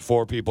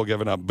 4 people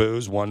giving up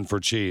booze, 1 for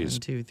cheese.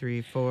 1, 2,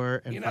 3,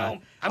 4, and 5.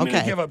 I'm going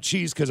to give up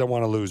cheese because I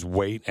want to lose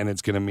weight and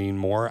it's going to mean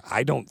more.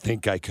 I don't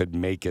think I could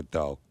make it,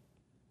 though.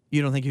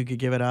 You don't think you could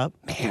give it up?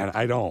 Man,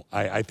 I don't.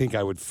 I think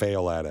I would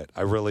fail at it.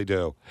 I really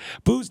do.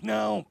 Booze,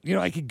 no.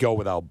 I could go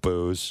without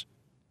booze.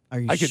 Are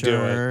you I could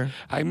sure? do it.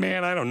 I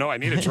don't know. I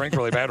need a drink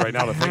really bad right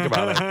now to think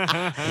about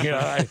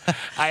it.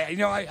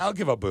 I'll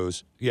give up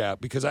booze. Yeah,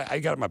 because I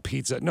got my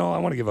pizza. No, I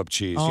want to give up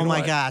cheese. Oh You know my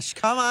what? gosh,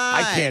 come on.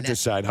 I can't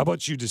decide. How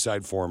about you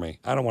decide for me?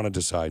 I don't want to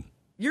decide.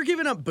 You're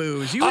giving up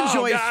booze. You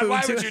enjoy God, food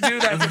why too would you do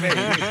that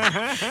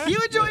to me? You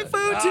enjoy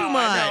food too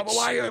much. I know,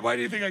 but why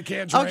do you think I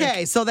can't drink?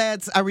 Okay, so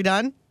are we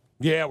done?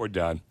 Yeah, we're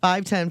done.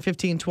 5, 10,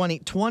 15, 20.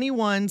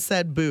 21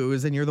 said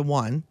booze, and you're the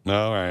one.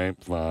 All right,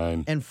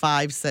 fine. And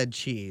 5 said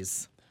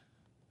cheese.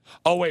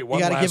 Oh, wait, one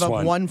You got to last give up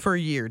one. one for a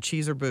year,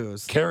 cheese or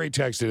booze. Carrie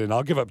texted in,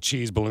 I'll give up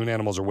cheese. Balloon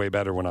animals are way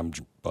better when I'm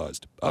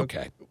buzzed.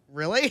 Okay.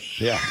 Really?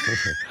 Yeah.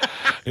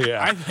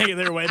 Yeah. I think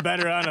they're way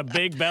better on a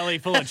big belly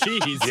full of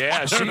cheese. Yeah,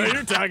 I don't know what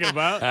you're talking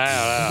about.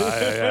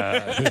 I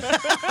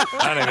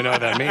don't even know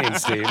what that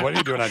means, Steve. What are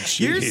you doing on cheese?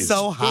 You're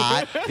so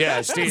hot.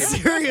 Yeah, Steve.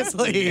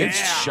 Seriously. It's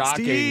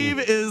shocking. Steve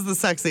is the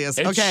sexiest.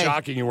 It's okay.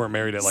 shocking you weren't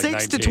married at like 6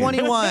 19. to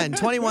 21.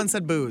 21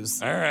 said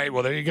booze. All right,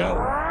 well, there you go.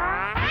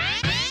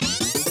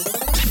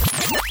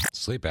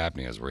 Sleep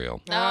apnea is real.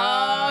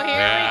 Oh, here we go.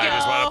 I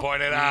just want to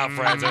point it out,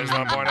 friends. I just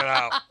want to point it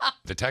out.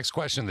 The text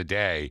question of the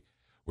day,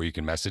 where you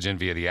can message in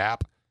via the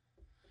app,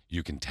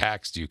 you can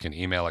text, you can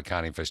email at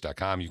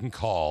ConnieFish.com, you can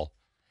call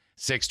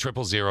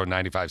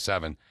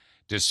 6000957.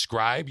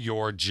 Describe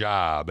your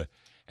job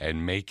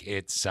and make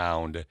it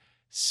sound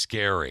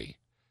scary.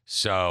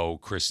 So,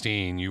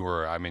 Christine,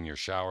 I'm in your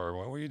shower.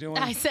 What were you doing?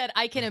 I said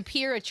I can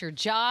appear at your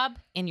job,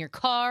 in your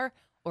car,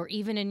 or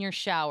even in your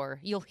shower.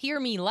 You'll hear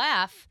me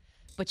laugh,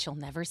 but you'll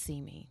never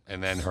see me.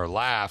 And then her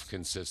laugh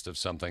consists of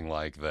something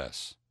like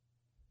this.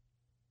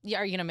 Yeah,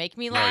 are you going to make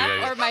me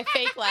laugh or my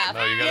fake laugh?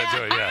 No, you got to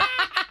do it, yeah.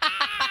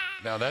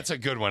 Now, that's a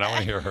good one. I want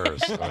to hear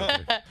hers.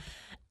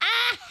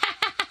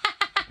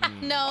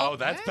 No. Oh,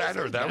 that's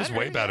better. That was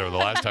way better. The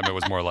last time it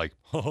was more like,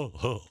 hey,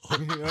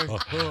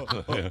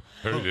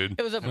 dude.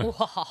 It was a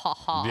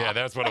Yeah,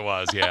 that's what it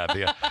was. Yeah,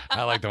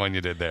 I like the one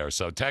you did there.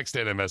 So text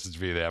in a message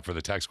via that for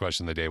the text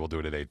question of the day. We'll do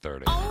it at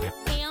 8:30.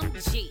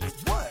 OMG.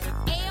 What?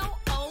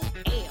 LOL.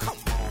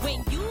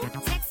 When you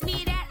text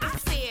me that, I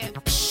said,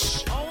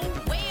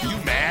 oh, well.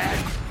 You mad?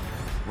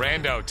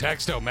 Rando,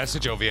 texto,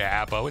 messageo via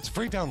Appo. It's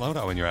free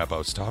downloado in your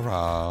Appo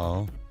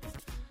Store.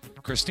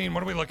 Christine,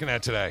 what are we looking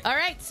at today? All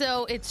right,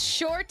 so it's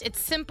short, it's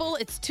simple,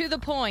 it's to the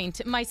point.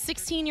 My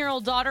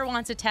 16-year-old daughter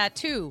wants a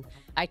tattoo.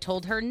 I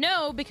told her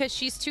no because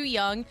she's too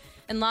young,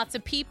 and lots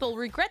of people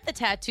regret the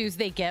tattoos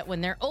they get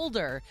when they're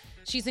older.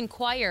 She's in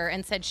choir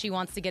and said she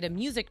wants to get a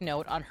music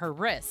note on her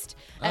wrist.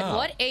 At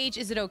what age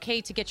is it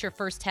okay to get your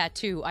first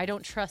tattoo? I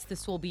don't trust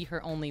this will be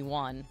her only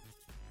one.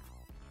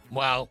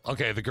 Well,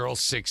 okay, the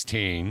girl's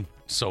 16,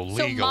 so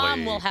legally. So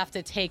mom will have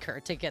to take her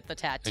to get the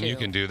tattoo. And you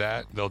can do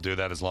that? They'll do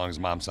that as long as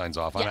mom signs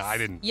off on it? Yes. I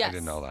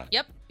didn't know that.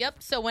 Yep.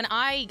 So when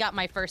I got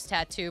my first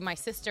tattoo, my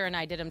sister and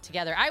I did them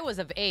together. I was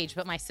of age,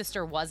 but my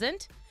sister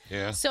wasn't.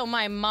 Yeah. So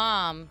my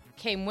mom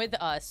came with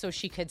us so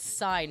she could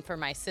sign for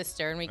my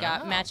sister, and we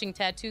got matching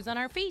tattoos on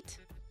our feet.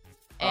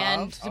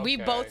 And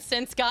we've both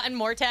since gotten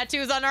more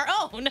tattoos on our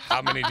own.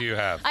 How many do you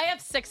have? I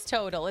have 6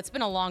 total. It's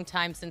been a long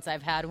time since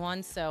I've had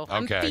one, so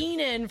I'm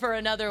fiending for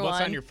another one.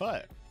 What's on your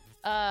foot?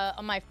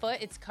 On my foot,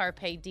 it's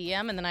Carpe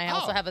Diem, and then I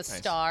also have a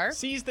star.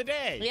 Seize the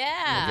day.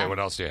 Yeah. Okay, what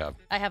else do you have?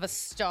 I have a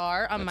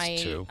star on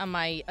That's 2. on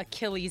my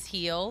Achilles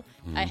heel.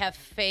 I have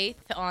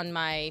faith on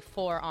my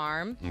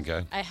forearm.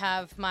 Okay. I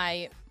have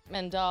my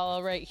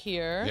mandala right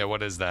here. Yeah,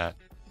 what is that?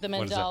 The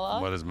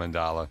mandala. What is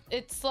mandala?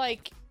 It's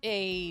like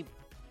a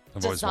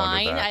I've always wondered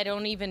design. that. I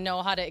don't even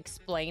know how to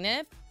explain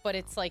it, but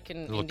it's like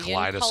an little Indian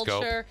kaleidoscope?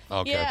 culture.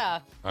 Okay. Yeah.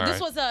 All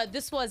This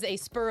right. was a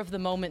spur of the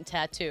moment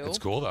tattoo. It's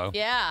cool, though.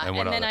 Yeah. And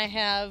what then other- I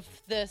have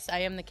this. I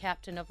am the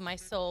captain of my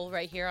soul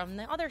right here on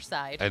the other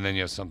side. And then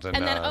you have something.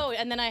 And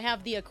then I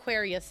have the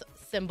Aquarius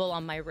symbol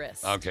on my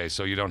wrist. Okay,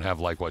 so you don't have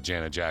like what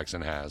Janet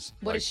Jackson has.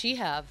 What does she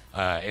have?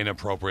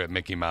 Inappropriate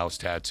Mickey Mouse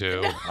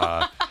tattoo.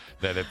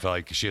 That if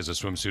like she has a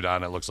swimsuit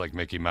on, it looks like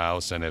Mickey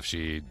Mouse, and if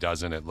she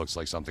doesn't, it looks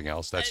like something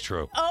else. That's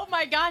true. Oh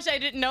my gosh, I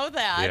didn't know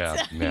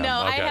that. Yeah, no,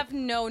 I okay. have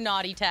no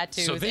naughty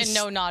tattoos So this- in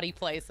no naughty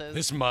places.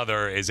 This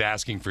mother is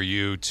asking for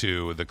you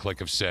to, the Click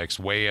of Six,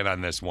 weigh in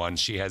on this one.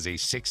 She has a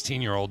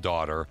 16-year-old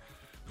daughter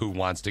who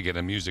wants to get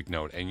a music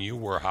note. And you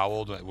were how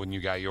old when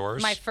you got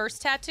yours? My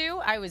first tattoo,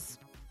 I was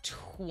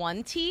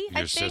 20, I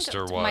Your think.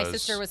 sister My was-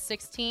 sister was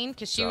 16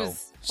 because she So,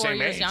 was 4 same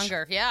years age.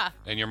 younger. Yeah.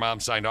 And your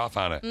mom signed off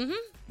on it. Mm-hmm.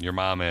 Your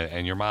mom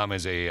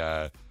is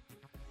a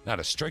not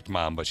a strict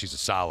mom, but she's a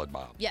solid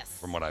mom. Yes.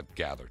 From what I've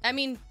gathered. I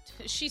mean,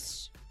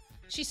 she's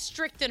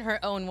strict in her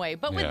own way,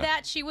 but with Yeah.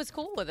 that, she was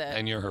cool with it.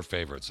 And you're her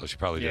favorite, so she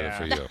probably did it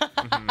for you.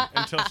 Mhm.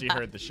 Until she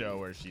heard the show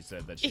where she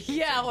said that she.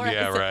 Yeah, or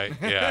Yeah, right.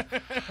 Yeah.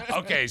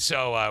 Okay,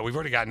 so we've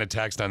already gotten a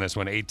text on this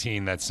one.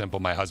 18, that's simple.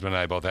 My husband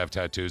and I both have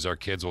tattoos. Our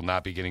kids will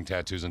not be getting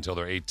tattoos until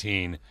they're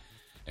 18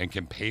 and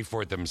can pay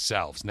for it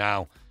themselves.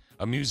 Now,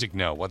 a music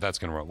note, what's that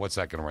going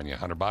to run you?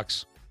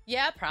 $100?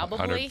 Yeah, probably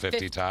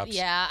 150 tops?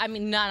 Yeah, I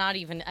mean, not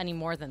even any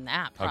more than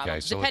that. Probably. Okay,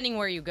 so depending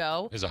where you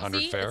go. is 100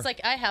 See, fair? It's like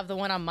I have the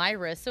one on my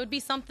wrist, so it'd be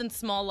something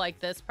small like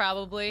this,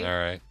 probably. All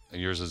right. And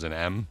yours is an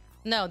M?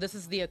 No, this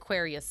is the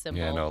Aquarius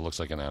symbol. Yeah, no, it looks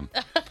like an M.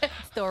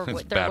 They're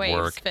It's they're bad waves,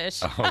 work.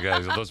 fish. Oh,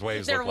 guys, those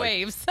waves They're look like-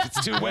 waves.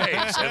 It's two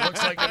waves. It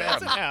looks like an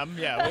That's M. an M.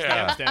 Yeah, what's Yeah.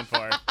 the M stand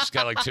for? It's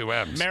got like two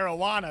M's.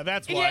 Marijuana,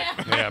 that's what.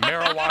 Yeah,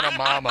 marijuana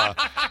mama,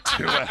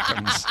 2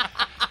 M's.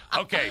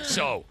 Okay,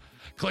 so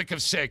Click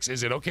of Six,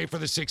 is it okay for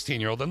the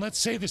 16-year-old? And let's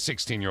say the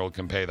 16-year-old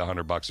can pay the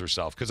 $100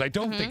 herself, because I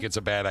don't think it's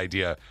a bad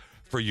idea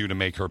for you to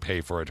make her pay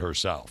for it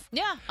herself.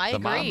 Yeah, I The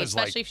mom agree, is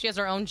like- especially if she has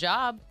her own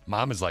job.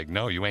 Mom is like,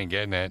 no, you ain't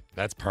getting it.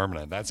 That's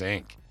permanent. That's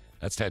ink.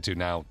 That's tattooed.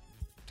 Now,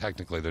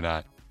 technically, they're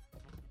not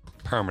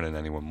permanent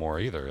anymore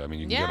either. I mean,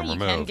 you can Yeah, get them you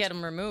removed. can get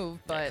them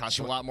removed, but Costs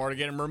a lot more to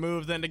get them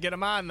removed than to get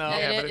them on, though.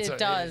 Yeah, but it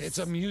does. It's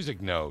a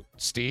music note.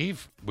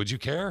 Steve, would you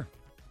care?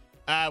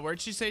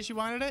 Where'd she say she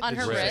wanted it? on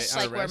Did her she say wrist, on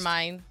her like where wrist?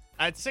 mine.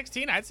 At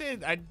 16, I'd say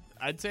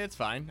it's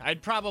fine.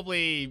 I'd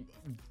probably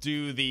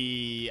do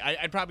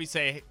I'd probably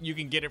say you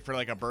can get it for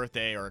like a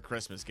birthday or a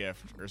Christmas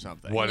gift or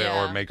something. What,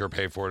 Yeah. or make her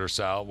pay for it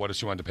herself? What if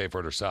she wanted to pay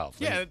for it herself?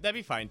 Yeah, that'd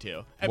be fine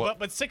too. What-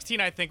 But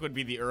 16, I think, would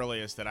be the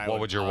earliest that I What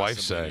would would your wife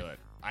possibly say? do it.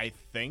 I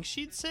think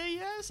she'd say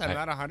yes. I'm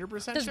not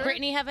 100% Does sure.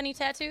 Brittany have any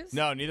tattoos?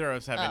 No, neither of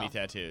us have any Oh.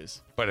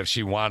 tattoos. But if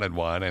she wanted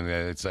one,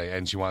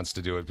 and she wants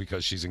to do it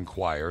because she's in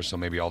choir, so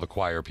maybe all the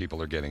choir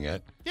people are getting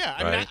it. Yeah,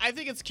 I mean, Right. I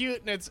think it's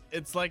cute and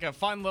it's like a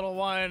fun little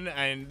one,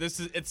 and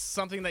it's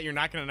something that you're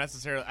not going to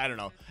necessarily. I don't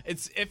know.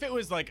 If it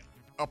was like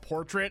a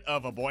portrait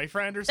of a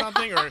boyfriend or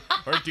something, or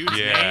dude's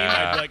Yeah. name,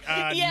 I'd be like,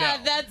 yeah,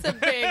 no. that's a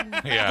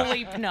big Yeah.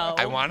 bleep no.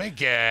 I want to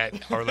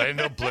get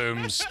Orlando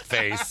Bloom's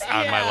face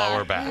on my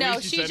lower back.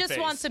 No, She she said just face.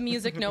 wants a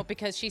music note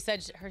because she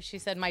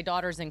said my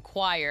daughter's in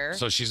choir.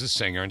 So she's a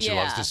singer and she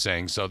loves Yeah. to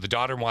sing. So the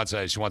daughter wants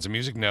a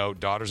music note.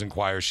 Daughter's in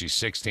choir. She's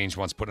 16. She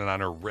wants to put it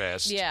on her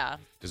wrist. Yeah.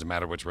 Does it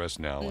matter which wrist?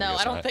 No. No, guess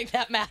I don't not. think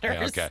that matters.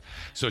 Yeah, okay.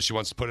 So she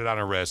wants to put it on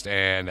her wrist,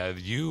 and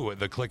you,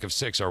 the Click of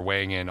Six, are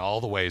weighing in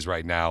all the ways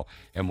right now,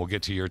 and we'll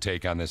get to your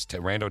take on this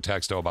rando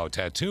texto about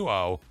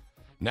tattoo-o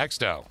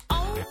next-o.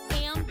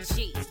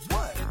 OMG.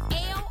 What?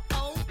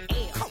 LOL.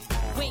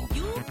 When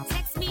you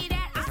text me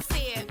that, I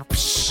said,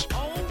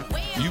 oh,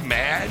 well. You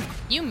mad?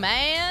 You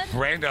mad?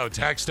 Rando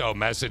texto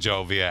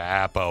message-o via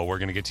Appo. We're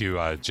going to get to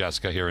you,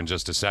 Jessica, here in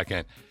just a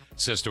second.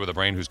 Sister with a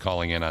brain who's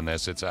calling in on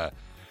this. It's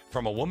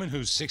from a woman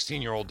whose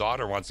 16-year-old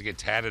daughter wants to get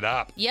tatted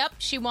up. Yep,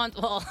 she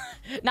wants, well,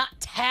 not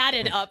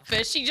tatted up,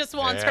 fish. She just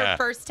wants Yeah. her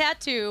first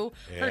tattoo.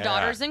 Her Yeah.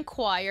 daughter's in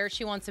choir.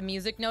 She wants a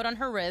music note on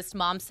her wrist.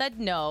 Mom said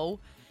no.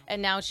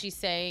 And now she's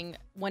saying,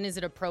 when is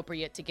it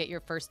appropriate to get your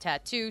first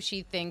tattoo?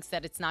 She thinks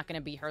that it's not going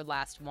to be her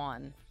last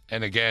one.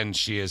 And again,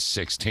 she is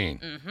 16.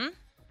 Mm-hmm.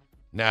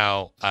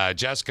 Now,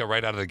 Jessica,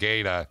 right out of the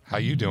gate, how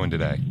you doing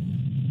today?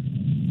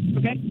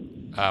 Okay.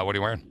 What are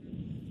you wearing?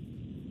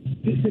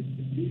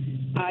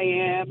 I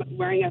am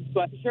wearing a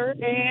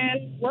sweatshirt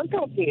and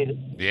workout pants.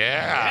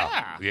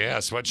 Yeah,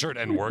 sweatshirt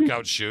and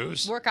workout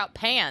shoes. Workout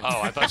pants.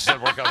 Oh, I thought you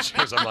said workout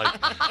shoes. I'm like,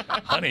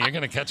 honey, you're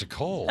going to catch a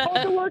cold.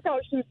 Oh, the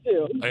workout shoes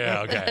too.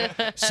 Yeah,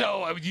 okay.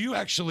 So you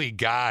actually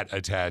got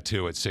a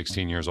tattoo at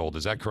 16 years old.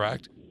 Is that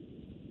correct?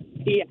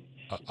 Yes.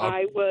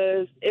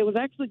 It was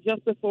actually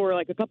just before,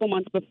 like a couple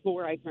months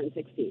before I turned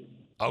 16.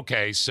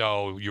 Okay,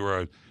 so you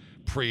were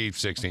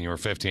pre-16, you were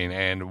 15,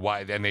 and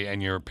why?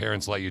 And your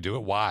parents let you do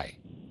it? Why?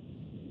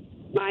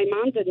 My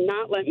mom did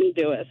not let me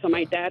do it. So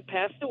my dad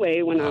passed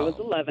away when I was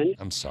 11.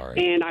 I'm sorry.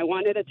 And I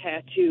wanted a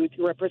tattoo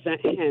to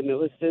represent him. It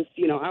was just,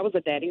 I was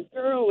a daddy's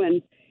girl,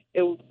 and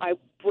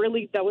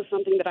that was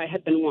something that I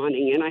had been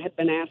wanting, and I had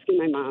been asking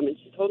my mom, and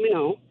she told me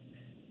no.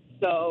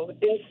 So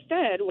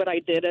instead, what I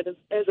did as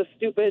a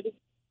stupid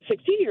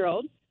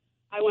 16-year-old,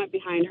 I went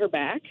behind her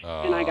back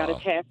and I got a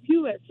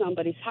tattoo at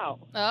somebody's house.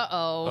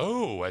 Uh-oh.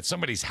 Oh, at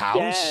somebody's house?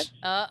 Yes.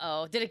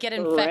 Uh-oh. Did it get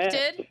Correct.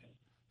 infected?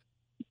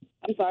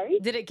 I'm sorry?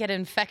 Did it get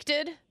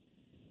infected?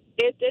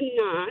 It did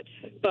not,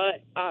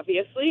 but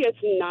obviously it's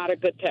not a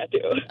good tattoo.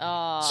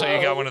 Oh. So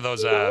you got one of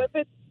those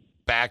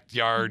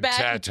backyard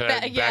Back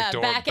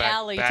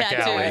alley back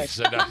tattoos. alley.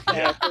 So no,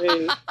 yeah. Exactly.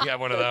 You got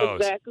one of That's those.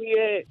 exactly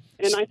it.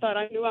 And I thought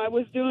I knew I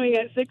was doing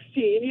at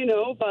 16,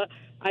 but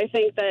I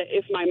think that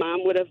if my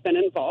mom would have been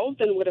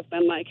involved and would have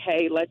been like,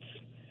 hey,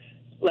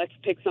 let's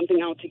pick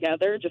something out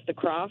together, just a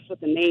cross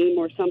with a name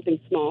or something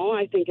small,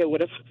 I think it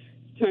would have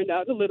turned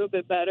out a little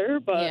bit better.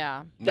 But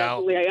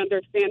definitely I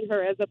understand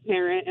her as a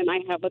parent, and I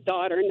have a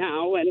daughter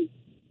now. And,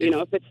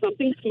 if it's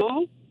something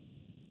small,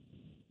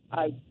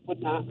 I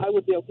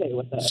would be okay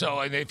with that.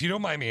 So if you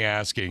don't mind me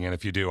asking, and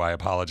if you do, I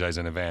apologize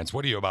in advance.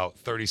 What are you, about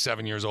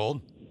 37 years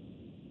old?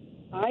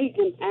 I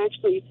am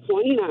actually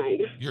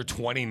 29. You're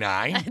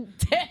 29?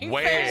 Dang,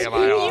 way Fish, am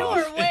I you off?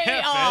 were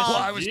way off. Well,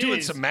 I was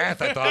doing some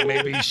math. I thought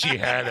maybe she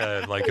had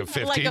a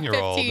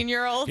 15-year-old.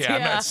 15-year-old, Yeah,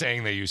 I'm yeah. not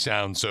saying that you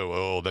sound so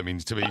old. I mean,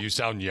 to me, you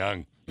sound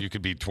young. You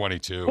could be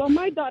 22. Well,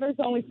 my daughter's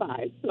only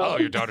 5. So. Oh,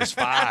 your daughter's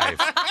 5.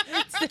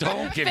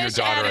 Don't give your Fish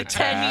daughter a added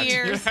 10 tat.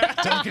 years.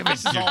 Don't give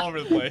This is all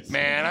over the place.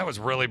 Man, I was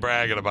really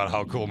bragging about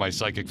how cool my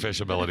psychic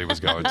fish ability was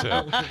going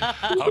to.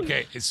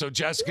 Okay, so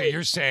Jessica,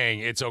 you're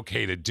saying it's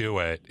okay to do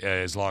it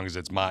as long as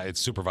it's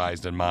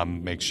supervised and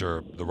mom makes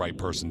sure the right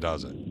person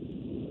does it.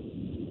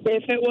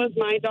 If it was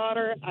my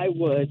daughter, I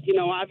would.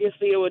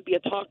 Obviously it would be a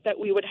talk that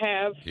we would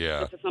have. Yeah.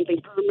 This is something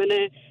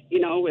permanent.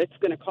 It's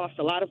going to cost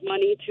a lot of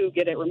money to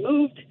get it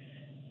removed.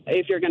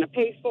 If you're going to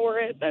pay for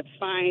it, that's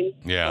fine.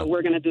 Yeah. So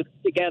we're going to do this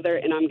together,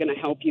 and I'm going to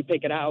help you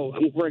pick it out.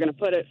 We're going to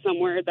put it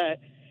somewhere that,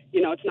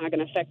 it's not going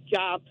to affect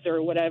jobs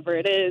or whatever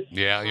it is.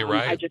 Yeah, you're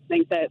right. I just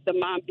think that the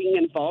mom being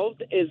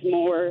involved is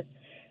more,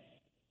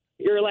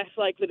 you're less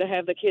likely to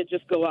have the kid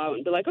just go out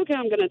and be like, okay,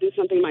 I'm going to do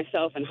something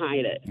myself and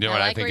hide it. You know I what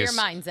like I think where your is,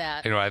 mind's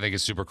at. You know what I think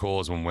is super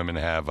cool is when women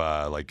have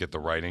get the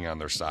writing on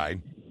their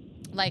side.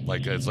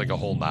 Like it's like a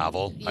whole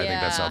novel. I think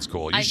Yeah. that sounds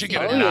cool. You I should see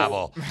get a that.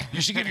 novel.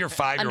 You should give your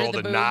 5-year-old Under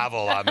a the boob.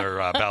 novel on their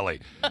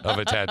belly of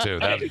a tattoo.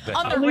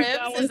 On the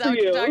ribs, is that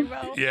what you're talking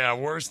about? Yeah,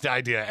 worst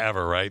idea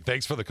ever, right?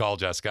 Thanks for the call,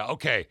 Jessica.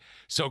 Okay,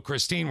 so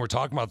Christine, we're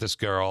talking about this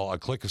girl, a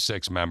Click of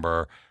 6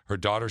 member. Her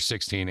daughter's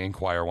 16,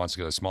 Inquire, wants to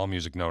get a small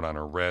music note on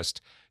her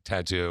wrist.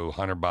 Tattoo,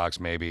 $100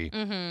 maybe.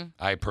 Mm-hmm.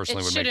 I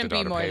personally It would make the shouldn't be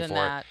daughter more pay than for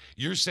that. it.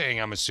 You're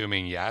saying, I'm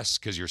assuming yes,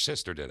 because your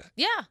sister did it.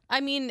 Yeah,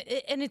 I mean,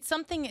 and it's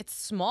something, it's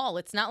small.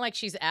 It's not like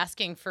she's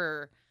asking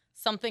for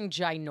something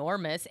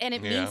ginormous, and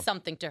it Yeah. means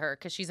something to her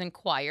because she's in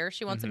choir.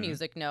 She wants a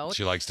music note.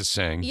 She likes to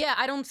sing. Yeah,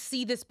 I don't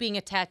see this being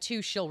a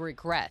tattoo she'll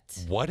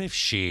regret. What if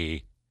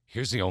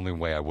here's the only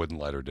way I wouldn't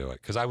let her do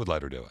it, because I would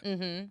let her do it.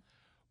 Mm-hmm.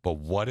 But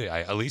what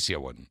if, Alicia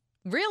wouldn't.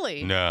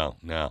 Really? No.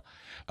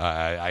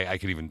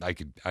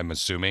 I'm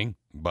assuming,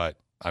 but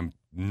I'm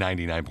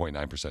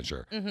 99.9%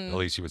 sure. Mhm.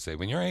 Alicia would say,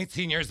 when you're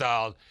 18 years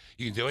old,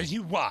 you can do as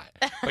you want,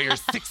 but you're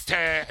 16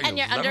 And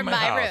you're live under in my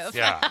house. roof.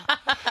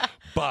 Yeah.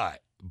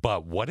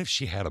 But what if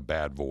she had a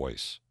bad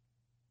voice?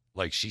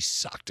 Like she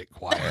sucked at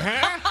choir.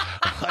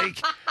 Like,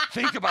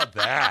 think about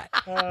that.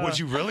 Would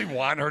you really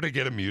want her to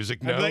get a music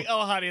I'd note? be like,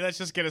 oh, honey, let's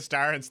just get a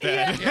star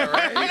instead. Yeah,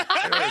 right?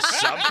 Or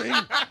something?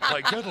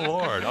 Like, good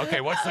Lord.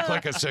 Okay, what's the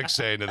Click of 6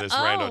 saying to this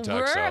rando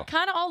we're tuxo?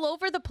 kind of all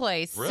over the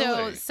place.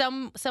 Really?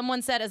 So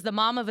someone said, as the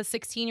mom of a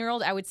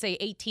 16-year-old, I would say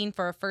 18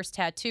 for a first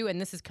tattoo, and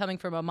this is coming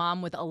from a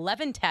mom with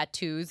 11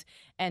 tattoos,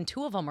 and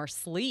 2 of them are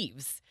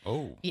sleeves.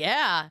 Oh.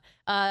 Yeah.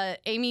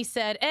 Amy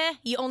said,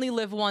 you only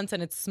live once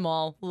and it's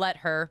small. Let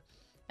her.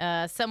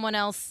 Someone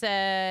else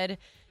said,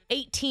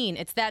 18.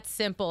 It's that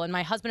simple. And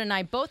my husband and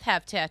I both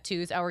have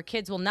tattoos. Our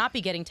kids will not be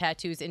getting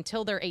tattoos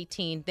until they're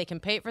 18. They can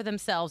pay it for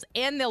themselves,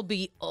 and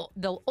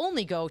they'll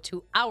only go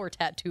to our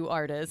tattoo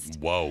artist.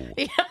 Whoa.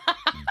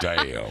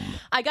 Damn.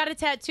 I got a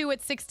tattoo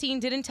at 16.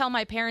 Didn't tell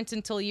my parents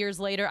until years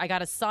later. I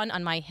got a son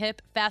on my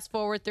hip. Fast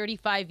forward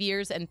 35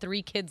 years and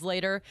 3 kids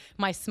later,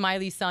 my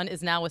smiley son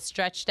is now a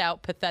stretched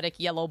out, pathetic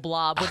yellow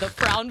blob with a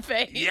frown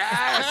face.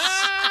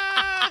 Yes.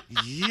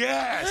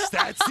 Yes,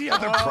 that's the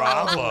other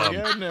problem.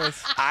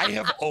 Goodness. I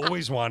have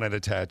always wanted a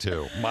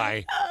tattoo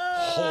my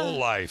whole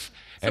life.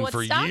 So And what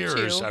for stopped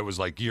years, you? I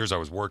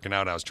was working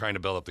out. I was trying to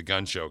build up the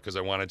gun show because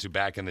I wanted to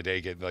back in the day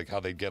get like how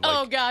they'd get like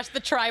Oh gosh, the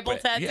tribal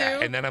tattoo. yeah.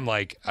 And then I'm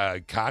like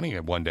Connie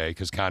one day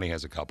because Connie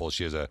has a couple.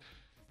 She has a. Did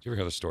you ever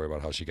hear the story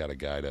about how she got a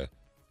guy to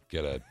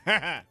get a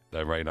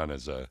that right on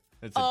his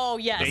Oh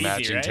yes, the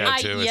matching right?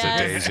 tattoo? It's yes,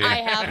 a daisy. I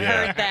have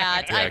heard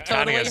that. Yeah, I've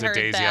Connie totally has a heard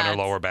daisy that. on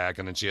her lower back,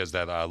 and then she has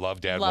that Love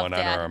Dad Love one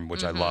Dad. on her arm,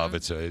 which I love.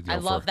 It's a I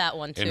love that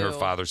one, in her too.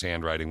 father's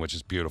handwriting, which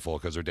is beautiful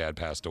because her dad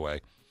passed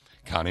away.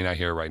 Connie not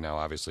here right now,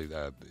 obviously.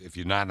 If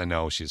you're not in the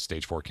know, she has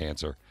stage 4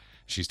 cancer.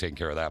 She's taking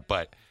care of that.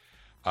 But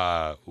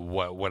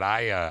what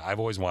I've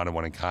always wanted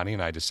one, and Connie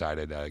and I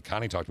decided.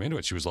 Connie talked me into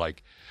it. She was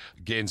like,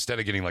 instead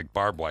of getting like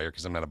barbed wire,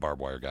 because I'm not a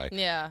barbed wire guy.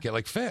 Yeah. Get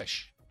like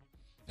fish.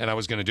 And I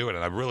was going to do it,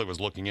 and I really was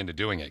looking into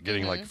doing it,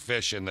 getting like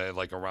fish in the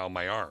like around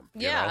my arm,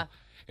 you know,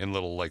 in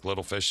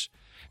little fish.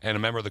 And a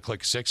member of the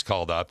Click 6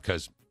 called up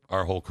because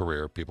our whole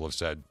career, people have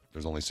said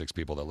there's only 6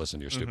 people that listen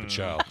to your stupid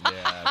show.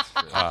 Yeah, that's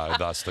true.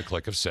 Thus the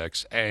Click of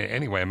 6. And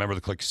anyway, a member of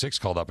the Click 6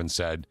 called up and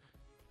said,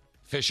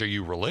 "Fish, are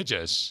you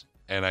religious?"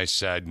 And I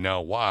said,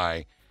 "No,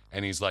 why?"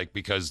 And he's like,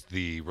 "Because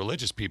the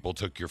religious people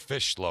took your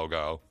fish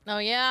logo Oh,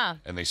 yeah.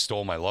 and they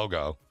stole my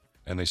logo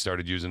and they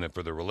started using it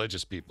for the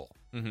religious people."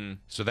 Mm-hmm.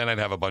 So then I'd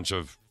have a bunch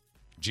of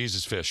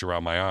Jesus fish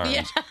around my arms.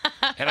 Yeah.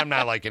 And I'm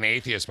not like an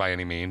atheist by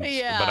any means,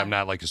 Yeah. but I'm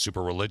not like a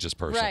super religious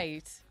person.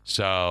 Right.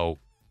 So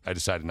I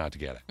decided not to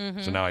get it.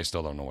 Mhm. So now I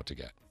still don't know what to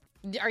get.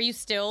 Are you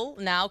still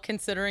now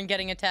considering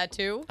getting a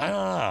tattoo? I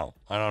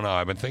don't know.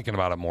 I've been thinking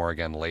about it more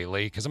again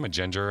lately because I'm a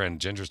ginger and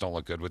gingers don't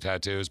look good with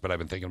tattoos, but I've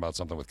been thinking about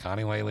something with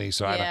Connie lately.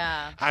 So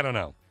I don't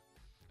know.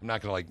 I'm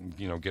not going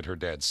to get her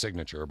dad's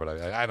signature, but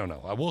I don't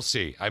know. We'll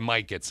see. I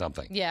might get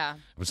something. Yeah.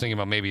 I was thinking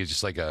about maybe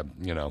just like a,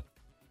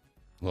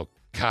 little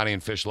Connie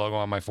and Fish logo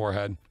on my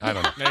forehead. I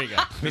don't know. There you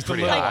go. It's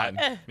pretty hot.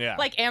 Yeah.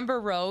 Like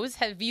Amber Rose,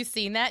 have you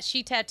seen that?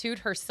 She tattooed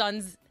her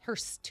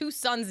 2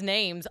 sons'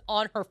 names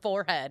on her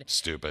forehead.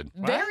 Stupid.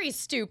 Very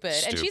stupid.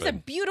 And she's a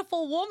Stupid.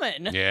 beautiful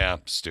woman. Yeah,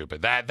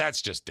 stupid.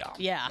 That's just dumb.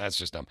 Yeah. That's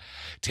just dumb.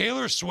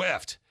 Taylor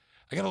Swift.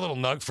 I got a little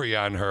nug for you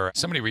on her.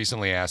 Somebody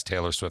recently asked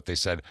Taylor Swift, they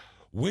said,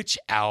 which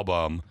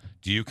album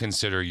do you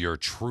consider your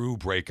true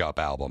breakup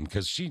album?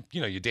 Because she,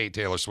 you date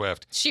Taylor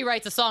Swift. She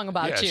writes a song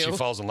about you. She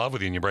falls in love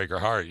with you and you break her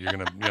heart. You're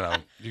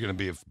gonna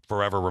be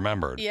forever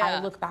remembered.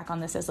 I look back on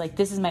this as like,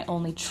 this is my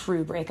only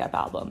true breakup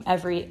album.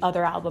 Every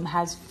other album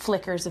has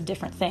flickers of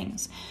different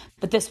things.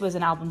 But this was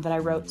an album that I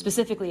wrote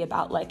specifically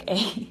about like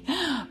a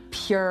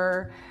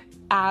pure,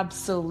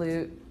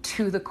 absolute,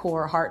 to the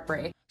core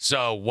heartbreak.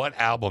 So what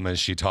album is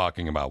she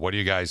talking about? What do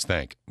you guys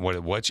think?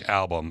 Which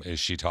album is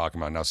she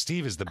talking about? Now,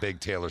 Steve is the big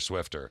Taylor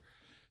Swifter.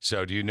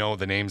 So do you know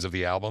the names of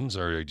the albums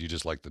or do you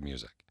just like the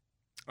music?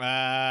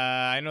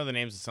 I know the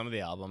names of some of the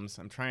albums.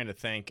 I'm trying to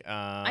think.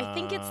 I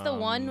think it's the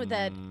one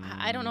that,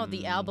 I don't know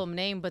the album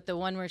name, but the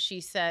one where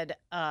she said,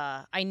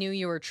 I knew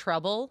you were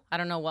trouble. I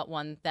don't know what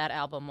one that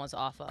album was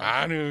off of.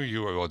 I knew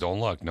you were. Well, don't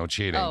look. No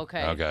cheating. Oh,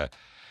 okay. Okay.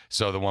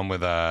 So the one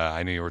with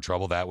I knew you were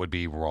trouble, that would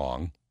be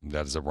wrong.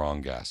 That is a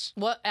wrong guess.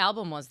 What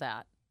album was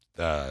that?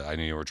 I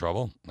knew you were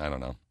trouble. I don't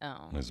know.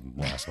 Oh. It was the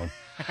last one.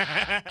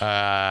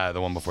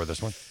 The one before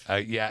this one.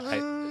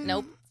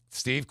 Nope.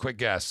 Steve, quick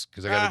guess,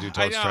 because I got to do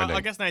Toast Trending. I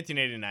guess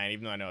 1989,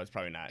 even though I know it's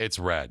probably not. It's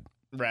Red.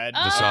 Red.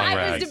 The song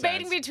Red. I was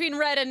debating between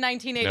Red and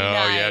 1989.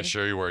 No, yeah,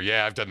 sure you were.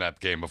 Yeah, I've done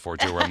that game before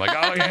too, where I'm like,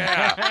 oh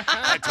yeah,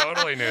 I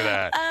totally knew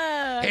that.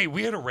 Hey,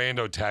 we had a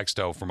rando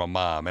texto from a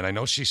mom, and I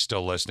know she's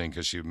still listening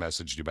because she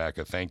messaged you back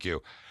a thank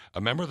you. A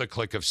member of the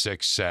Click of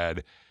 6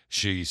 said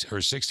her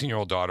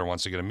 16-year-old daughter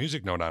wants to get a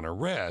music note on her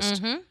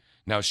wrist. Mm-hmm.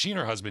 Now, she and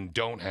her husband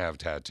don't have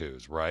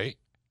tattoos, right?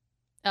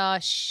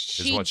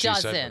 She what she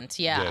said? doesn't.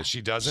 Yeah,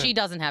 she doesn't. She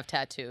doesn't have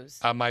tattoos.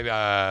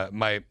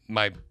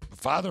 My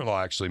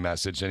father-in-law actually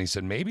messaged and he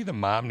said maybe the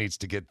mom needs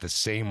to get the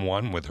same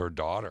one with her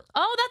daughter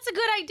Oh, that's a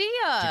good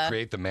idea. to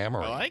create the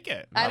mammary. I like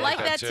it. I like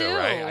that too.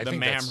 Right? I The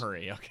think that's-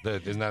 mammary.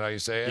 Okay. Isn't that how you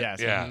say it? Yes,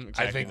 Yeah. mhm, I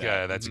exactly think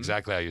that. that's Mhm.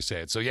 exactly how you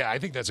say it. So yeah, I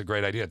think that's a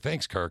great idea.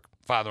 Thanks, Kirk,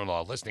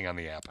 father-in-law, listening on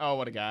the app. Oh,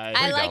 what a guy.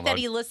 I like download. that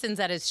he listens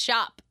at his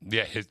shop.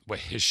 Yeah, his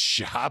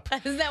shop.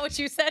 Isn't that what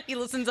you said? He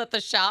listens at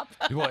the shop.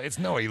 Well,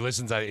 he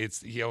listens at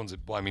he owns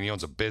he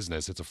owns a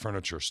business. It's a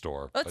furniture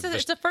store. Oh, But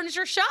it's a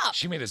furniture shop.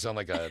 She made it sound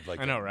like I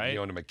know, right? He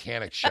owned a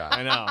mechanic shop.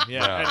 I know.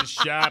 Yeah, No. at his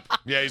shop.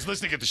 Yeah, he's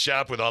listening at the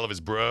shop with all of his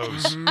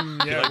bros. He Yeah,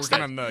 likes working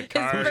that- on the His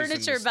cars. and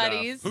furniture stuff.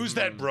 buddies. Who's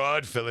that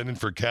broad filling in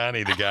for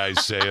Connie? The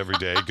guys say every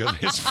day. Good,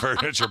 his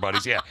furniture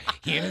buddies. Yeah,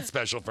 he and his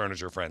special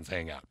furniture friends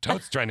hang out.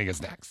 Totes Trending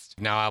is next.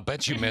 Now, I'll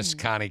bet you miss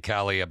Connie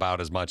Kelly about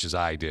as much as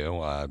I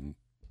do.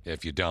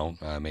 If you don't,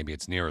 maybe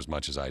it's near as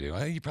much as I do.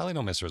 You probably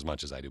don't miss her as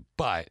much as I do.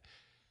 But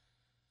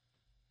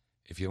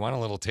if you want a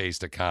little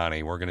taste of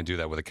Connie, we're going to do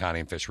that with a Connie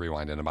and Fish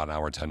Rewind in about an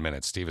hour and 10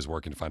 minutes. Steve is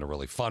working to find a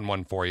really fun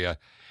one for you.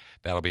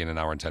 That'll be in an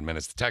hour and 10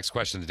 minutes. The text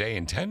question today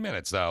in 10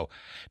 minutes, though.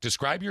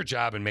 Describe your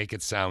job and make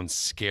it sound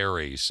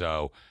scary.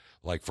 So,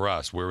 like for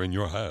us, we're in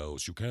your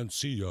house. You can't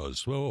see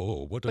us.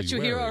 Oh, what are But you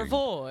you hear our wearing?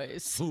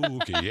 voice.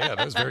 Spooky. Yeah,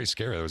 that was very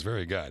scary. That was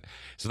very good.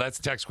 So that's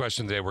the text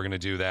question today. We're going to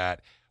do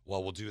that.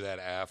 Well, we'll do that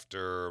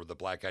after the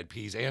Black Eyed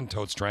Peas and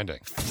Totes Trending.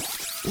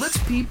 Let's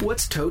peep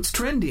what's totes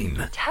trending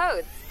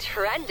Toads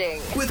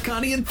Trending. with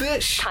Connie and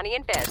Fish. Connie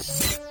and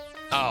Fish.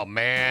 Oh,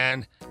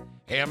 man.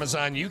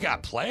 Amazon, you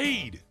got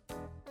played.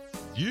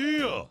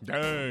 Yeah.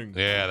 Dang.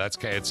 Yeah,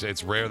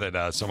 it's rare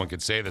that someone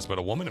could say this, but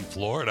a woman in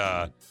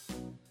Florida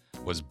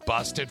was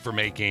busted for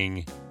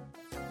making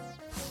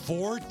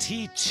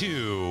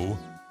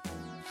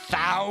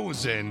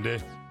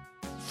 42,000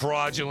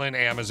 fraudulent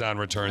Amazon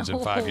returns in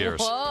 5 years.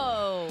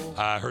 Whoa.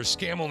 Her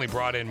scam only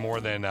brought in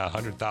more than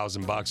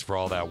 $100,000 for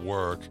all that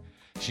work.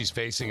 She's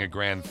facing a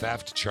grand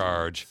theft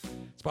charge.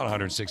 It's about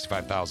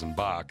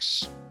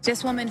 $165,000.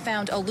 This woman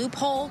found a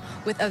loophole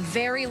with a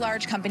very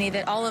large company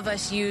that all of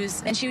us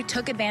use, and she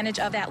took advantage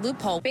of that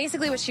loophole.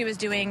 Basically, what she was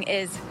doing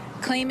is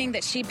claiming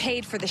that she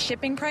paid for the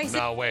shipping prices.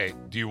 No, wait.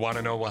 Do you want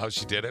to know how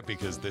she did it?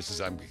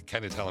 Because I'm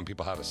kind of telling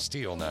people how to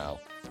steal now.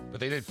 But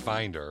they did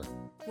find her.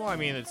 Well, I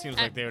mean, it seems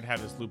like they would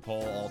have this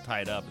loophole all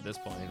tied up at this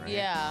point, right?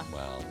 Yeah.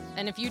 Well.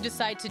 And if you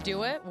decide to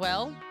do it,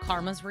 well,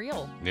 karma's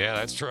real. Yeah,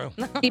 that's true.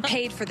 She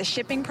paid for the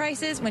shipping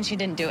prices when she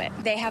didn't do it.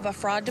 They have a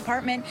fraud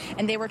department,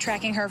 and they were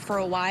tracking her for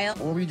a while.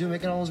 What were you doing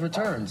making all those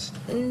returns?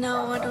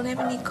 No, I don't have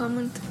any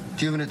comment.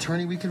 Do you have an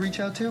attorney we could reach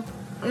out to?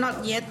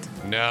 Not yet.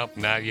 Nope,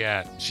 not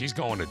yet. She's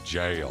going to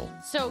jail.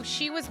 So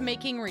she was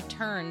making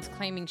returns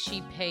claiming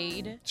she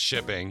paid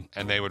Shipping,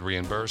 and they would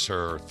reimburse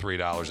her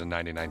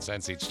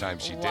 $3.99 each time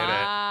she did it.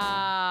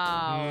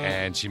 Wow.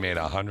 And she made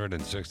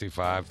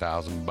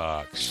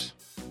 $165,000.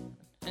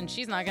 And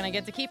she's not going to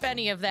get to keep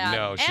any of that.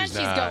 No, she's and she's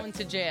not. going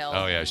to jail.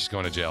 Oh yeah, she's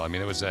going to jail. I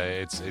mean, it was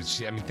I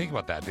mean, think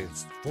about that.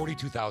 It's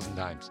 42,000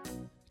 times.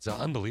 It's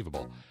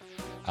unbelievable.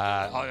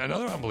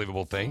 Another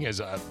unbelievable thing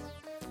is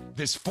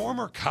this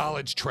former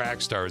college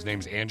track star. His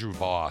name's Andrew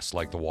Voss,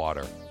 like the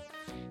water.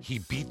 He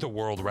beat the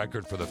world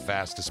record for the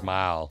fastest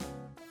mile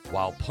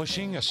while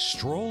pushing a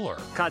stroller.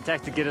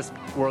 Contacted Guinness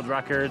World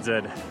Records,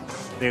 and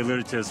they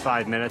alluded to his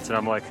 5 minutes, and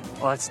I'm like,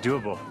 well, that's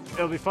doable.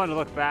 It'll be fun to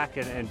look back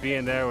and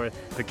being there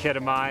with the kid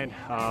of mine,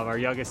 our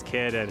youngest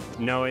kid, and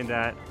knowing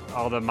that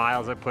all the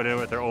miles I put in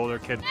with their older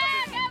kid.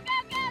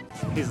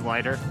 He's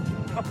lighter.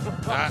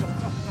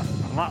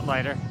 A lot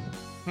lighter.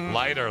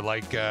 Lighter,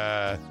 like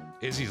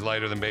Izzy's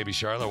lighter than baby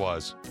Charlotte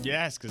was.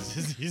 Yes, because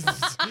he's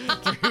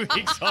 3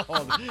 weeks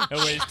old and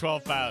weighs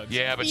 12 pounds.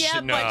 Yeah, but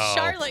but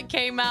Charlotte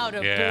came out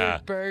a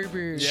big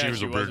baby. She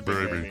was a big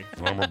baby.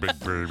 I'm a big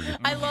baby.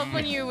 I love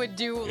when you would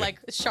do like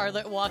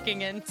Charlotte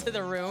walking into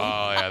the room.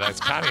 Oh yeah,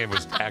 that's Connie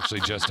was actually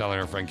just telling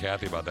her friend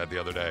Kathy about that the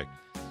other day.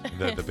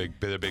 The big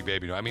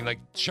baby. I mean, like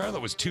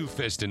Charlotte was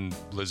 2-fisting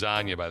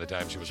lasagna by the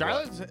time she was.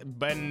 Charlotte's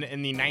been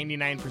in the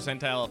 99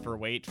 percentile for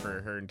weight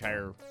for her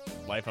entire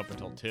life up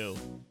until 2.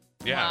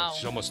 Yeah, Wow.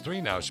 she's almost 3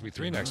 now. She'll be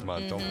 3 next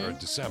month. Or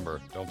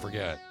December. Don't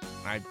forget.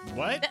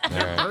 What? All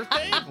Your right.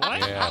 birthday? What?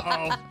 Yeah.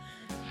 Uh-oh.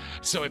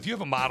 So if you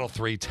have a Model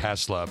 3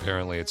 Tesla,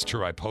 apparently it's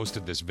true. I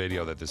posted this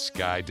video that this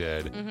guy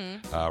did.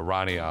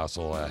 Ronnie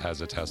also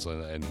has a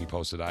Tesla, and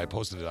I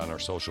posted it on our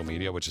social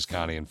media, which is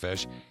Connie and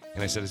Fish.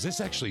 And I said, is this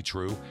actually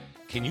true?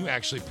 Can you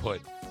actually put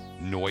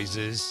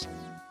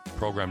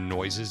program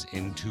noises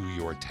into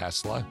your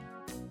Tesla?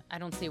 I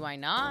don't see why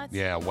not.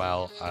 Yeah,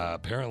 well,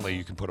 apparently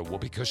you can put a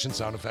whoopee cushion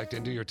sound effect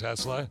into your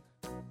Tesla.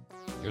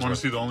 Want to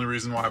see the only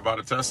reason why I bought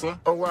a Tesla?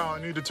 Oh, wow,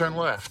 I need to turn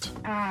left.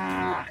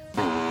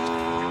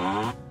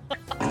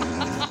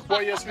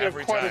 Well, yes, we have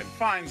quite a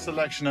fine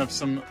selection of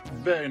some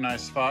very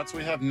nice farts.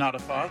 We have Nada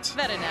farts.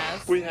 Very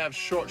nice. We have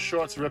Short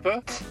Shorts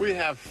Ripper. We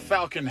have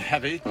Falcon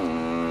Heavy.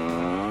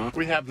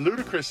 We have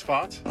Ludicrous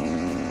Fart.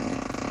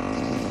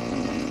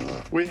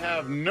 We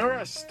have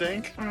Nura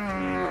Stink.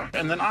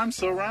 And then I'm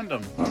So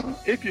Random.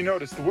 If you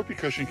notice, the whoopee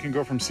cushion can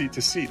go from seat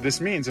to seat.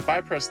 This means if I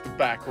press the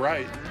back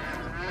right...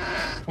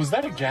 Was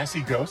that a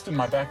gassy ghost in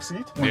my back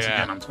seat? Once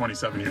Yeah. again, I'm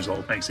 27 years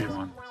old. Thanks,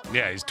 Elon.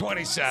 Yeah, he's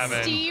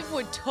 27. Steve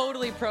would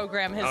totally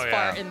program his Oh, yeah.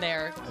 fart in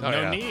there. Oh,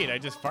 No yeah. need. I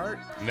just fart.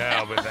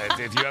 No, but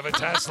if you have a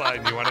Tesla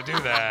and you want to do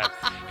that,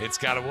 it's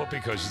got a whoopee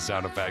cushion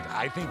sound effect.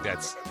 I think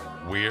that's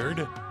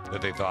weird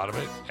that they thought of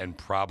it, and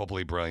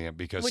probably brilliant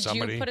because Would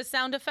somebody... you put a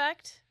sound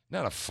effect?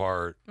 Not a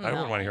fart. I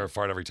wouldn't No. want to hear a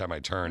fart every time I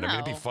turned. I mean,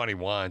 it'd be No. funny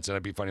once, and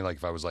it'd be funny like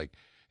if I was like,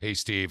 hey,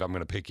 Steve, I'm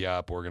going to pick you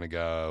up. We're going to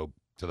go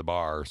to the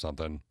bar or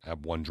something,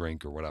 have one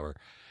drink or whatever.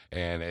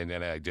 And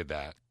then I did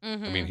that. I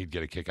mean, he'd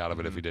get a kick out of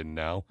it if he didn't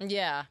know.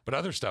 Yeah. But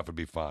other stuff would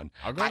be fun.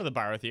 I'll go to the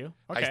bar with you.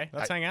 Okay,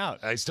 let's hang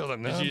out. I still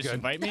don't know. Did you I'm just good.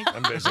 invite me?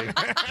 I'm busy.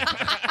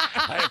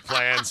 I have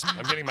plans.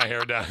 I'm getting my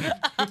hair done.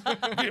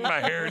 Getting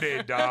my hair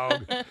did,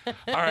 dog. All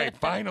right,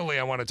 finally,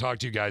 I want to talk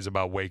to you guys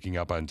about waking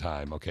up on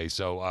time. Okay,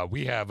 so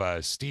we have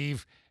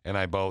Steve and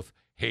I both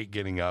hate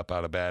getting up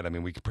out of bed. I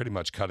mean, we could pretty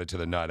much cut it to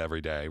the nut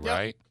every day,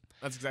 right?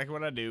 That's exactly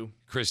what I do.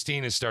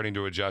 Christine is starting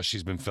to adjust.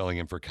 She's been filling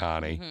in for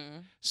Connie.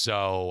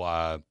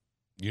 So,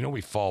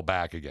 we fall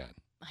back again.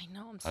 I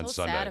know. I'm On so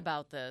Sunday. sad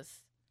about this.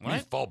 We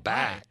fall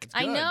back.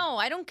 I know.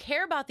 I don't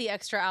care about the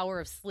extra hour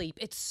of sleep.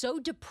 It's so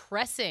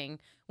depressing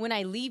when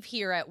I leave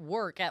here at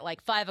work at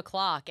like 5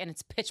 o'clock and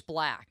it's pitch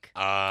black. Oh,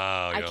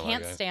 I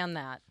can't stand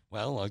that.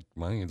 Well,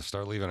 why don't you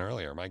start leaving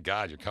earlier? My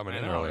God, you're coming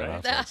in know, earlier.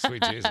 right? That's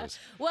like, sweet Jesus.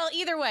 Well,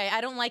 either way,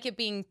 I don't like it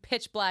being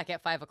pitch black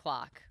at 5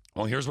 o'clock.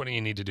 Well, here's what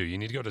you need to do. You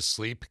need to go to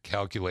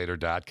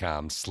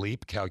sleepcalculator.com.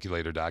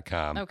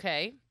 Sleepcalculator.com.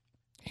 Okay.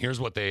 Here's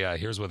what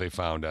they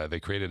found. They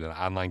created an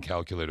online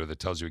calculator that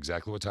tells you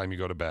exactly what time you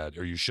go to bed,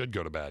 or you should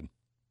go to bed,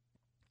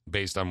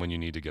 based on when you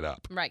need to get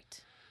up.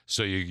 Right.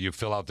 So you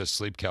fill out this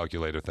sleep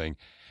calculator thing.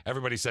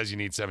 Everybody says you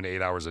need 7 to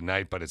 8 hours a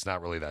night, but it's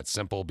not really that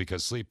simple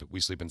because we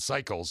sleep in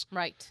cycles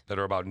Right. that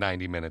are about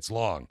 90 minutes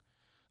long,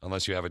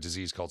 unless you have a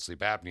disease called sleep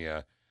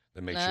apnea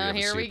that makes sure you have a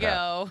Here we CPAP.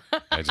 go.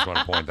 I just want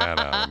to point that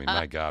out. I mean,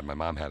 my God, my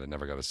mom had it,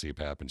 never got a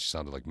CPAP, and she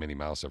sounded like Minnie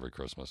Mouse every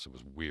Christmas. It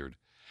was weird.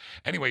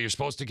 Anyway, you're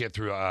supposed to get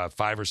through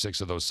 5 or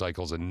 6 of those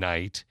cycles a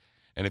night,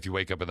 and if you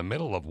wake up in the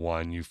middle of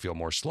one, you feel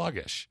more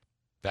sluggish.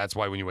 That's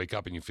why when you wake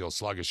up and you feel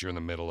sluggish, you're in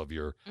the middle of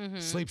your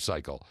sleep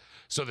cycle.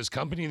 So this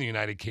company in the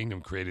United Kingdom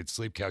created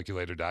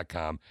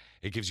sleepcalculator.com.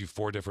 It gives you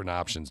 4 different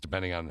options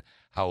depending on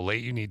how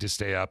late you need to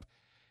stay up,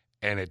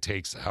 and it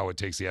takes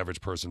the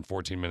average person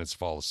 14 minutes to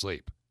fall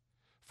asleep.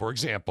 For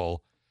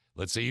example,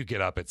 let's say you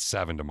get up at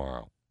 7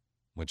 tomorrow,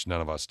 which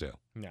none of us do.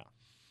 No.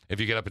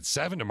 If you get up at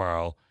 7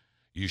 tomorrow,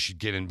 you should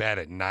get in bed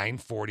at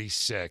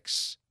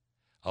 9:46,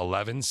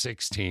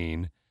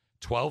 11:16,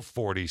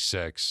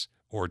 12:46,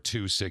 or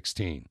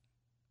 2:16.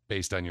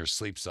 Based on your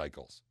sleep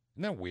cycles.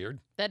 Isn't that weird?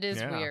 That is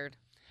weird.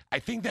 I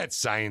think that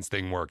science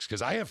thing works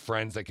because I have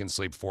friends that can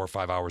sleep 4 or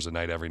 5 hours a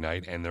night every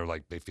night, and they're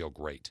like, they feel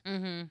great.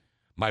 Mm-hmm.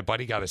 My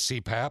buddy got a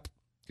CPAP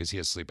because he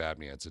has sleep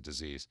apnea. It's a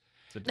disease.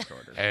 It's a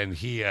disorder. And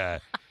he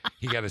got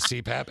a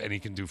CPAP, and he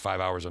can do 5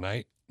 hours a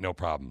night. No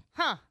problem.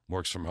 Huh.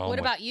 Works from home. What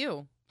about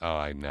you? Oh,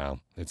 I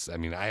know. I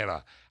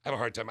have a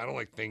hard time. I don't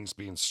like things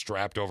being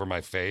strapped over my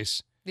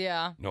face.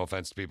 Yeah. No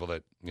offense to people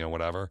that,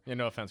 whatever. Yeah,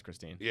 no offense,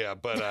 Christine. Yeah,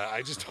 but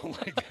I just don't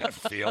like that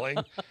feeling.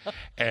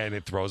 And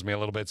it throws me a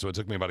little bit. So it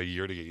took me about a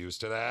year to get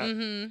used to that.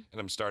 Mm-hmm. And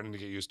I'm starting to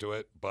get used to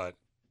it. But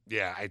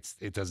yeah,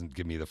 it doesn't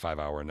give me the 5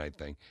 hour a night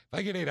thing. If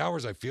I get 8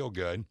 hours, I feel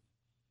good.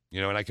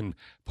 And I can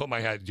put my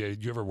head. Do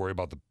you ever worry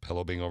about the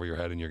pillow being over your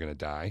head and you're going to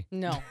die?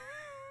 No.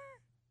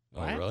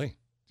 Oh, really?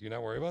 Do you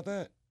not worry about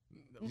that?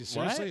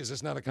 Seriously? Is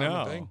this not a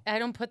common thing? I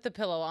don't put the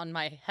pillow on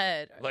my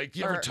head. Like,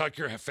 you ever tuck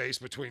your face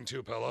between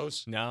 2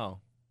 pillows?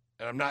 No.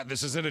 And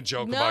this isn't a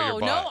joke about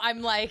your butt. No,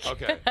 I'm like,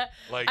 okay.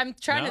 Like, I'm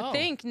trying to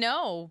think.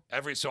 No.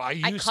 So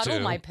I cuddle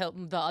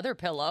the other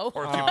pillow.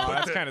 Or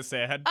that's kind of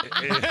sad.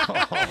 It's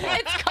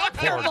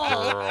comfortable.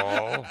 Poor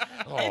girl.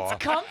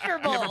 It's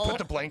comfortable. You ever put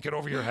the blanket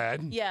over your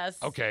head? Yes.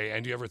 Okay.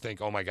 And do you ever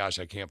think, oh my gosh,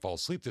 I can't fall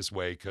asleep this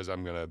way because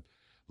I'm going to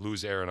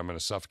lose air and I'm going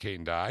to suffocate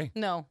and die?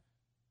 No.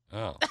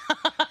 Oh.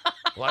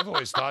 Well, I've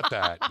always thought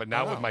that. But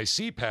now with my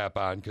CPAP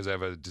on, because I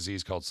have a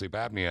disease called sleep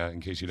apnea,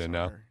 in case you didn't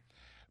know.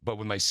 But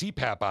with my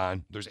CPAP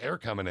on, there's air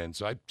coming in,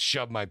 so I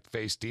shove my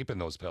face deep in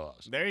those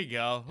pillows. There you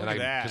go. Look at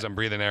that. Because I'm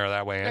breathing air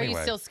that way anyway. Are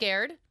you still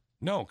scared?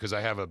 No, because I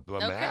have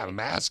a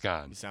mask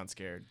on. You sound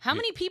scared. How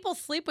many people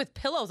sleep with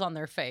pillows on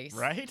their face?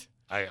 Right?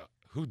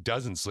 Who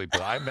doesn't sleep?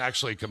 But I'm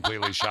actually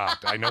completely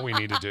shocked. I know we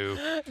need to do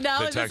now,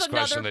 the text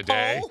question of the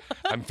day.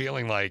 I'm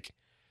feeling like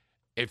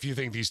if you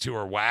think these two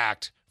are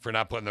whacked for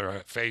not putting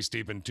their face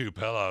deep in 2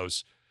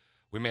 pillows,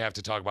 we may have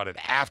to talk about it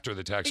after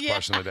the text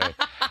question of the day.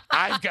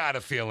 I've got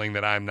a feeling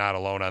that I'm not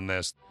alone on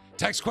this.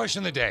 Text question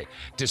of the day.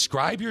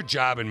 Describe your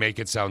job and make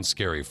it sound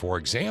scary. For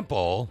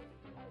example,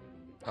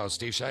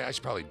 Steve, I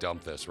should probably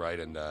dump this, right?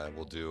 And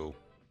we'll do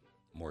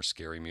more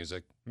scary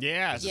music.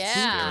 Yeah.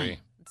 Scary.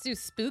 Let's do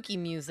spooky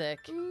music.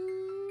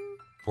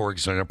 For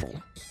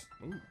example,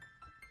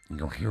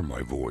 you'll hear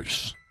my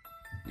voice,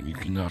 and you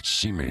cannot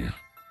see me.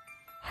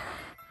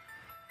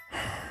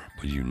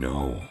 But you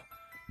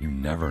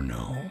never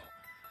know.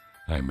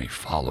 I may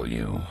follow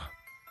you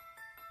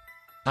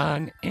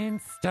on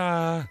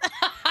Insta.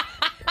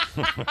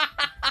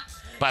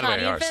 By the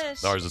way,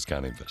 ours is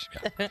Connie Fish.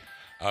 Yeah.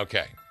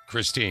 Okay.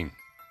 Christine,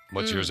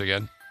 what's yours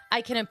again?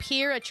 I can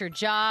appear at your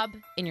job,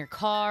 in your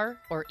car,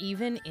 or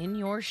even in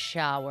your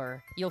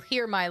shower. You'll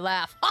hear my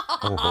laugh.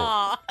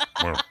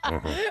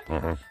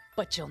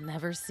 But you'll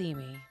never see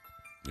me.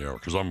 Yeah,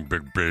 because I'm a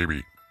big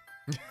baby.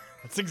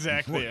 That's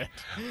exactly it.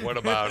 What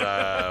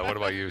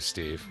about you,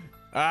 Steve?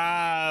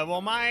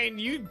 Well, mine,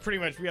 we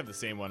have the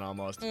same one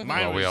almost. Mm-hmm.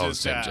 Mine was we all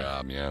just, have the same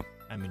job, yeah.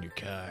 I'm in your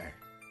car.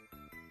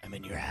 I'm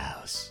in your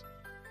house.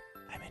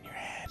 I'm in your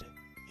head.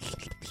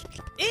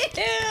 Ew!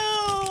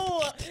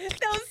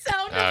 Those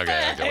sound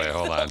effects. Okay, wait,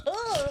 hold on.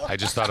 I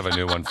just thought of a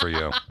new one for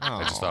you.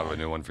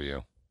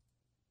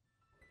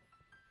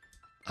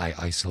 I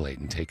isolate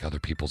and take other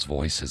people's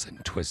voices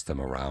and twist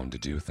them around to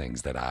do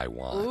things that I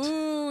want.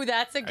 Ooh,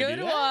 that's a good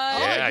one.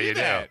 Yeah, you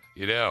do.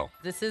 You do.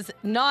 This is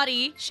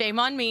naughty. Shame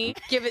on me.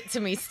 Give it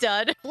to me,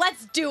 stud.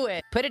 Let's do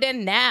it. Put it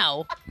in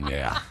now.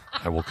 Yeah,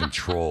 I will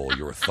control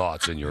your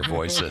thoughts and your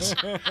voices.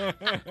 For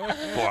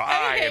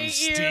I am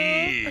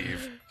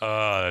Steve.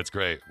 Oh, that's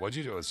great. What'd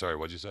you do? Sorry,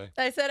 what'd you say?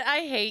 I said,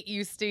 I hate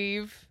you,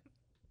 Steve.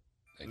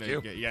 Thank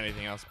you. You got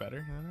anything else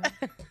better?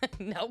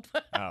 Nope.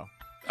 Oh.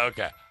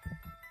 Okay.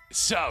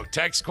 So,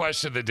 text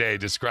question of the day.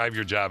 Describe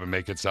your job and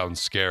make it sound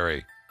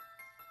scary.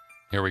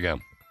 Here we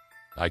go.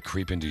 I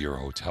creep into your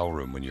hotel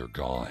room when you're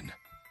gone.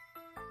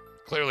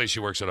 Clearly, she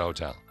works at a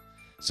hotel.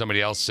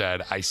 Somebody else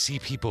said, I see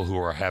people who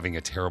are having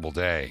a terrible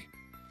day.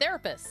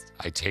 Therapist.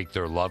 I take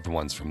their loved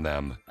ones from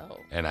them,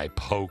 and I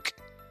poke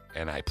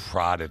and I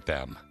prod at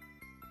them.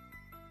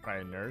 By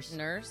a nurse?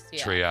 Nurse,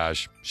 yeah.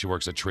 Triage. She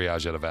works at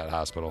triage at a vet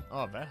hospital.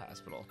 Oh, a vet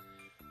hospital.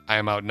 I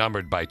am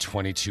outnumbered by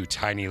 22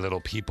 tiny little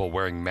people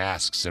wearing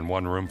masks in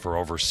one room for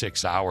over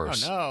 6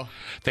 hours. Oh, no.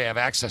 They have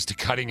access to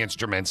cutting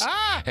instruments,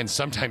 and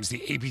sometimes the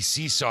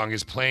ABC song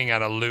is playing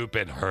on a loop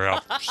at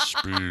half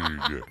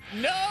speed.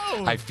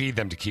 No! I feed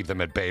them to keep them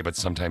at bay, but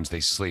sometimes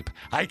they sleep.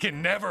 I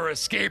can never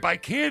escape. I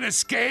can't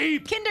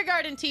escape.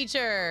 Kindergarten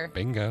teacher.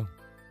 Bingo.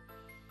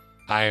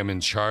 I am in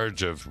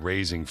charge of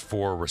raising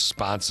 4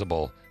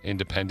 responsible,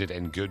 independent,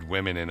 and good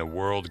women in a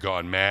world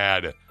gone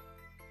mad.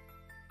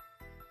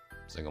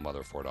 Single mother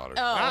of 4 daughters.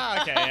 Oh.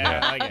 Ah, okay.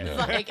 Yeah, I like it. Yeah.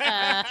 Like,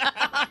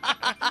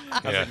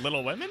 I was Yeah. like,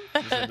 Little Women?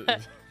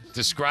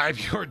 Describe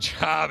your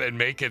job and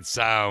make it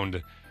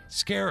sound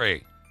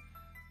scary.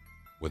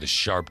 With a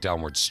sharp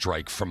downward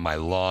strike from my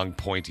long,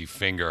 pointy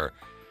finger,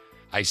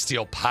 I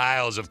steal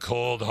piles of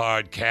cold,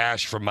 hard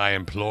cash from my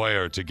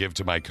employer to give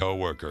to my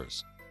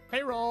coworkers.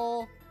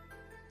 Payroll.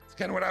 It's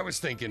kind of what I was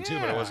thinking, too,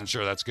 but I Yeah. wasn't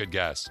sure. That's a good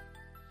guess.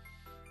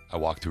 I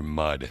walk through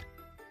mud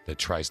that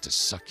tries to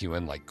suck you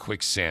in like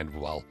quicksand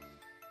while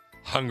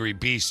hungry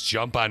beasts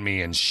jump on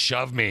me and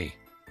shove me.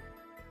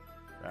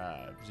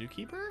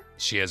 Zookeeper?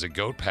 She has a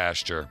goat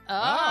pasture.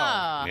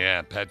 Oh.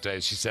 Yeah, pet.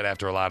 She said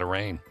after a lot of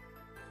rain.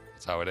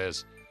 That's how it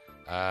is.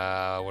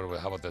 How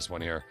about this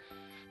one here?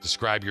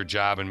 Describe your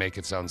job and make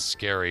it sound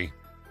scary.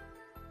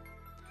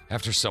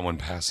 After someone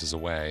passes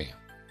away,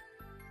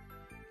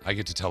 I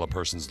get to tell a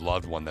person's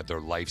loved one that their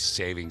life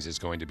savings is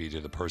going to be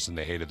to the person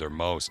they hated their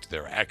most,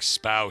 their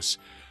ex-spouse,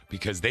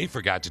 because they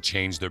forgot to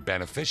change their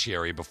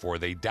beneficiary before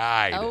they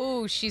died.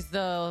 Oh, she's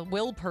the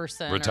will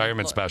person. or-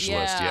 Retirement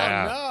specialist,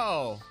 yeah.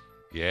 Oh,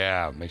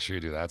 Yeah, make sure you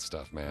do that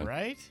stuff, man.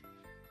 Right?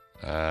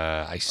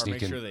 I Or sneak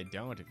make in sure they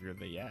don't if you're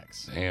the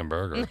ex.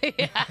 hamburger.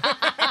 Right?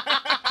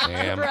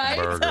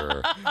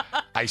 Hamburger.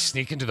 I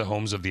sneak into the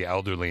homes of the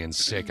elderly and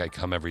sick. I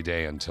come every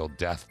day until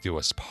death do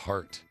us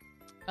part.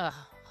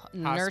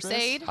 Nurse Hospice?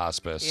 aid?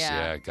 Hospice,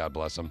 Yeah. yeah, God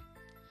bless them.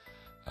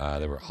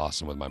 They were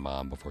awesome with my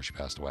mom before she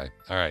passed away.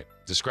 All right,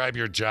 describe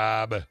your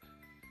job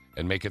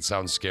and make it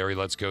sound scary.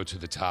 Let's go to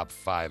the top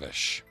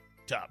 5-ish.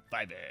 Top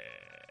 5-ish.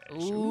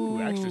 Ooh,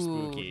 extra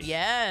spooky.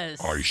 Yes.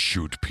 I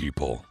shoot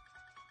people,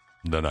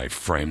 then I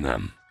frame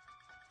them.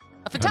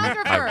 A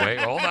photographer. Wait,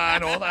 hold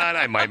on.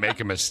 I might make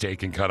a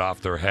mistake and cut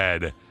off their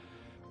head,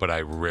 but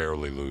I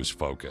rarely lose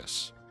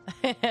focus.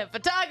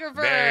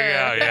 Photographer. There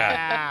you go, yeah.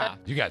 Yeah.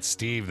 You got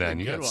Steve then.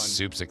 You Good got one.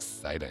 Soups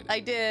excited. I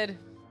did.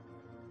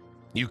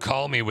 You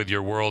call me with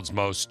your world's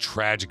most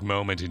tragic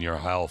moment in your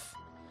health.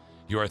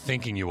 You are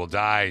thinking you will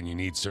die and you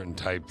need certain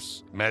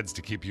types meds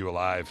to keep you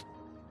alive.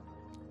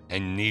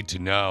 And you need to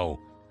know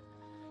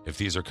if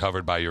these are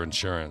covered by your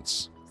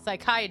insurance.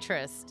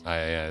 Psychiatrist.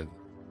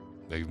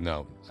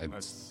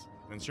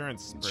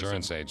 Insurance. Insurance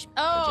person. agent.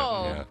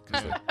 Oh. Yeah,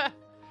 'cause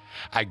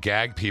I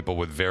gag people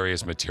with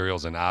various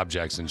materials and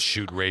objects and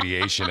shoot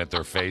radiation at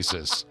their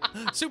faces.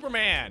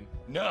 Superman.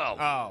 No.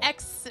 Oh.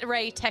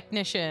 X-ray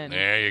technician.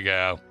 There you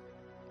go.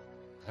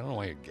 I don't know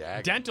why you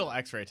gag. Dental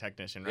X-ray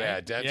technician, right?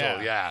 Yeah,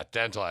 dental. Yeah,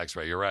 dental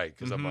X-ray. You're right.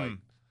 Because I'm like,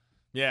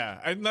 Yeah,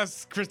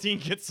 unless Christine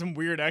gets some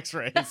weird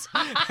X-rays.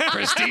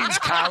 Christine's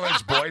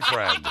college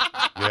boyfriend.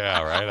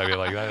 Yeah, right. I mean,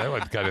 like that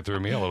one kind of threw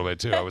me a little bit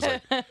too. I was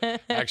like,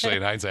 actually,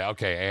 in hindsight,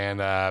 okay.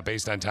 And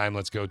based on time,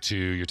 let's go to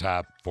your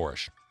top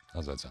 4-ish.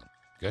 How's that sound?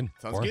 Good.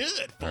 Sounds 4?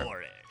 good. All right.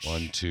 4-ish.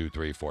 1, 2,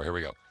 3, 4. Here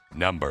we go.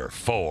 Number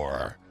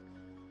 4.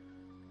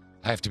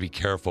 I have to be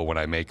careful when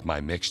I make my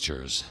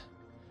mixtures.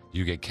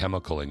 You get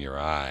chemical in your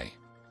eye.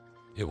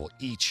 It will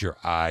eat your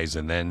eyes,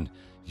 and then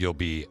you'll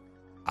be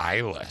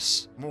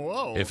eyeless.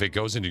 Whoa. If it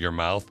goes into your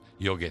mouth,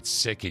 you'll get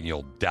sick and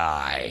you'll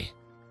die.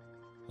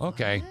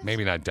 Okay,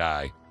 maybe not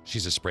die.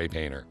 She's a spray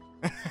painter.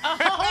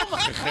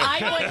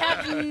 I would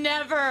have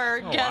never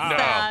guessed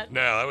that.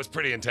 No, that was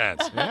pretty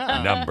intense.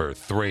 Yeah. Number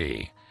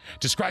 3.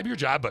 Describe your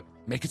job, but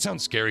make it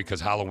sound scary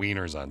because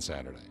Halloweener's on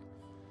Saturday.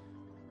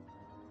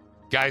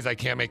 Guys, I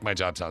can't make my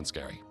job sound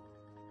scary.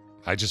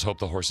 I just hope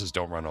the horses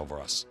don't run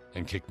over us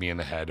and kick me in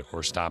the head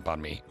or stomp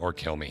on me or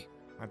kill me.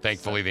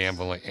 Thankfully, the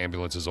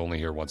ambulance is only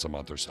here once a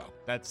month or so.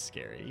 That's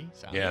scary.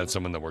 Yeah, it's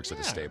someone that works at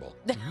a stable.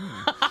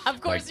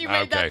 Of course, Like, you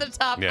made that okay. the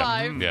top Yeah.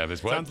 5. Yeah,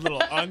 this what? Sounds a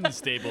little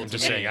unstable. I'm to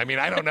just me. saying. I mean,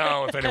 I don't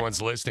know if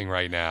anyone's listening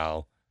right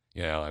now.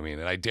 You know, I mean,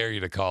 and I dare you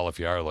to call if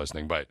you are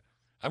listening, but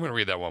I'm going to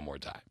read that one more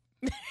time.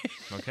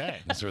 Okay.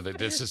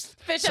 This is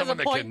Fish has a someone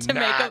that point to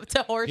make cannot- up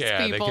to horse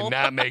yeah, people. they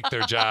cannot make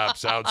their job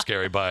sound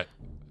scary, but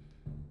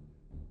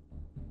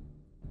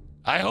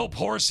I hope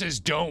horses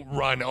don't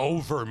run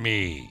over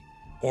me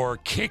or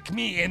kick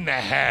me in the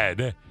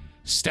head,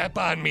 step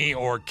on me,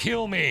 or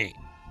kill me.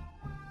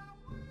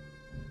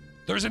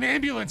 There's an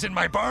ambulance in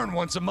my barn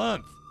once a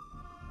month.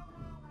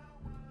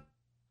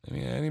 I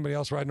mean, anybody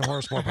else riding a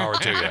horse, more power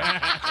to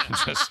you.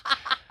 Just,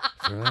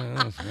 you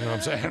know what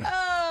I'm saying?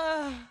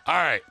 All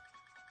right.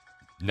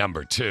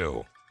 Number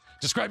 2.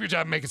 Describe your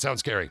job and make it sound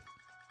scary.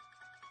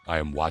 I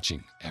am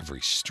watching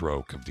every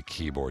stroke of the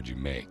keyboard you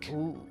make.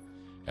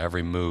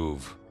 Every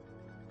move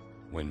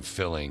when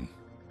filling.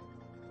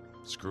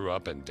 Screw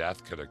up and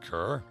death could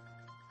occur.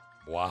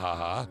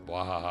 Wahaha,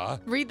 wahaha.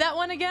 Read that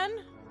one again.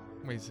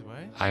 Wait, what?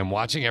 I am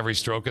watching every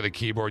stroke of the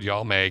keyboard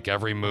y'all make,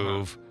 every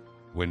move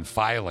when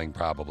filing,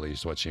 probably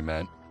is what she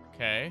meant.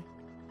 Okay.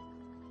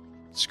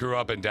 Screw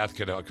up and death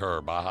could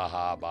occur.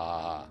 Bahaha,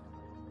 bahaha.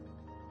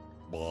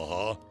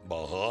 Baha,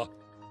 baha.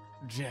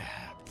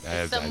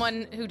 Yeah.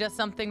 Someone who does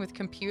something with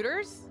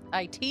computers?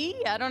 IT?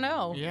 I don't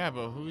know. Yeah,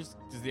 but does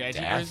the IT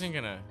Death? person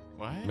gonna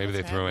what? Maybe they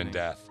What's threw in happening?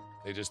 death.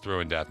 They just threw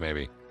in death,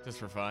 maybe. Just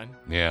for fun.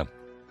 Yeah.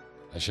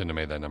 I shouldn't have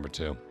made that number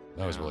 2.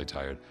 I was really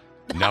tired.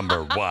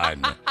 Number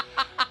 1.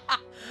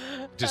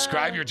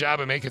 Describe your job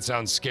and make it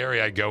sound scary.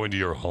 I go into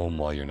your home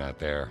while you're not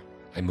there.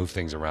 I move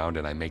things around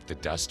and I make the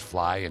dust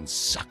fly and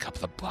suck up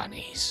the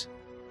bunnies.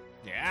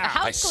 Yeah. A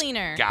house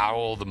cleaner.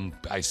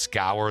 I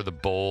scour the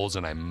bowls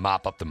and I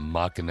mop up the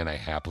muck, and then I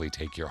happily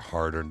take your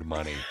hard-earned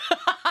money.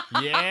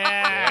 Yeah.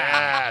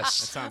 Yes.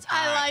 That sounds I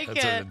hot. like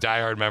That's a it.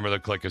 diehard member of the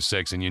Click of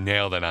Six, and you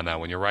nailed it on that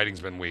one. Your writing's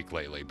been weak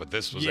lately, but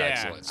this was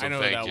excellent. So I know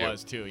thank what that you.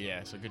 was too.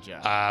 Yeah, so good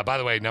job. By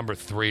the way, number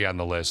 3 on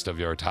the list of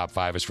your top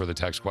 5 is for the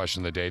text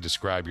question of the day.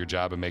 Describe your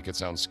job and make it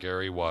sound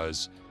scary.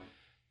 Was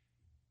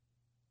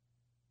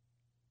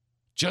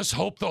just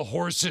hope the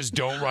horses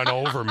don't run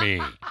over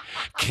me,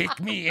 kick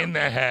me in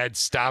the head,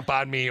 stomp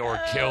on me, or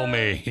kill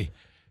me.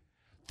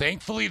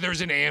 Thankfully,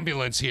 there's an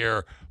ambulance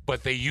here,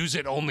 but they use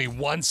it only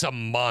once a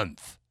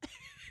month.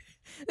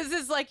 This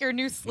is like your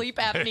new sleep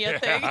apnea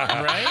thing.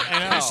 Right? I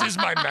know. This is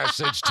my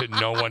message to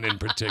no one in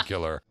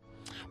particular.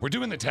 We're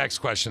doing the text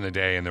question of the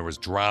day, and there was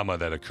drama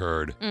that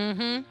occurred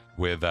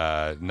with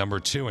number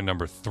 2 and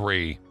number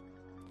 3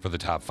 for the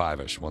top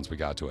 5-ish once we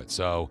got to it.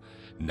 So,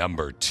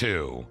 number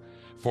 2,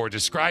 for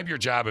describe your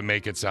job and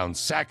make it sound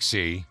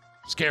sexy,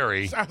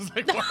 scary. Sounds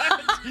like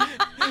what?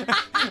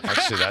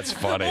 Actually, that's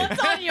funny.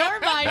 What's on your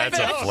mind, That's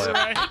a Vince? flip.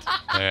 Right.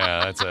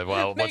 Yeah, that's a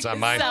well. Make it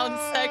sound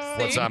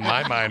sexy. What's on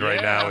my mind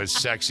right now is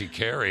sexy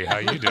Carrie. How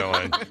you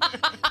doing?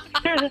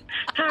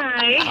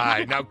 Hi.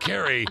 Hi. Now,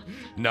 Carrie,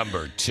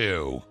 number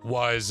 2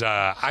 was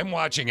I'm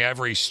watching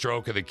every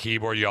stroke of the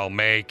keyboard y'all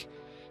make,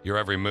 your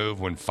every move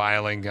when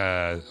filing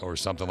or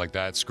something like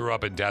that. Screw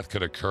up and death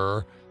could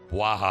occur.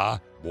 Waha,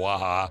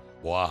 waha,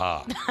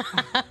 waha.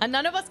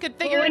 None of us could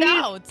figure it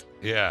Well, out.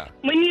 Yeah.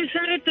 When you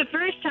said it the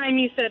first time,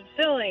 you said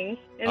filling,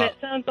 and it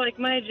sounds like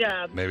my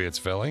job. Maybe it's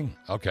filling.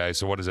 Okay.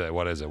 So what is it?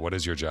 What is it? What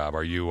is your job?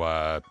 Are you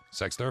a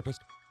sex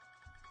therapist?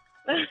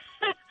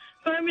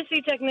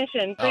 Pharmacy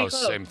technician. Pretty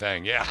close. Same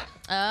thing. Yeah.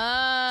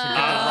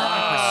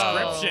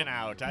 Prescription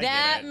out. I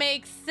That get it.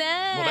 makes sense.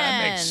 Well,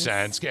 that makes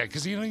sense. Yeah,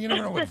 because you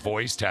never know with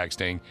voice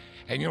texting.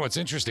 And you know what's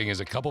interesting is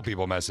a couple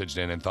people messaged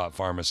in and thought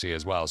pharmacy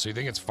as well. So you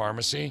think it's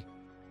pharmacy?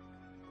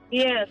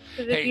 Yes,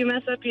 because Hey. if you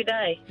mess up, you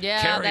die.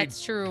 Yeah, Carrie,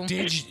 that's true.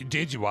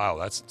 Did you? Wow,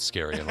 that's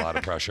scary and a lot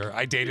of pressure.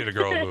 I dated a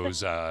girl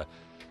whose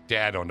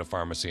dad owned a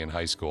pharmacy in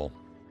high school.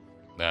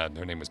 Her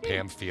name was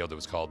Pam Field. It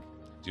was called.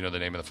 Do you know the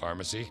name of the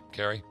pharmacy,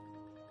 Carrie?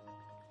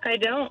 I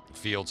don't.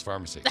 Fields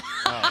Pharmacy.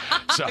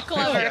 Oh. So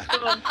Clever.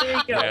 There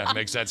you go. yeah,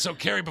 makes sense. So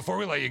Carrie, before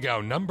we let you go,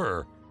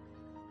 number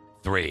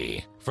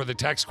 3 for the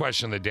text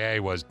question of the day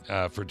was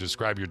for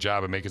describe your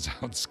job and make it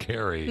sound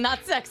scary.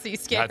 Not sexy,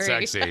 scary. Not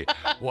sexy.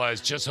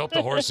 Was just hope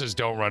the horses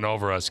don't run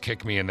over us,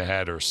 kick me in the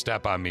head, or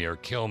step on me, or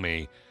kill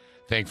me.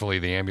 Thankfully,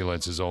 the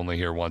ambulance is only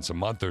here once a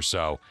month or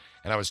so.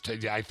 And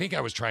I think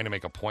I was trying to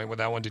make a point with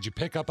that one. Did you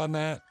pick up on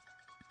that?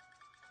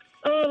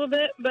 A little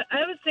bit, but I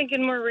was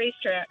thinking more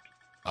racetrack.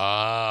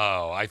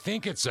 Oh, I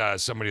think it's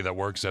somebody that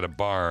works at a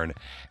barn.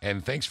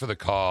 And thanks for the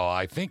call.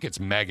 I think it's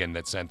Megan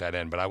that sent that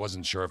in, but I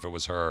wasn't sure if it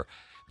was her.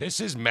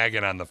 This is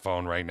Megan on the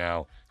phone right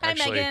now. Hi,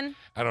 Actually, Megan.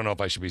 I don't know if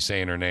I should be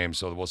saying her name,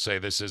 so we'll say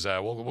this is.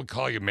 We'll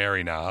call you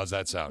Mary now. How's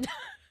that sound?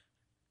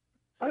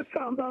 That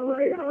sounds all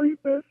right. How are you,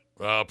 Biff?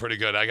 Oh, pretty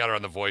good. I got her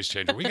on the voice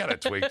changer. We got to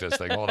tweak this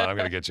thing. Hold on, I'm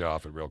going to get you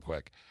off it real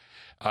quick.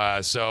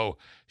 So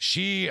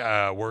she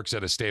works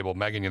at a stable.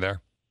 Megan, you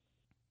there?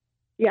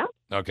 Yeah.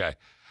 Okay.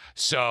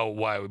 So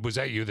was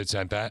that you that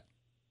sent that?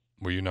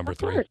 Were you number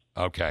 3? course.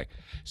 Okay.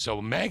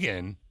 So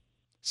Megan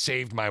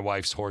saved my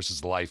wife's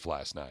horse's life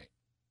last night.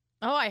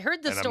 Oh, I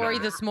heard the And I'm story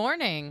not- this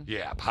morning.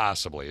 Yeah,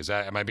 possibly.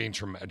 Am I being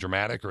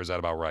dramatic, or is that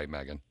about right,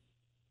 Megan?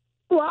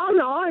 Well,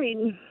 no, I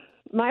mean,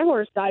 my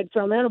horse died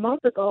from it a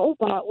month ago,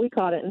 but we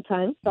caught it in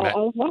time.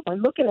 So,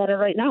 I'm looking at it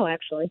right now,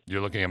 actually.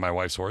 You're looking at my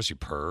wife's horse, you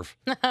perv.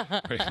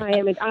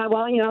 I am.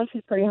 Well,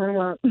 she's pretty hung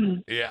up.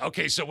 Yeah.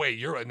 Okay. So wait,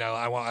 now.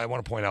 I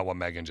want to point out what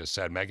Megan just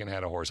said. Megan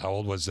had a horse. How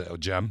old was it?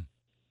 Jem?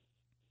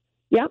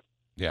 Yep.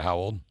 Yeah. How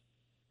old?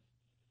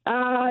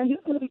 He's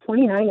going to be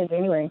 29 in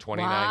January.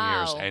 29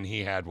 years, and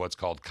he had what's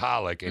called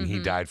colic, and he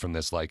died from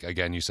this. Like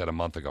again, you said a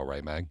month ago,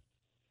 right, Meg?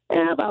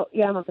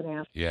 Yeah, a month and a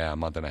half. Yeah, a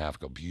month and a half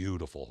ago.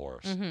 Beautiful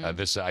horse. Mhm.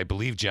 This, I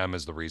believe, Jem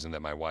is the reason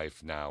that my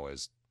wife now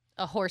is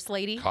A horse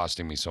lady.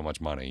 costing me so much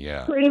money.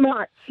 Yeah. Pretty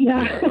much,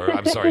 yeah. Or,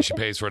 I'm sorry, she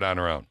pays for it on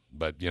her own,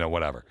 but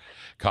whatever.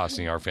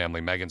 Costing our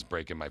family. Megan's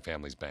breaking my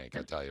family's bank.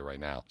 I tell you right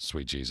now,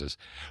 sweet Jesus.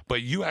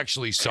 But you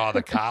actually saw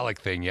the colic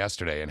thing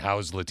yesterday, and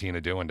how's Latina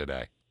doing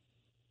today?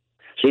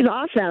 She's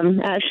awesome,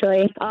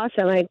 actually.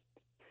 Awesome.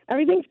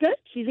 Everything's good.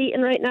 She's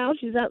eating right now.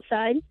 She's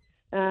outside.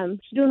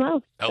 She's doing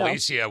well. so.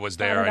 Alicia was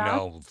there, Found I out.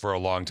 know, for a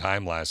long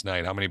time last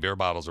night. How many beer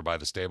bottles are by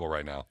the stable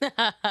right now?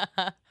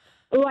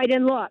 Oh, I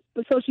didn't look.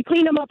 So she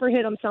cleaned them up or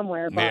hid them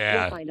somewhere, but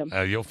Yeah, we'll find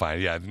them. you'll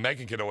find. Yeah,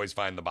 Megan can always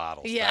find the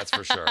bottles. Yeah. That's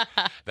for sure.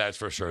 That's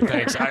for sure.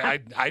 Thanks.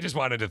 I just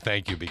wanted to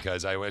thank you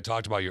because I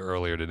talked about you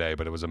earlier today,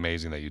 but it was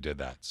amazing that you did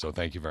that. So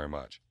thank you very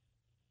much.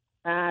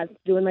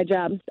 Doing my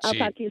job. I'll She-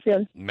 talk to you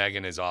soon.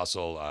 Megan is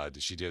also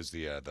she does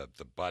the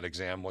butt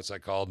exam. What's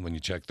that called when you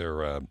check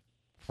their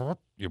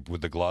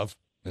with the glove?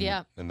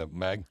 Yeah. And the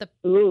Meg.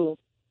 Ooh,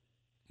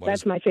 What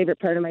that's is- my favorite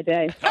part of my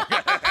day.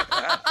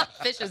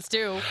 Fishes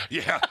too.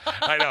 Yeah,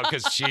 I know,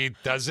 because she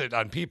does it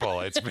on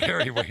people. It's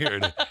very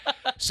weird.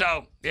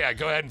 So, yeah,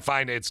 go ahead and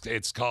find it.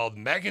 It's called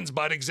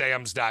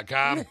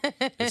megansbuttexams.com.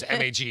 It's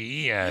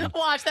MAGEN.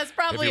 Watch, that's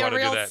probably a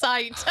real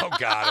site. Oh,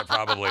 God, it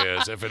probably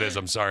is. If it is,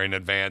 I'm sorry in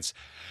advance.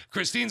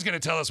 Christine's going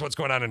to tell us what's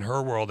going on in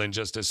her world in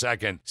just a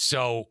second.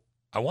 So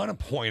I want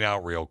to point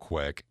out real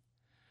quick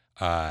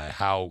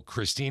how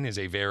Christine is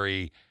a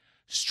very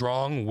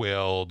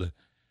strong-willed,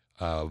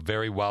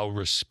 very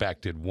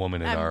well-respected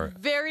woman in I'm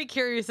very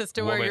curious as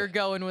to where you're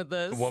going with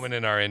this. Woman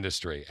in our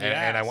industry.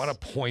 And I want to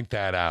point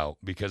that out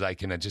because I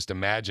can just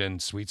imagine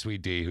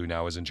Sweet D, who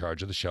now is in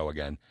charge of the show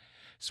again,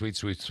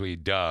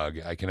 Sweet Doug.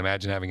 I can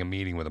imagine having a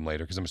meeting with him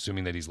later because I'm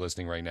assuming that he's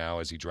listening right now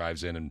as he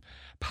drives in and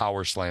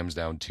power slams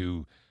down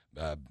 2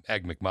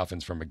 Egg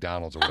McMuffins from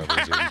McDonald's or whatever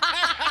he's eating.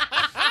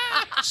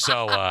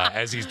 So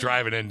as he's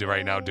driving into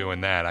right now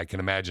doing that, I can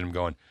imagine him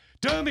going,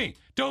 "Dummy,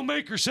 don't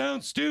make her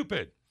sound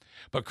stupid."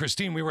 But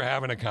Christine, we were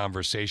having a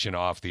conversation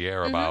off the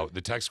air about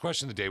the text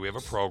question of the day. We have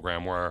a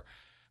program where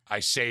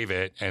I save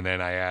it and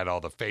then I add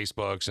all the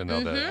Facebooks and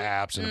all the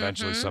apps, and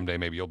eventually someday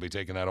maybe you'll be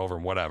taking that over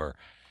and whatever.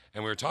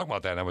 And we were talking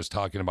about that, and I was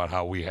talking about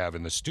how we have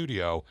in the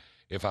studio,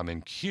 if I'm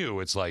in queue,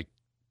 it's like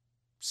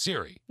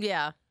Siri.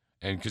 Yeah.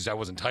 And because I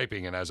wasn't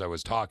typing, and as I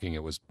was talking,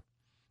 it was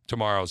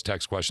tomorrow's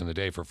text question of the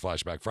day for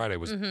Flashback Friday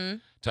was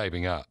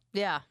typing up.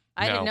 Yeah.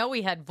 I didn't know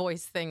we had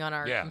voice thing on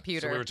our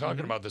computer. So we were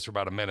talking about this for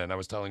about a minute, and I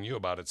was telling you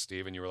about it,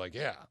 Steve, and you were like,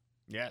 yeah.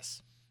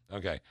 Yes.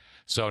 Okay.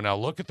 So now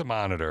look at the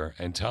monitor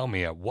and tell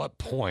me at what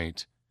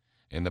point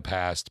in the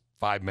past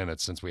 5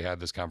 minutes since we had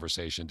this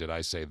conversation did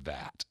I say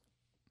that?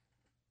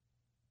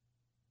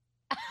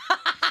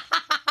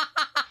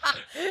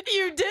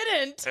 You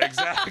didn't.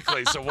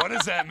 Exactly. So what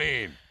does that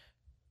mean?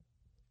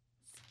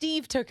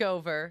 Steve took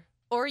over,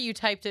 or you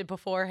typed it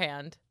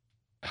beforehand.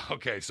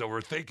 Okay, so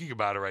we're thinking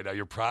about it right now.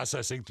 You're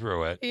processing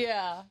through it.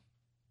 Yeah.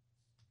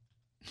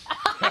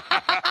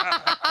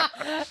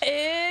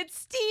 It's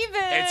Steven.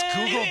 It's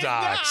Google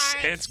Docs.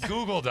 It's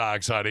Google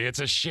Docs, honey. It's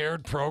a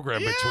shared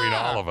program between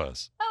all of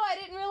us. Oh, I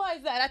didn't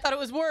realize that. I thought it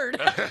was Word.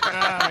 Oh,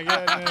 my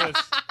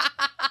goodness.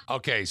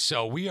 Okay,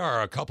 so we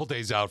are a couple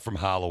days out from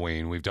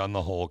Halloween. We've done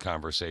the whole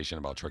conversation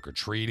about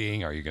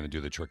trick-or-treating. Are you going to do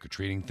the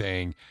trick-or-treating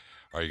thing?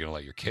 Are you going to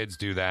let your kids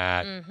do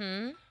that?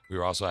 Mm-hmm. We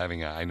were also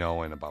having, I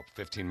know in about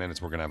 15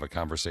 minutes, we're going to have a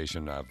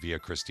conversation via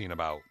Christine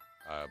about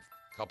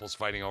couples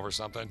fighting over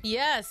something.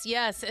 Yes.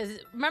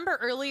 Remember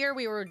earlier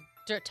we were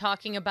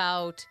talking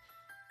about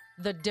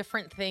the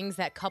different things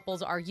that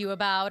couples argue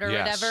about or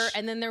whatever.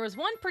 And then there was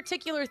one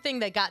particular thing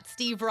that got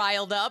Steve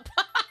riled up.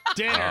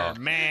 Dinner,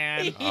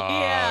 man. Yeah. Oh,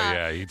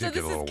 yeah, he did So get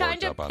this a little is kind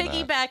worked of up on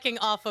that. piggybacking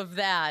off of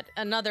that.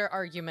 Another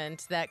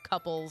argument that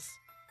couples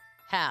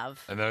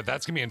have. And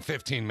that's going to be in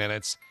 15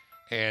 minutes.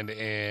 And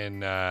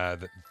in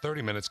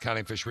 30 minutes,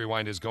 Connie Fish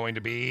Rewind is going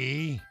to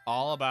be...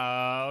 all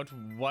about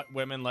what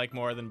women like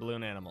more than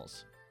balloon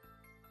animals.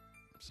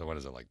 So what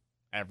is it, like?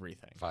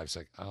 Everything. 5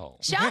 seconds. Oh.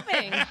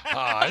 Shopping.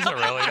 Oh, is it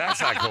really? That's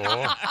not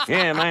cool.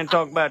 Yeah, man,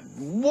 talk about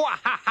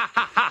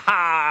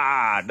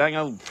dang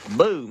old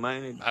boo,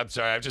 man. I'm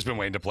sorry, I've just been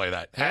waiting to play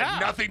that. Had Yeah.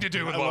 nothing to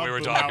do with I what love we were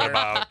Boom talking Howard.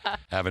 about.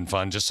 Having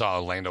fun. Just saw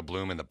Orlando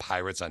Bloom in The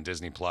Pirates on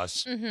Disney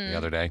Plus the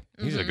other day.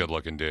 He's a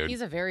good-looking dude.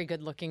 He's a very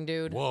good-looking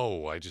dude.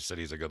 Whoa, I just said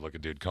he's a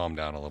good-looking dude. Calm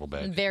down a little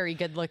bit. Very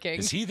good looking.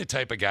 Is he the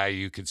type of guy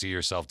you could see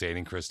yourself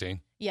dating, Christine?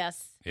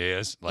 Yes. He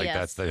is? Like, Yes.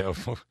 that's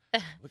the...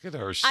 Look at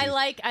her. I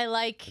like.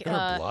 Look at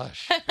her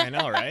blush. I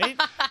know, right?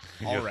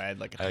 All red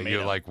like a tomato.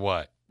 You like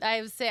what? I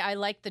would say I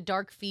like the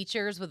dark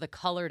features with the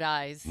colored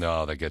eyes.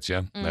 No, that gets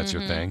you. That's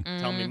your thing.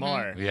 Tell me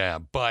more. Yeah,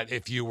 but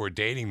if you were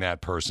dating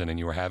that person and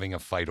you were having a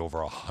fight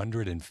over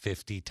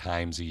 150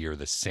 times a year,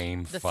 the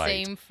same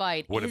fight.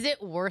 Is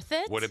it worth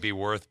it? Would it be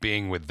worth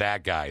being with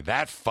that guy?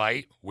 That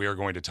fight we are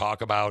going to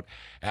talk about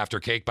after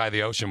Cake by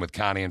the Ocean with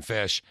Connie and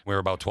Fish. We're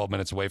about 12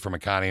 minutes away from a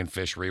Connie and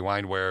Fish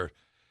rewind where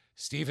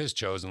Steve has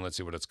chosen, let's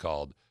see what it's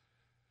called,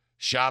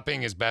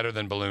 Shopping is Better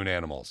Than Balloon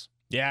Animals.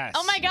 Yes.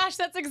 Oh my gosh,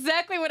 that's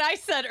exactly what I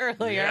said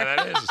earlier. Yeah,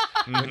 that is.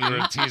 When you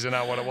were teasing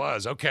out what it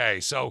was. Okay,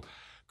 so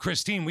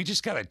Christine, we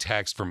just got a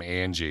text from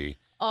Angie.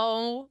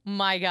 Oh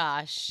my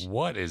gosh.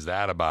 What is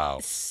that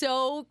about?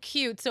 So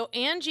cute. So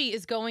Angie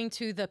is going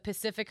to the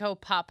Pacifico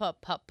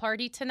pop-up pup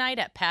party tonight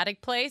at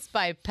Paddock Place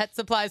by Pet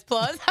Supplies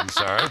Plus. I'm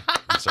sorry.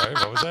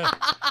 What was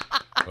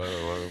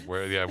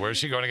that? Where's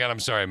she going again? I'm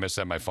sorry, I missed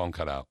that. My phone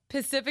cut out.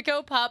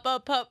 Pacifico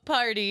pop-up pup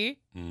party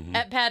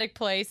at Paddock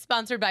Place,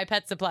 sponsored by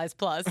Pet Supplies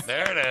Plus.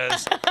 There it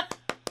is.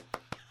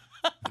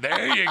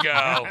 There you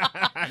go.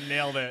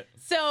 Nailed it.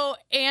 So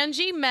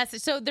Angie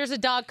messaged. So there's a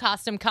dog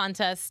costume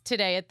contest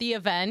today at the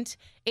event.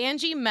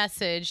 Angie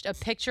messaged a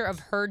picture of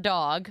her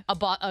dog,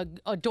 a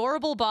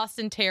adorable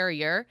Boston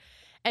Terrier,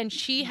 and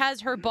she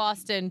has her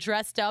Boston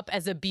dressed up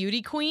as a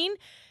beauty queen,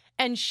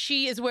 and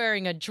she is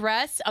wearing a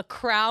dress, a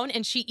crown,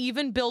 and she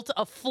even built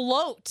a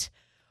float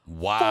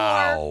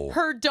Wow. for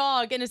her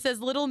dog, and it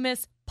says Little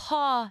Miss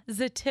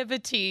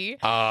Positivity.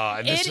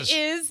 And this It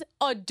is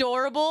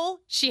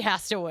adorable. She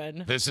has to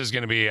win. This is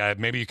going to be,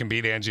 maybe you can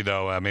beat Angie,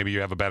 though. Maybe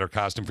you have a better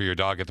costume for your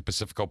dog at the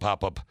Pacifico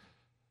pop-up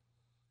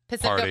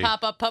Pacifico party.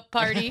 Pop-Up Pup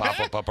Party.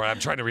 Pop-up party. I'm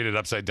trying to read it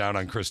upside down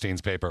on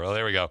Christine's paper. Oh,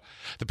 there we go.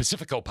 The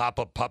Pacifico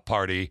Pop-Up Pup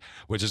Party,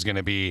 which is going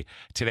to be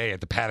today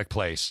at the Paddock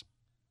Place.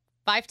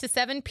 5 to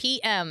 7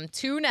 p.m.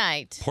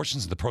 tonight.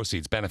 Portions of the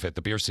proceeds benefit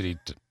the Beer City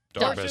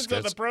Door Portions Biscuits.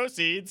 of the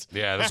proceeds.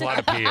 Yeah, there's a lot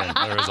of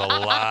peeing. There is a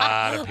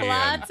lot of peeing.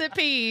 Lots of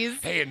peas.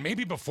 Hey, and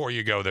maybe before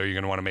you go there, you're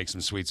going to want to make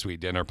some sweet, sweet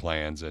dinner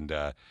plans and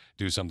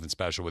do something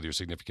special with your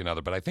significant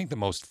other. But I think the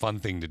most fun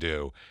thing to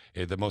do,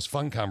 the most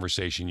fun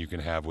conversation you can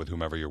have with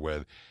whomever you're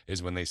with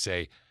is when they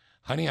say,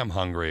 honey, I'm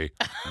hungry.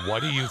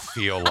 What do you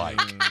feel like?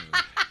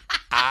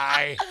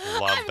 I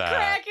love I'm that.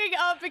 cracking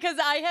up because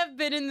I have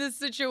been in this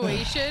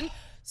situation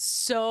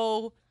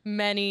so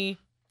many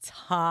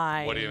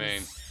times. What do you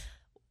mean?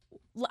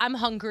 I'm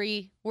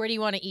hungry. Where do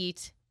you want to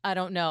eat? I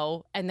don't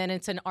know. And then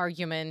it's an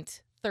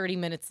argument 30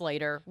 minutes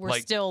later. We're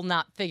Like- still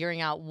not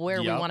figuring out where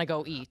we Yup. want to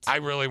go eat. I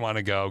really want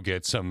to go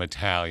get some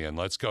Italian.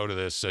 Let's go to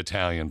this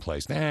Italian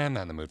place. Nah, I'm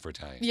not in the mood for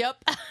Italian.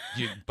 Yep.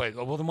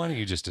 Well, then why don't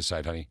you just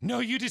decide, honey? No,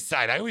 you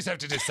decide. I always have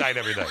to decide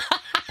everything.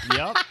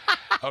 Yep.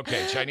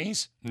 Okay,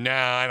 Chinese? No,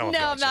 I don't. No,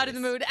 feel I'm not in Chinese. the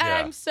mood. And Yeah.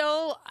 I'm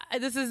so,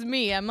 this is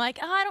me. I'm like,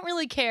 I don't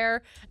really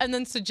care. And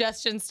then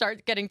suggestions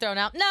start getting thrown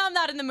out. No, I'm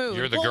not in the mood.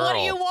 You're the well, what do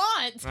girl. you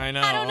want? I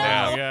know. I don't know.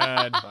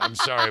 Yeah. I'm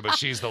sorry, but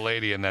she's the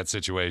lady in that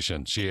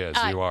situation. She is.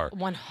 You are.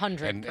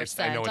 100%. And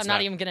I know it's I'm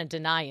not even going to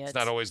deny it. It's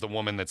not always the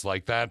woman that's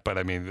like that, but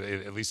I mean,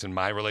 at least in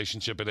my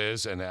relationship, it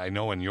is, and I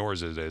know in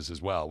yours it is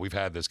as well. We've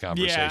had this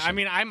conversation. Yeah, I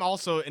mean, I'm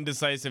also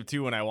indecisive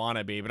too when I want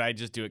to be, but I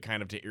just do it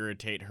kind of to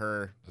irritate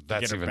her. to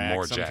That's get her even back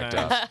more jacked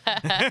sometimes. up.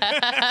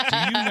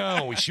 Do you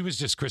know?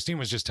 Christine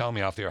was just telling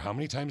me off the air. How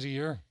many times a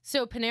year?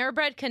 So Panera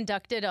Bread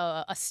conducted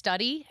a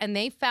study, and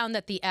they found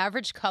that the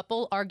average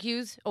couple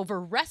argues over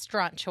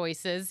restaurant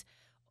choices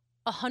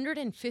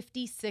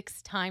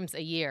 156 times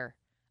a year.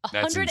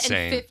 That's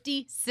insane.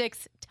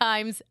 156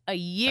 times a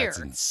year. That's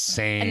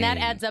insane. And that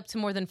adds up to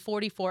more than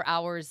 44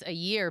 hours a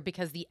year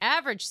because the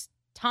average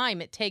time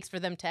it takes for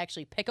them to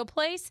actually pick a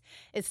place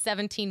is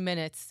 17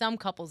 minutes. Some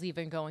couples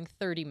even going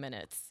 30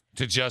 minutes.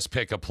 To just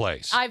pick a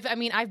place. I've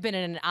been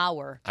in an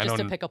hour just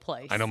to pick a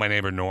place. I know my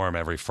neighbor Norm,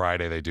 every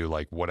Friday they do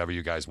like whatever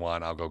you guys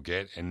want, I'll go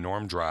get. And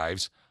Norm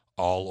drives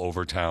all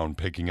over town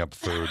picking up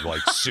food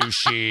like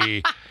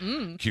sushi,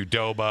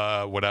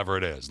 Qdoba, whatever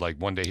it is. Like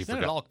one day he Isn't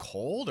forgot. it all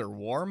cold or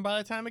warm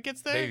by the time it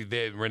gets there?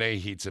 Renee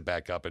heats it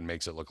back up and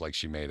makes it look like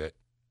she made it.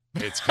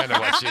 It's kind of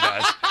what she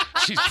does.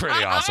 She's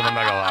pretty awesome. I'm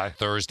not going to lie.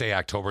 Thursday,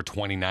 October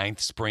 29th,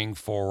 Spring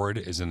Forward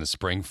is in the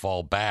Spring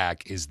Fall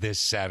Back is this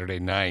Saturday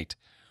night,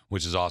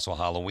 which is also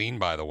Halloween,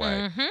 by the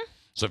way. Mm-hmm.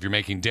 So if you're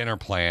making dinner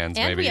plans,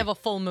 And maybe. we have a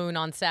full moon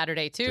on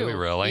Saturday, too. Do we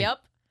really? Yep.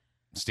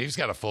 Steve's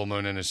got a full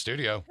moon in his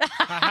studio.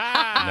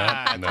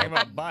 Talking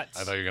about butts.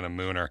 I thought you were going to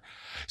moon her.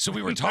 So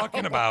we were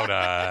talking about,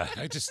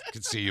 I just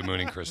could see you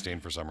mooning Christine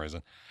for some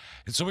reason.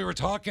 And so we were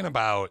talking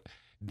about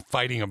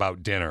fighting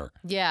about dinner.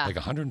 Yeah. Like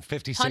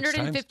 156 times?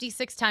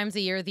 156 times a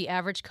year, the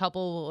average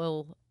couple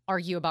will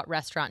argue about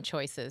restaurant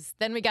choices.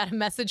 Then we got a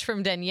message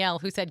from Danielle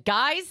who said,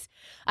 guys,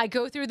 I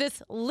go through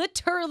this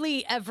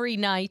literally every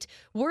night.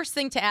 Worst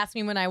thing to ask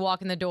me when I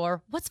walk in the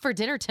door, what's for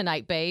dinner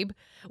tonight, babe?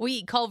 We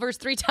eat Culver's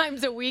 3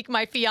 times a week.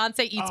 My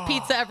fiance eats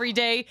pizza every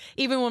day,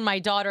 even when my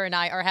daughter and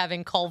I are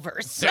having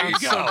Culver's. There you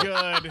go. So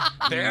good.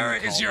 There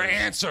is your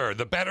answer.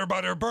 The Better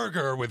Butter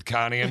Burger with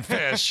Connie and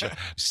Fish.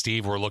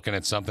 Steve, we're looking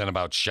at something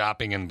about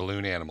shopping and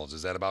balloon animals.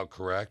 Is that about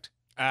correct?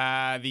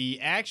 The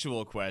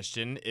actual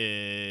question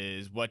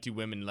is, what do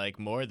women like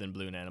more than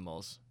balloon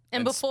animals?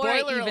 And before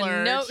I spoiler even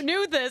alert.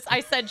 knew this, I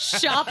said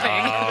shopping.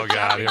 Oh,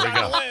 God. Here we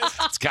go.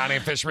 It's Connie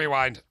and Fish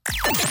Rewind.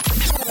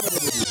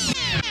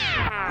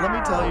 Let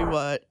me tell you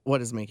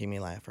what is making me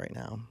laugh right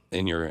now.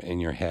 In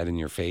your head, in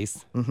your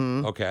face?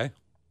 Mm-hmm. Okay.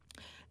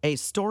 A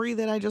story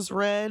that I just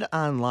read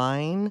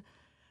online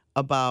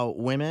about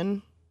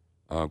women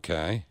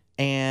Okay.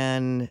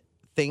 and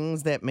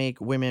things that make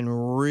women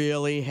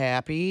really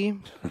happy.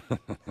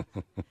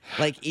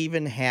 Like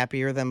even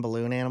happier than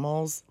balloon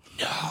animals.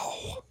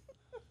 No.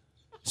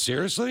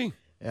 Seriously?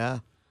 Yeah.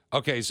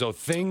 Okay, so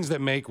things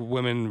that make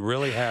women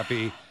really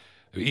happy,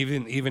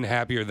 even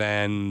happier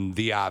than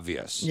the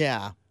obvious.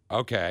 Yeah.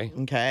 Okay.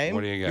 Okay.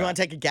 What do you got? You want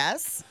to take a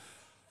guess?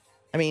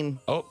 I mean,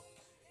 would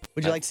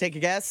you like to take a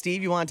guess?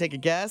 Steve, you want to take a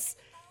guess?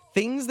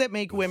 Things that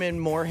make women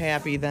more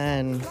happy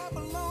than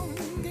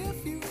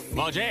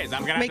Well, Jays,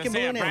 I'm going to have Making to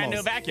say a balloon brand new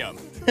animals. vacuum.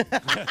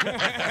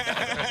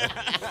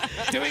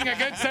 Doing a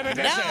good set of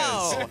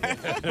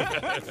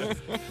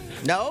dishes.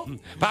 No.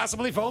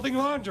 Possibly folding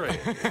laundry.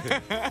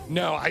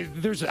 No, I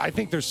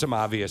think there's some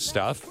obvious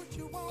stuff.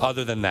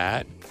 Other than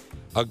that,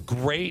 a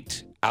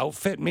great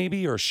outfit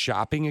maybe or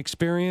shopping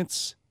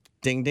experience.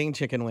 Ding ding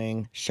chicken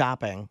wing.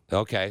 Shopping.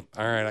 Okay.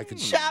 All right, I could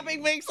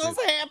Shopping makes us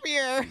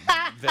happier.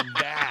 than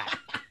that.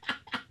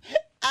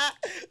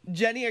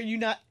 Jenny, are you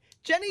not?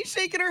 Jenny's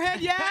shaking her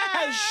head.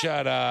 Yes.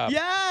 Shut up.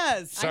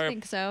 Yes. Sorry- I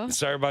think so.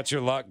 Sorry about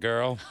your luck,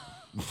 girl.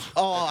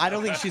 Oh, I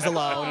don't think she's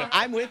alone.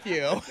 I'm with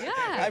you. Yeah.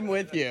 I'm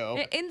with you.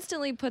 It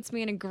instantly puts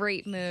me in a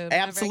great mood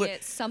Absolute- whenever I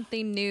get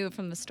something new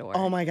from the store.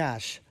 Oh my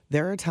gosh.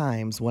 There are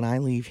times when I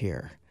leave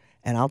here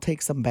and I'll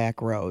take some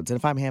back roads. And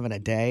if I'm having a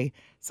day,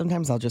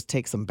 sometimes I'll just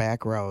take some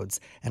back roads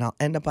and I'll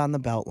end up on the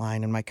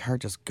Beltline and my car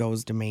just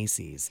goes to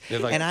Macy's.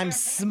 Like, and I'm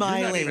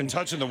smiling. You're not even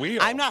touching the wheel.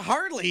 I'm not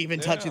hardly even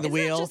touching the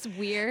wheel. Isn't that just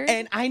weird?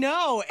 And I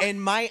know.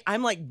 And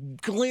I'm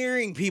like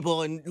glaring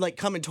people and like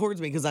coming towards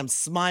me because I'm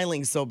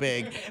smiling so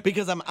big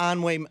because I'm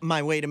on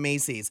my way to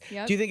Macy's.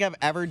 Yep. Do you think I've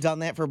ever done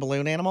that for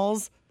balloon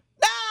animals?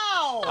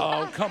 No!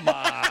 Oh, come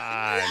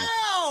on.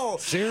 No!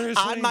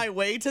 Seriously? On my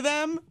way to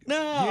them?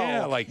 No.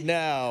 Yeah, like,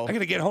 no. I got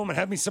to get home and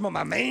have me some of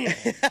my man.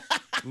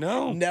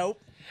 No? Nope.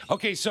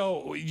 Okay,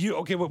 so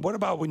what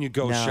about when you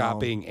go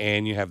shopping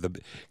and you have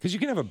because you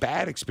can have a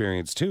bad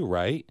experience too,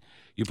 right?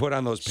 You put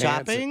on those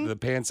pants, the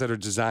pants that are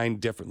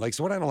designed different. Like,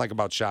 so what I don't like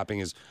about shopping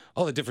is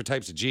all the different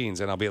types of jeans,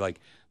 and I'll be like,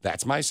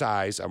 that's my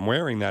size. I'm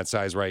wearing that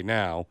size right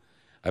now.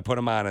 I put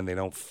them on and they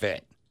don't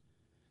fit.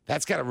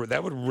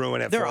 That would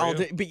ruin it. They're for all,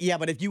 you.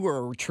 but if you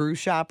were a true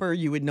shopper,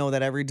 you would know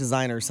that every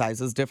designer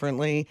sizes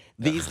differently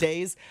these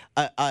days.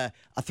 A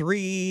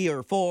 3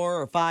 or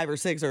 4 or 5 or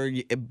 6, or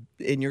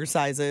in your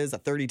sizes, a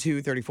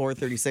 32, 34,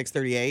 36,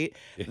 38.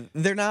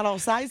 They're not all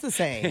sized the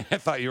same. I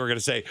thought you were going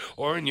to say,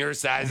 or in your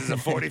sizes, a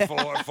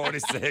 44,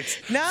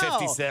 46, no,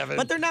 57.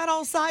 But they're not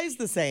all sized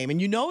the same,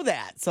 and you know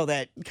that, so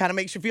that kind of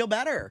makes you feel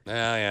better.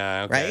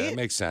 Yeah, okay. Right?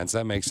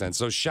 That makes sense.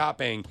 So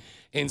shopping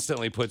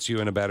instantly puts you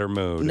in a better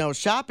mood. No,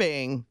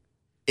 shopping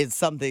is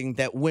something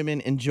that women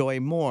enjoy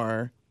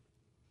more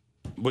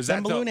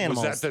than balloon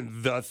animals. Was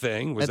that the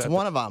thing? That's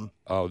one of them.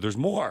 Oh, there's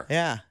more.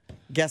 Yeah.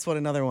 Guess what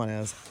another one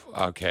is?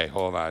 Okay,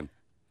 hold on.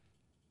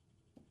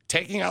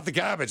 Taking out the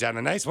garbage on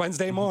a nice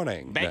Wednesday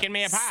morning. Baking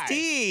me a pie.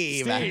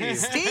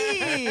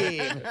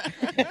 Steve.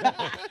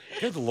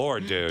 Good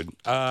Lord, dude.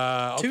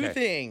 Okay. 2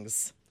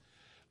 things.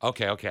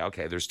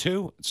 Okay. There's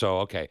 2. So,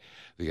 okay.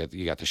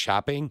 You got the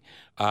shopping.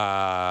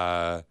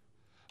 A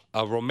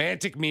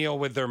romantic meal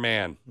with their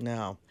man.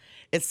 No.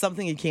 It's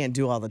something you can't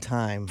do all the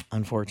time,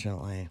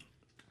 unfortunately.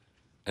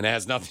 And it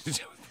has nothing to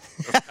do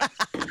with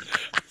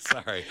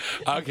Sorry.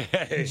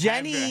 Okay.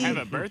 Jenny. Have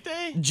a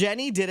birthday?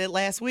 Jenny did it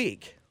last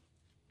week.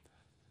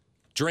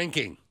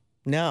 Drinking.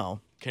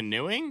 No.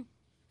 Canoeing?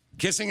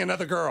 Kissing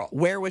another girl.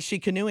 Where was she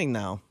canoeing,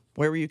 though?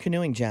 Where were you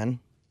canoeing, Jen?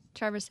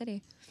 Traverse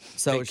City.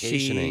 So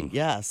Vacationing.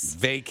 Yes.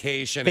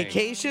 Vacationing.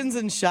 Vacations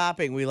and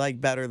shopping we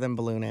like better than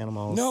balloon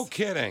animals. No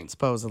kidding.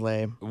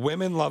 Supposedly.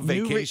 Women love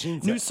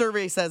vacations. New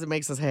survey says it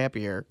makes us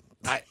happier.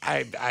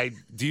 I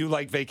do you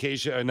like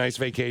vacation? A nice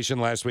vacation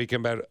last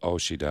weekend better? Oh,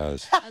 she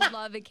does. I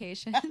love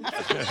vacation.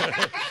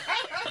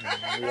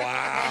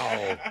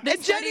 Wow.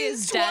 And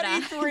Jenny's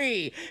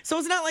 23. So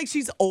it's not like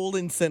she's old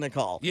and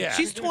cynical. Yeah.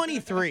 She's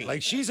 23.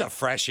 Like, she's a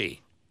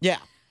freshie. Yeah.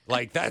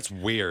 Like, that's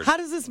weird. How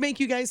does this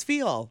make you guys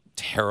feel?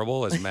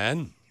 Terrible as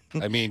men?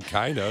 I mean,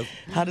 kind of.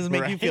 How does it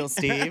make you feel,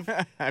 Steve?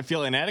 I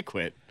feel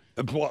inadequate.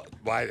 Well,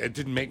 it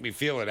didn't make me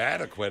feel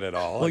inadequate at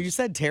all. Well, you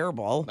said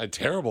terrible.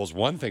 Terrible is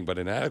one thing, but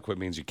inadequate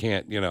means you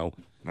can't, Well,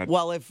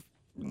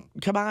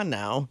 come on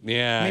now.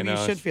 Yeah, Maybe I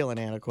know. you should feel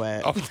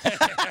inadequate.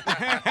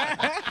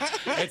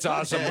 It's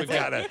awesome. We've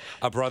got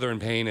a brother in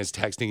pain is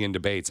texting in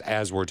debates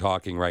as we're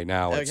talking right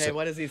now. Okay,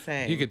 what is he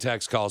saying? You could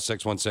text, call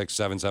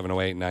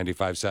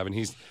 616-7708-957.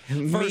 He's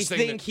Me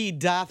think he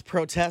doth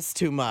protest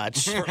too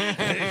much.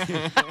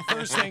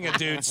 First thing a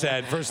dude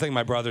said, first thing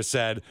my brother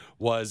said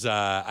was,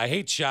 I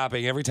hate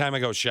shopping. Every time I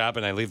go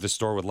shopping, I leave the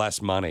store with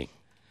less money.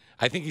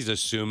 I think he's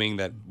assuming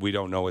that we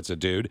don't know it's a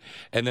dude.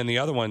 And then the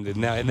other one,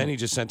 and then he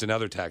just sent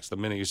another text the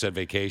minute you said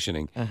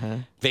vacationing.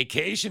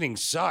 Vacationing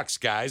sucks,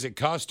 guys. It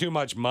costs too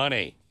much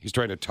money. He's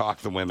trying to talk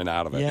the women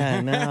out of it.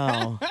 Yeah,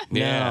 no.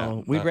 Yeah.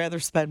 No. We'd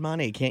rather spend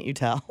money, can't you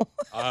tell?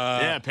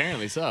 Yeah,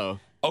 apparently so.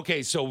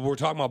 Okay, so we're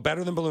talking about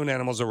better than balloon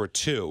animals. There were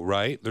 2,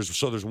 right?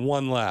 There's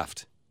 1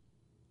 left.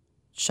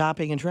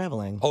 Shopping and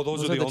traveling. Oh,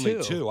 those are the only 2.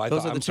 Those are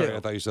the I'm sorry, two. I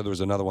thought you said there was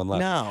another one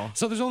left. No.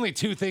 So there's only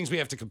 2 things we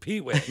have to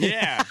compete with.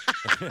 Yeah.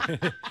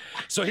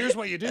 So here's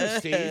what you do,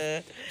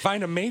 Steve.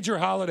 Find a major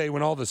holiday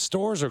when all the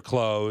stores are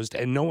closed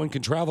and no one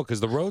can travel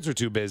because the roads are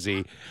too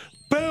busy.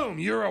 Boom,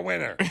 you're a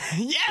winner.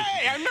 Yay,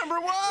 I'm number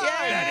 1.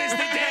 That is the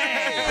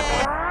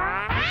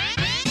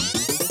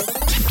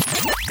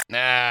day.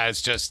 Nah,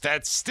 it's just,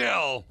 that's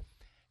still,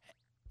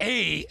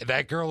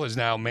 that girl is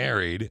now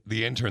married,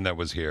 the intern that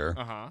was here.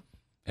 Uh-huh.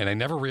 And I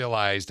never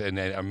realized, and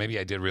maybe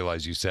I did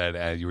realize you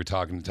said, you were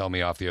talking to tell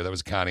me off the air, that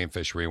was Connie and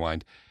Fish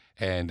Rewind.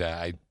 And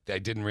I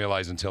didn't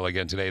realize until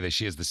again today that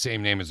she has the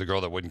same name as the girl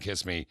that wouldn't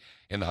kiss me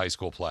in the high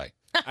school play.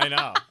 I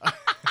know.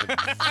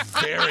 It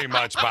very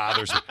much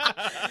bothers me.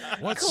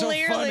 What's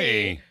Clearly. so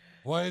funny?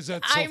 Why is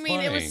that so funny? I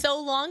mean, it was so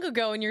long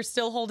ago and you're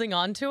still holding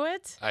on to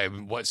it?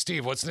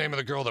 Steve, what's the name of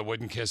the girl that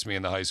wouldn't kiss me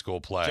in the high school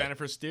play?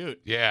 Jennifer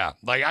Stute. Yeah.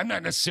 Like, I'm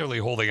not necessarily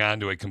holding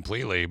on to it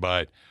completely,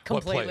 but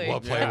Completely.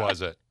 what play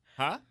was it?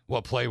 Huh?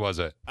 What play was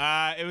it?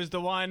 It was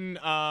the one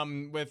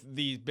with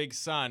the big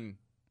sun.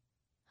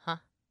 Huh?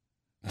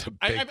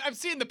 I've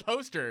seen the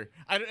poster.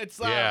 It's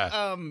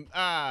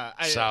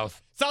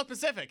South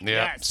Pacific. Yeah,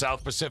 Yes.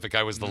 South Pacific.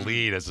 I was the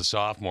lead as a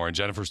sophomore, and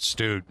Jennifer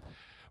Stute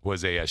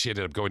was she ended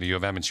up going to U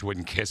of M, and she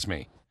wouldn't kiss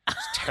me.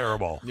 It's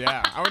terrible.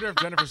 Yeah, I wonder if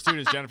Jennifer Stute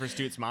is Jennifer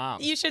Stute's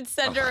mom. You should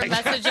send her a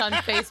message on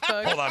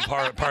Facebook. Hold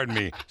on, pardon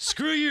me.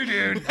 Screw you,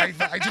 dude.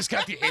 I just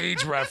got the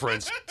age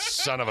reference.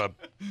 Son of a...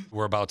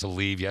 We're about to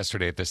leave.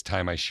 Yesterday at this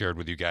time, I shared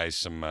with you guys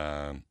some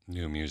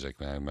new music.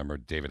 I remember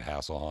David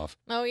Hasselhoff.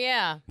 Oh,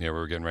 yeah. Yeah, we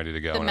were getting ready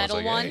to go. The and I was metal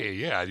like, one? hey,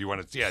 yeah, you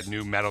want to... Yeah,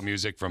 new metal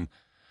music from...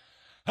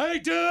 Hey,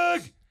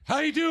 Doug! How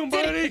you doing,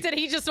 buddy? Did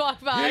he just walk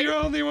by? Yeah, you're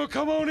only one.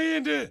 Come on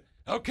in.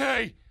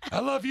 Okay, I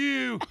love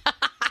you.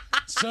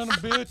 Son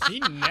of a bitch. He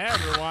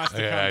never wants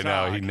to come I know.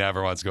 talk. He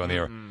never wants to go in the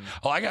air.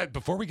 Oh,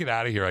 before we get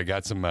out of here, I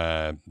got some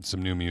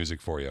new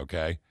music for you,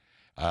 okay?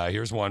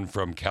 Here's one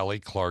from Kelly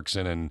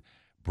Clarkson and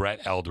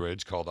Brett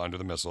Eldridge called Under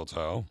the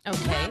Mistletoe.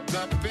 Okay.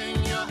 Up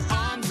in your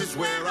arms is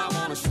where I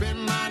want to spend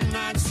my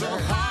night so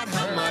hard.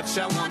 How much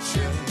I want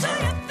you. Do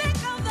you think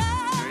of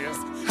this?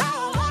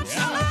 How I want you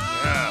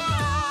now.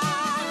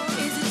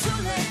 Is it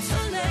too late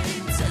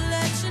to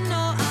let you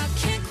know I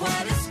can't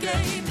quite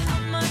escape how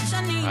much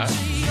I need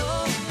you?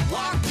 You're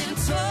walking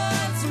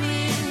towards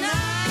me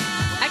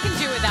now. I can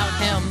do without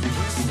him.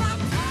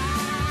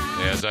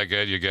 Yeah, is that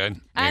good? You good?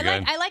 You I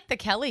good? like the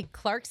Kelly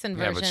Clarkson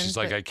version. Yeah, but she's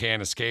like, I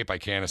can't escape.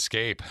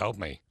 Help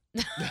me.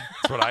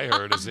 That's what I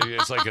heard.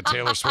 It's like a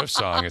Taylor Swift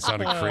song. It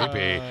sounded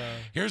creepy.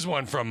 Here's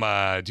one from,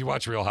 do you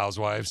watch Real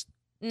Housewives?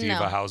 Diva No.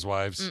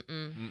 Housewives?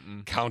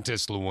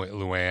 Countess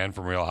Luann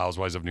from Real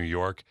Housewives of New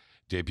York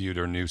debuted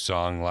her new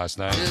song last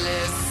night.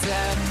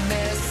 Listen,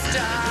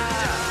 mister,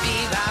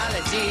 viva la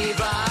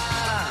diva,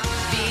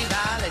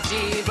 viva la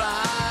diva.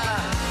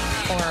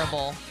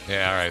 Horrible.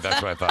 Yeah, all right.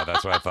 That's what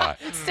I thought.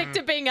 Stick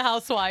to being a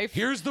housewife.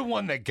 Here's the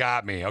one that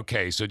got me.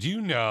 Okay, so do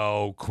you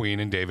know Queen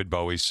and David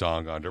Bowie's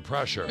song Under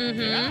Pressure?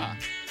 Yeah.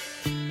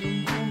 All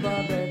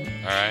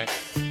right.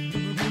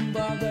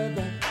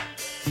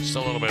 Just a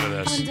little bit of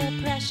this.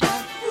 Under pressure.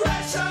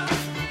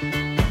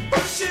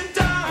 Pushing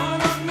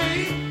down on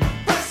me,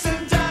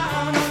 pressing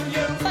down on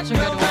you. Such a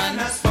good one.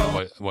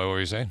 What were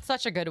you saying?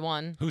 Such a good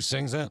one. Who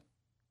sings that?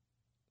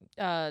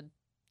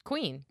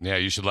 Queen. Yeah,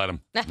 you should let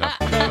him. No.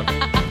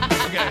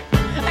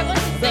 I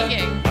wasn't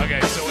singing.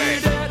 Okay, so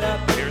wait.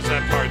 Here's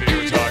that part that you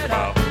were talking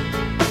about.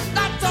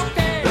 That's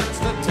okay. That's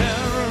the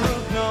terror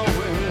of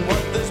knowing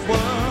what this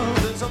world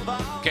is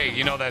about. Okay,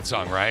 you know that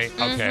song, right?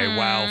 Okay,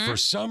 well, for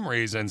some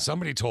reason,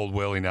 somebody told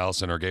Willie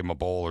Nelson or gave him a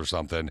bowl or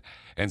something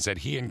and said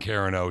he and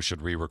Karen O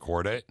should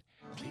re-record it.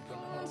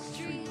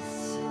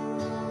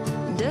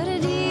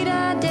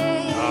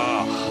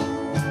 Oh.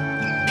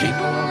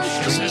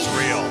 Is this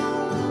real?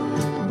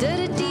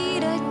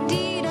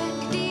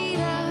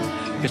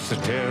 It's the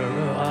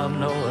terror of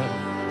knowing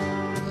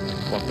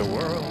what the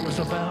world is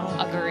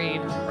about.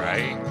 Agreed.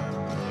 Right?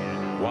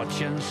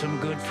 Watching some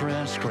good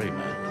friends screaming,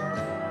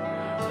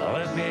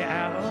 let me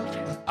out.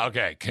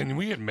 Okay, can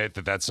we admit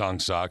that song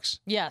sucks?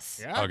 Yes.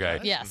 Yeah,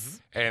 Okay.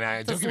 Yes. And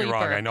It's a don't get me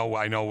wrong. sleeper.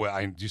 I know.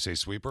 Do you say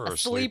sweeper or A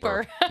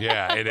sleeper.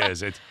 Yeah, it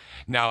is.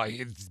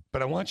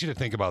 But I want you to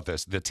think about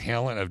this: the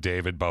talent of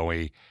David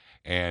Bowie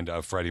and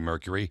Freddie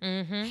Mercury.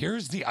 Mm-hmm.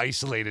 Here's the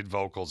isolated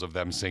vocals of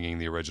them singing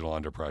the original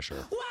Under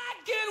Pressure. Why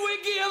can't we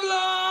give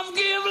love,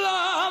 give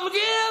love,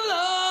 give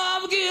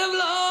love, give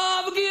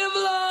love, give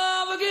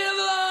love, give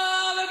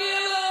love,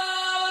 give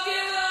love,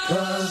 give love?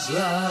 'Cause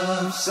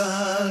love's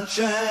such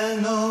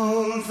an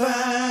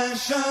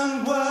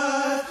old-fashioned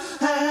word,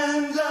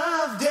 and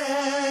love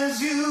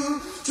dares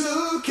you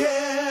to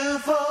care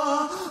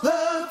for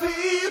the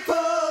people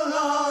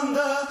on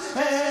the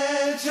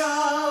edge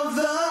of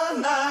the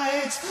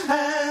night,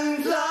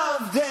 and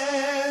love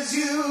dares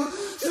you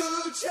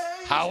to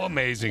change. How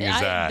amazing is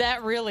that?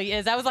 That really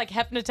is. I was like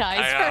hypnotized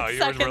I for know a you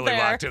were second really there.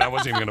 locked in. I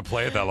wasn't even going to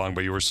play it that long,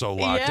 but you were so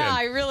locked yeah, in.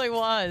 I really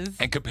was.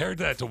 And compared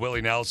that to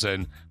Willie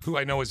Nelson, who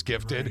I know is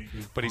gifted,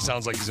 but he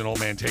sounds like he's an old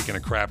man taking a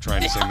crap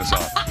trying to sing the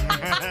song.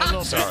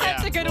 Sorry.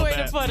 That's a good way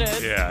to put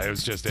it. Yeah, it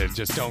was just don't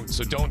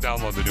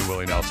download the new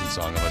Willie Nelson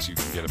song unless you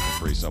can get it for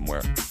free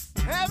somewhere.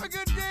 Have a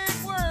good day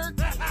at work.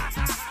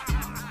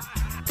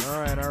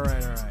 All right.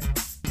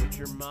 Put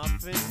your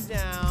muffin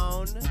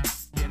down,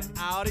 get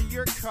out of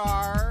your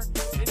car,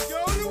 and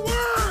go to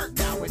work.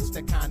 Now it's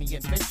the Connie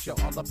and Fish show,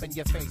 all up in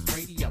your face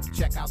radio.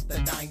 Check out the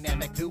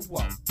dynamic duo.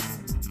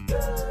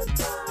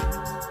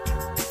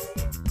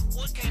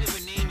 What kind of a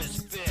name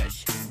is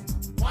Fish?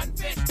 One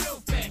fish,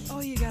 two fish.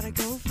 Oh, you gotta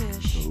go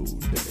fish.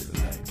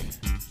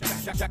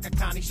 Shaka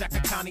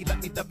Connie,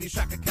 let me W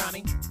Shaka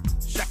Connie.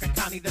 Shaka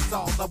Connie, that's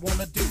all I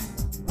wanna do.